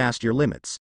push past your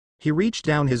limits." He reached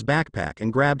down his backpack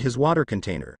and grabbed his water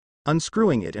container,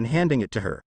 unscrewing it and handing it to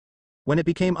her. When it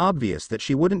became obvious that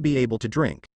she wouldn't be able to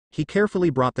drink, he carefully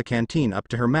brought the canteen up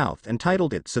to her mouth and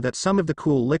titled it so that some of the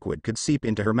cool liquid could seep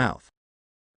into her mouth.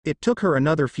 It took her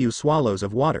another few swallows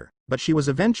of water, but she was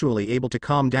eventually able to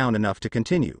calm down enough to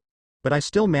continue. "But I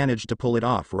still managed to pull it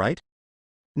off, right?"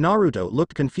 Naruto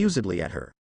looked confusedly at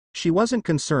her. She wasn't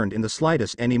concerned in the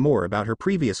slightest anymore about her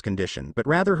previous condition but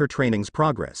rather her training's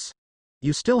progress.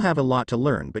 "You still have a lot to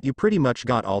learn but you pretty much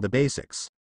got all the basics."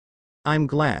 "I'm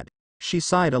glad." She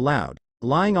sighed aloud,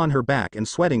 lying on her back and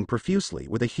sweating profusely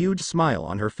with a huge smile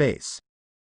on her face.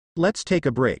 "Let's take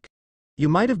a break. You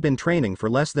might have been training for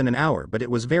less than an hour but it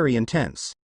was very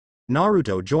intense."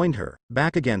 Naruto joined her,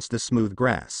 back against the smooth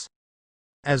grass.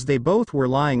 As they both were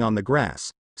lying on the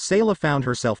grass, Sayla found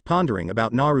herself pondering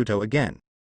about Naruto again.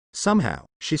 Somehow,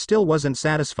 she still wasn't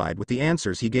satisfied with the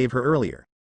answers he gave her earlier.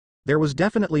 There was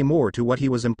definitely more to what he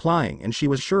was implying and she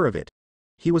was sure of it.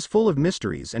 He was full of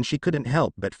mysteries and she couldn't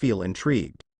help but feel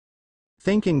intrigued.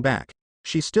 Thinking back,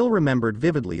 she still remembered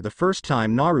vividly the first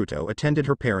time Naruto attended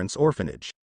her parents'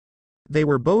 orphanage. They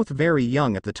were both very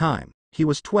young at the time, he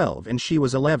was 12 and she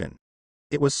was 11.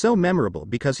 It was so memorable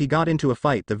because he got into a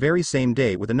fight the very same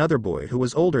day with another boy who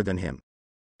was older than him.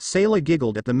 Sayla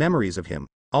giggled at the memories of him,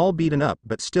 all beaten up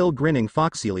but still grinning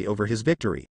foxily over his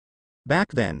victory.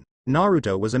 Back then,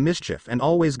 Naruto was a mischief and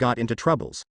always got into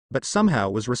troubles, but somehow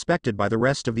was respected by the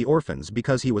rest of the orphans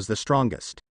because he was the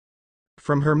strongest.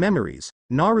 From her memories,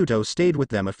 Naruto stayed with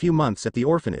them a few months at the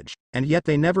orphanage, and yet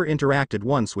they never interacted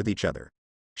once with each other.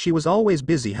 She was always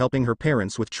busy helping her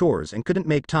parents with chores and couldn't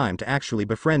make time to actually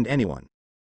befriend anyone.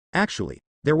 Actually,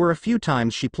 there were a few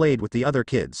times she played with the other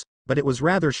kids, but it was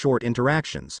rather short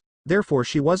interactions, therefore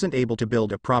she wasn't able to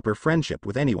build a proper friendship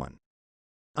with anyone.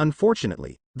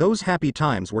 Unfortunately, those happy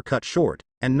times were cut short,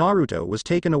 and Naruto was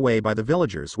taken away by the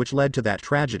villagers which led to that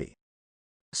tragedy.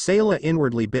 Sayla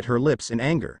inwardly bit her lips in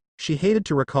anger, she hated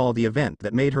to recall the event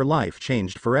that made her life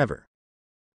changed forever.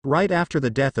 Right after the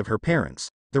death of her parents,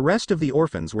 the rest of the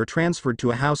orphans were transferred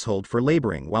to a household for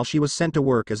laboring while she was sent to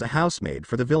work as a housemaid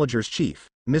for the villager's chief,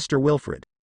 Mr. Wilfred.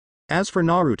 As for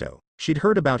Naruto, she'd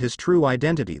heard about his true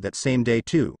identity that same day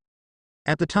too.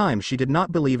 At the time she did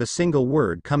not believe a single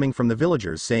word coming from the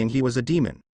villagers saying he was a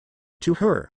demon. To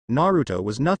her, Naruto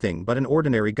was nothing but an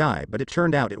ordinary guy but it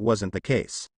turned out it wasn't the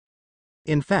case.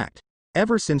 In fact,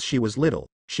 ever since she was little,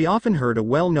 she often heard a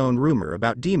well-known rumor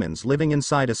about demons living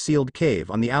inside a sealed cave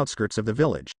on the outskirts of the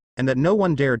village, and that no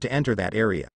one dared to enter that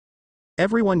area.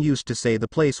 Everyone used to say the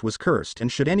place was cursed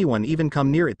and should anyone even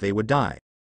come near it they would die.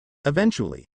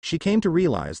 Eventually, she came to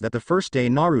realize that the first day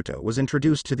Naruto was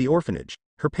introduced to the orphanage,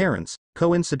 her parents,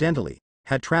 coincidentally,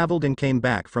 had traveled and came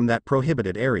back from that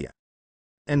prohibited area.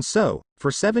 And so,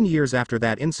 for 7 years after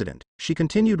that incident, she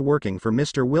continued working for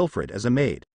Mr. Wilfred as a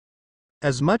maid.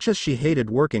 As much as she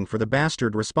hated working for the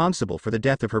bastard responsible for the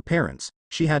death of her parents,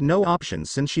 she had no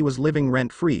options since she was living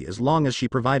rent-free as long as she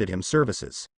provided him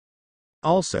services.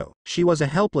 Also, she was a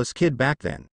helpless kid back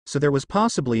then, so there was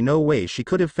possibly no way she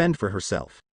could have fend for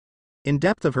herself. In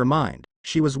depth of her mind,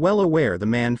 she was well aware the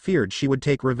man feared she would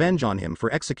take revenge on him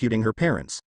for executing her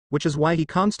parents, which is why he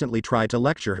constantly tried to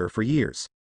lecture her for years.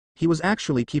 He was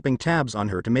actually keeping tabs on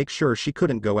her to make sure she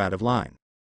couldn't go out of line.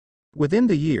 Within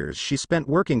the years she spent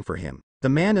working for him, the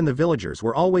man and the villagers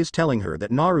were always telling her that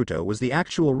Naruto was the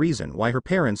actual reason why her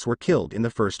parents were killed in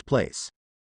the first place.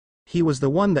 He was the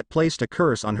one that placed a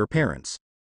curse on her parents.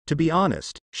 To be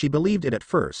honest, she believed it at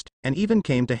first, and even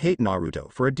came to hate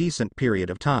Naruto for a decent period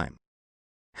of time.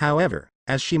 However,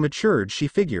 as she matured she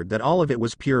figured that all of it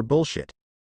was pure bullshit.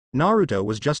 Naruto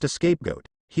was just a scapegoat,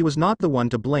 he was not the one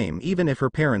to blame even if her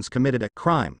parents committed a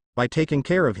crime by taking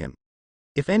care of him.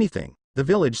 If anything, the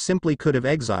village simply could have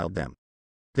exiled them.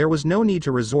 There was no need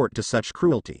to resort to such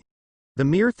cruelty. The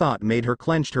mere thought made her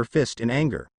clench her fist in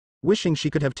anger, wishing she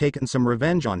could have taken some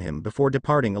revenge on him before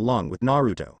departing along with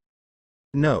Naruto.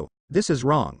 No, this is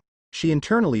wrong. She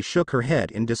internally shook her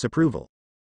head in disapproval.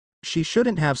 She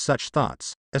shouldn't have such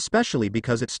thoughts, especially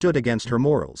because it stood against her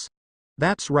morals.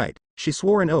 That's right, she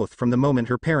swore an oath from the moment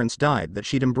her parents died that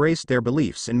she'd embrace their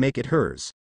beliefs and make it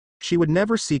hers. She would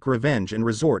never seek revenge and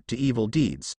resort to evil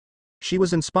deeds. She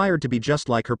was inspired to be just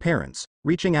like her parents,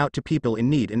 reaching out to people in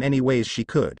need in any ways she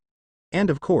could. And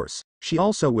of course, she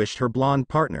also wished her blonde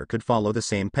partner could follow the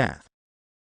same path.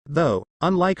 Though,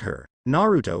 unlike her,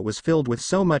 Naruto was filled with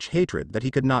so much hatred that he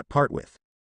could not part with.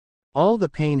 All the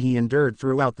pain he endured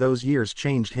throughout those years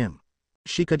changed him.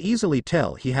 She could easily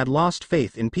tell he had lost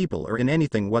faith in people or in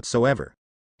anything whatsoever.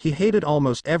 He hated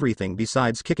almost everything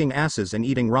besides kicking asses and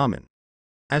eating ramen.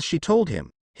 As she told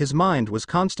him, his mind was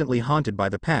constantly haunted by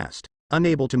the past,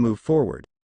 unable to move forward.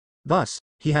 Thus,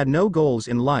 he had no goals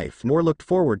in life nor looked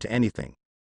forward to anything.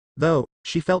 Though,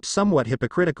 she felt somewhat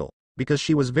hypocritical, because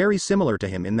she was very similar to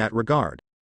him in that regard.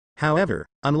 However,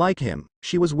 unlike him,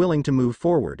 she was willing to move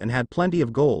forward and had plenty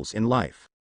of goals in life.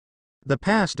 The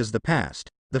past is the past,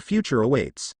 the future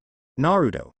awaits.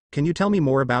 Naruto, can you tell me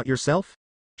more about yourself?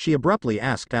 She abruptly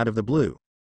asked out of the blue.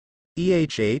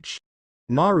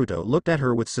 Naruto looked at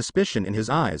her with suspicion in his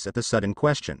eyes at the sudden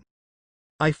question.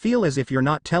 I feel as if you're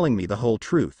not telling me the whole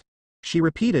truth, she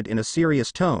repeated in a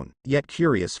serious tone, yet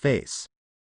curious face.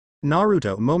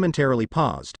 Naruto momentarily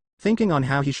paused, thinking on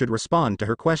how he should respond to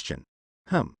her question.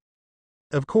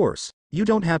 Of course, you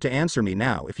don't have to answer me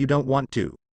now if you don't want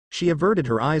to. She averted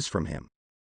her eyes from him.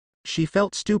 She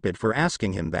felt stupid for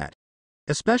asking him that.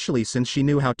 Especially since she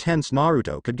knew how tense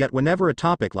Naruto could get whenever a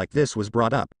topic like this was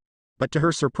brought up. But to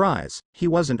her surprise, he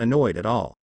wasn't annoyed at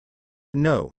all.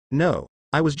 No,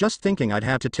 I was just thinking I'd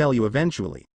have to tell you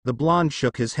eventually. The blonde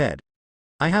shook his head.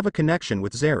 I have a connection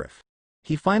with Zareth,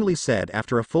 he finally said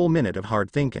after a full minute of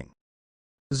hard thinking.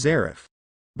 Zareth.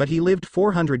 But he lived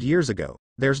 400 years ago,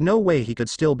 there's no way he could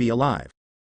still be alive.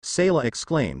 Sayla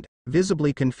exclaimed,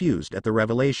 visibly confused at the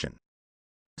revelation.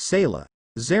 Sayla,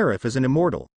 Zareth is an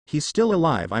immortal, he's still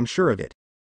alive, I'm sure of it.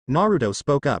 Naruto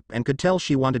spoke up and could tell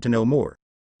she wanted to know more.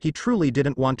 He truly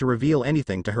didn't want to reveal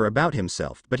anything to her about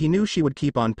himself, but he knew she would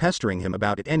keep on pestering him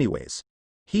about it anyways.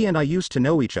 He and I used to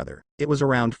know each other, it was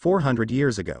around 400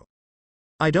 years ago.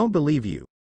 I don't believe you.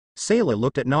 Sayla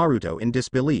looked at Naruto in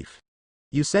disbelief.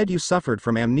 You said you suffered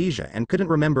from amnesia and couldn't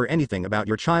remember anything about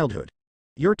your childhood.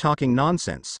 You're talking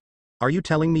nonsense. Are you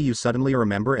telling me you suddenly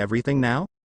remember everything now?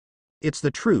 It's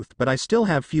the truth, but I still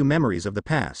have few memories of the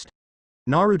past.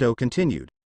 Naruto continued.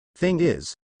 Thing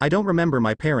is, I don't remember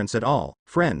my parents at all,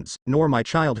 friends, nor my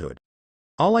childhood.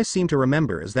 All I seem to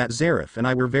remember is that Zareth and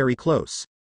I were very close.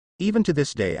 Even to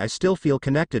this day I still feel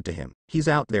connected to him, he's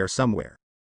out there somewhere.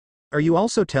 Are you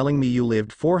also telling me you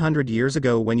lived 400 years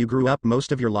ago when you grew up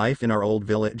most of your life in our old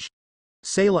village?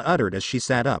 Sayla uttered as she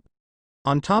sat up.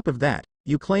 On top of that,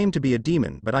 you claim to be a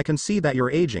demon, but I can see that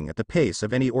you're aging at the pace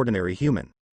of any ordinary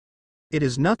human. It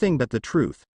is nothing but the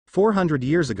truth, 400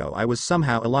 years ago I was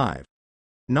somehow alive.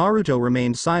 Naruto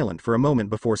remained silent for a moment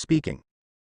before speaking.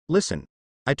 Listen,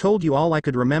 I told you all I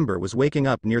could remember was waking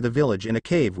up near the village in a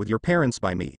cave with your parents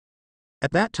by me.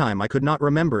 At that time I could not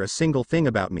remember a single thing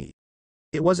about me.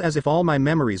 It was as if all my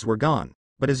memories were gone,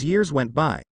 but as years went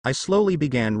by, I slowly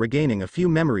began regaining a few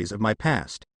memories of my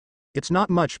past. It's not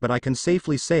much, but I can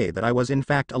safely say that I was in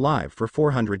fact alive for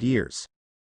 400 years.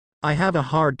 I have a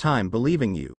hard time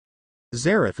believing you.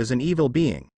 Zareth is an evil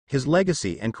being, his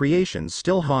legacy and creations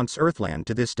still haunts Earthland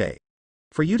to this day.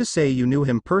 For you to say you knew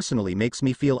him personally makes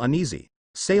me feel uneasy.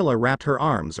 Sayla wrapped her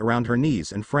arms around her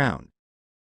knees and frowned.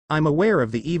 I'm aware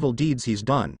of the evil deeds he's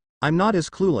done, I'm not as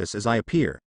clueless as I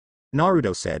appear.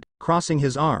 Naruto said, crossing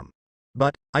his arm.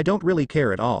 But, I don't really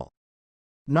care at all.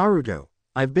 Naruto,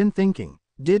 I've been thinking,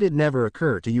 did it never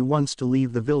occur to you once to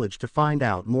leave the village to find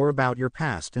out more about your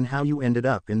past and how you ended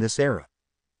up in this era?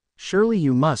 Surely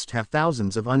you must have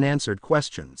thousands of unanswered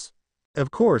questions.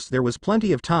 Of course there was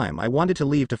plenty of time I wanted to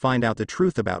leave to find out the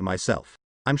truth about myself.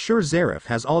 I'm sure Zareth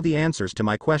has all the answers to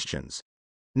my questions.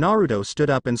 Naruto stood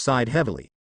up and sighed heavily.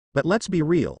 But let's be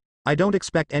real, I don't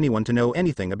expect anyone to know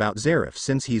anything about Zareth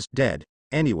since he's dead,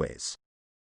 anyways.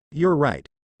 You're right.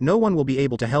 No one will be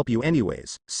able to help you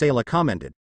anyways, Sayla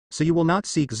commented. So you will not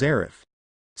seek Zareth?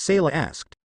 Sayla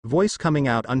asked, voice coming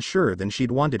out unsure than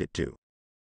she'd wanted it to.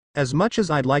 As much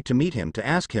as I'd like to meet him to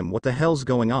ask him what the hell's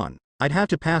going on, I'd have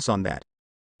to pass on that.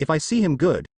 If I see him,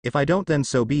 good, if I don't, then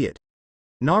so be it.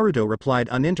 Naruto replied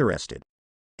uninterested.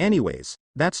 Anyways,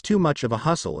 that's too much of a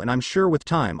hustle, and I'm sure with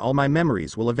time all my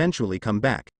memories will eventually come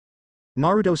back.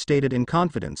 Naruto stated in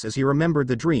confidence as he remembered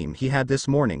the dream he had this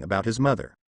morning about his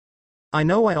mother. I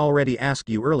know I already asked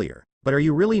you earlier, but are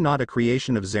you really not a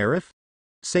creation of Zareth?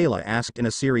 Sayla asked in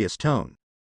a serious tone.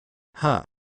 Huh.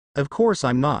 Of course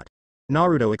I'm not.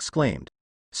 Naruto exclaimed.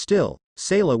 Still,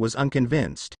 Sayla was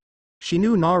unconvinced. She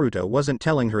knew Naruto wasn't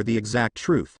telling her the exact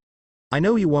truth. I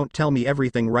know you won't tell me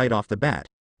everything right off the bat,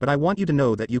 but I want you to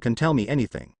know that you can tell me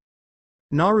anything.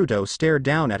 Naruto stared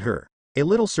down at her, a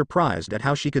little surprised at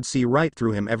how she could see right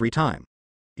through him every time.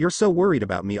 You're so worried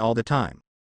about me all the time.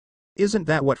 Isn't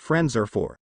that what friends are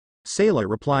for? Sayla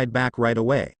replied back right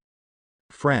away.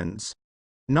 Friends?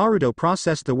 Naruto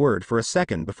processed the word for a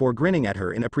second before grinning at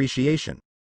her in appreciation.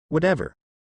 Whatever.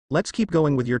 Let's keep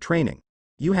going with your training.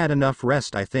 You had enough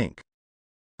rest, I think.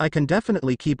 I can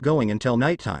definitely keep going until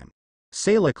nighttime,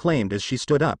 Sayla claimed as she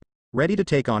stood up, ready to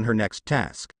take on her next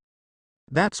task.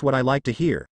 That's what I like to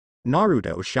hear,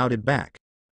 Naruto shouted back.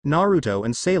 Naruto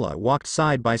and Sayla walked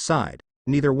side by side,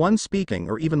 neither one speaking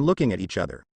or even looking at each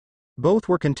other. Both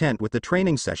were content with the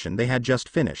training session they had just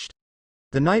finished.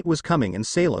 The night was coming and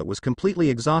Sayla was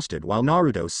completely exhausted while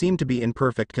Naruto seemed to be in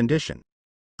perfect condition.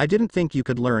 I didn't think you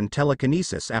could learn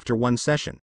telekinesis after one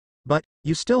session. But,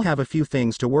 you still have a few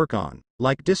things to work on,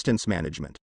 like distance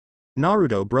management.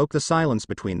 Naruto broke the silence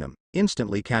between them,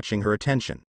 instantly catching her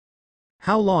attention.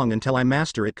 How long until I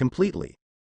master it completely?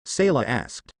 Sayla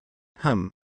asked.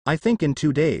 I think in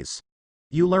 2 days.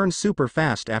 You learn super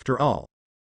fast after all.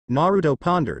 Naruto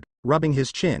pondered, rubbing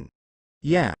his chin.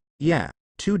 Yeah,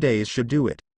 2 days should do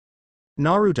it.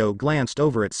 Naruto glanced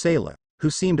over at Sayla, who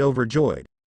seemed overjoyed.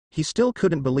 He still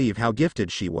couldn't believe how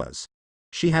gifted she was.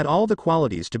 She had all the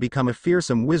qualities to become a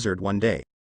fearsome wizard one day.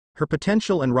 Her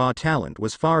potential and raw talent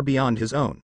was far beyond his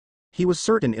own. He was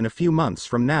certain in a few months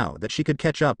from now that she could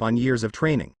catch up on years of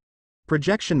training.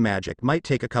 Projection magic might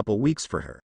take a couple weeks for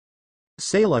her.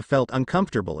 Sayla felt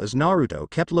uncomfortable as Naruto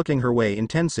kept looking her way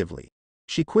intensively.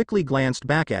 She quickly glanced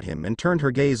back at him and turned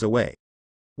her gaze away.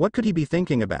 What could he be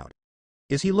thinking about?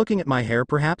 Is he looking at my hair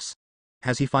perhaps?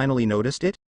 Has he finally noticed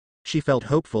it? She felt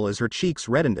hopeful as her cheeks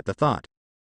reddened at the thought.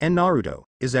 And Naruto,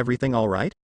 is everything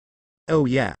alright? Oh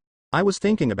yeah. I was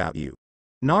thinking about you.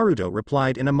 Naruto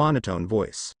replied in a monotone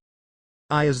voice.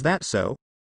 Is that so?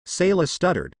 Sayla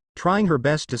stuttered, trying her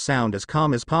best to sound as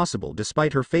calm as possible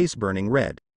despite her face burning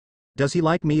red. Does he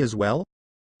like me as well?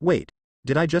 Wait,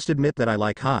 did I just admit that I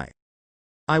like Hai?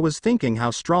 I was thinking how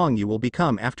strong you will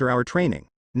become after our training,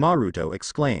 Naruto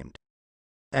exclaimed.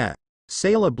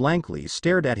 Sayla blankly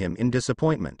stared at him in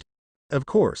disappointment. Of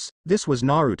course, this was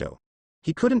Naruto.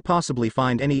 He couldn't possibly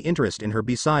find any interest in her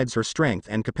besides her strength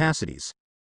and capacities.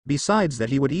 Besides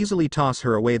that, he would easily toss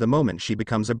her away the moment she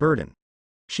becomes a burden.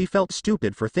 She felt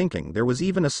stupid for thinking there was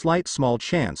even a slight small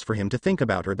chance for him to think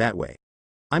about her that way.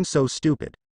 I'm so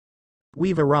stupid.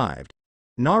 We've arrived.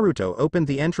 Naruto opened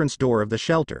the entrance door of the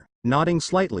shelter, nodding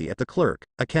slightly at the clerk,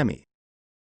 Akemi.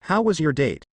 How was your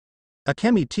date?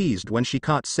 Akemi teased when she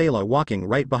caught Sayla walking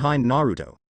right behind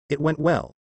Naruto. It went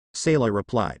well, Sayla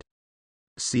replied.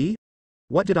 See?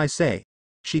 What did I say?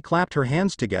 She clapped her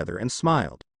hands together and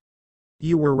smiled.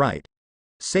 You were right.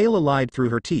 Sayla lied through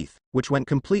her teeth, which went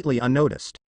completely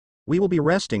unnoticed. We will be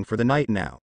resting for the night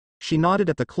now. She nodded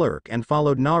at the clerk and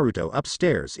followed Naruto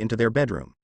upstairs into their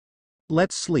bedroom.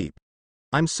 Let's sleep.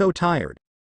 I'm so tired.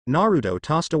 Naruto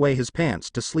tossed away his pants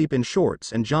to sleep in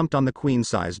shorts and jumped on the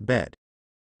queen-sized bed.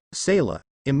 Sayla,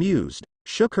 amused,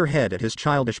 shook her head at his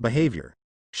childish behavior.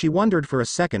 She wondered for a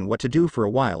second what to do for a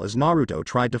while as Naruto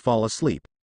tried to fall asleep.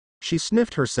 She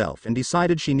sniffed herself and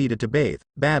decided she needed to bathe,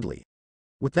 badly.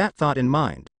 With that thought in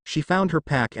mind, she found her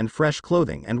pack and fresh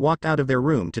clothing and walked out of their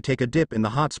room to take a dip in the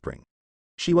hot spring.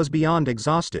 She was beyond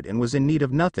exhausted and was in need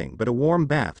of nothing but a warm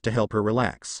bath to help her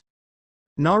relax.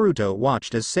 Naruto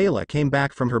watched as Sayla came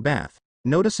back from her bath,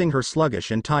 noticing her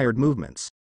sluggish and tired movements.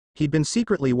 He'd been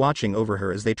secretly watching over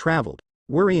her as they traveled,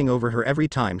 worrying over her every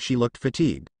time she looked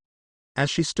fatigued. As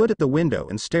she stood at the window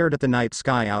and stared at the night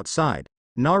sky outside,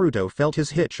 Naruto felt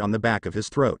his hitch on the back of his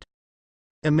throat.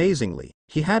 Amazingly,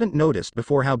 he hadn't noticed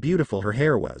before how beautiful her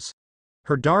hair was.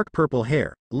 Her dark purple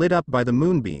hair, lit up by the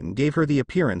moonbeam, gave her the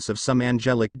appearance of some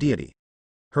angelic deity.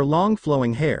 Her long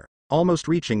flowing hair, almost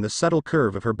reaching the subtle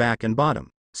curve of her back and bottom,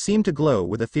 seemed to glow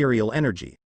with ethereal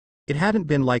energy. It hadn't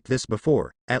been like this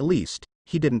before, at least,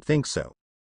 he didn't think so.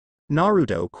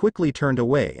 Naruto quickly turned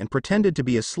away and pretended to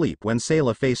be asleep when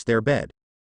Sayla faced their bed.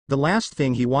 The last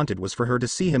thing he wanted was for her to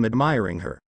see him admiring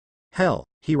her. Hell,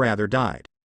 he rather died.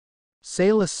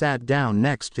 Sayla sat down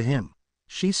next to him.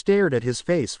 She stared at his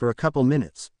face for a couple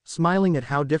minutes, smiling at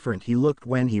how different he looked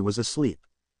when he was asleep.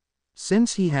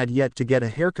 Since he had yet to get a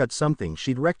haircut, something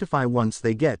she'd rectify once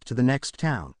they get to the next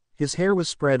town, his hair was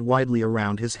spread widely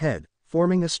around his head,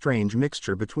 forming a strange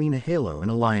mixture between a halo and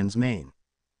a lion's mane.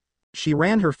 She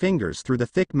ran her fingers through the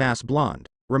thick mass blonde,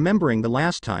 remembering the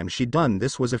last time she'd done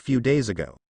this was a few days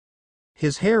ago.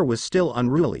 His hair was still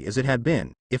unruly as it had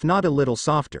been, if not a little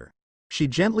softer. She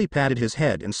gently patted his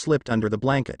head and slipped under the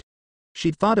blanket.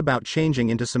 She'd thought about changing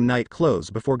into some night clothes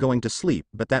before going to sleep,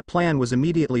 but that plan was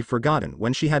immediately forgotten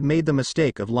when she had made the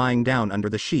mistake of lying down under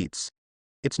the sheets.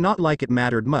 It's not like it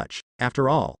mattered much, after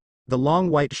all. The long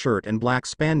white shirt and black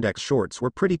spandex shorts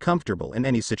were pretty comfortable in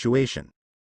any situation.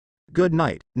 Good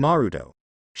night, Naruto,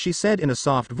 she said in a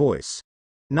soft voice.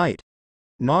 Night.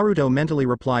 Naruto mentally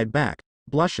replied back,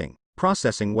 blushing,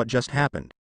 processing what just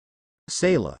happened.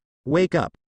 Sayla, wake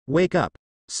up, wake up.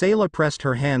 Sayla pressed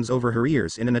her hands over her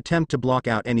ears in an attempt to block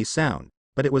out any sound,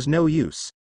 But it was no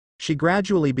use. She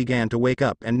gradually began to wake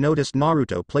up and noticed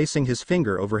Naruto placing his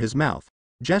finger over his mouth,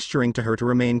 gesturing to her to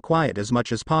remain quiet as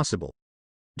much as possible.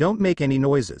 Don't make any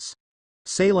noises.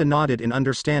 Sayla nodded in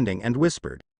understanding and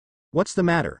whispered. What's the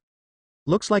matter?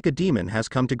 Looks like a demon has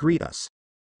come to greet us.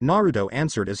 Naruto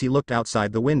answered as he looked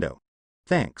outside the window.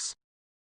 Thanks.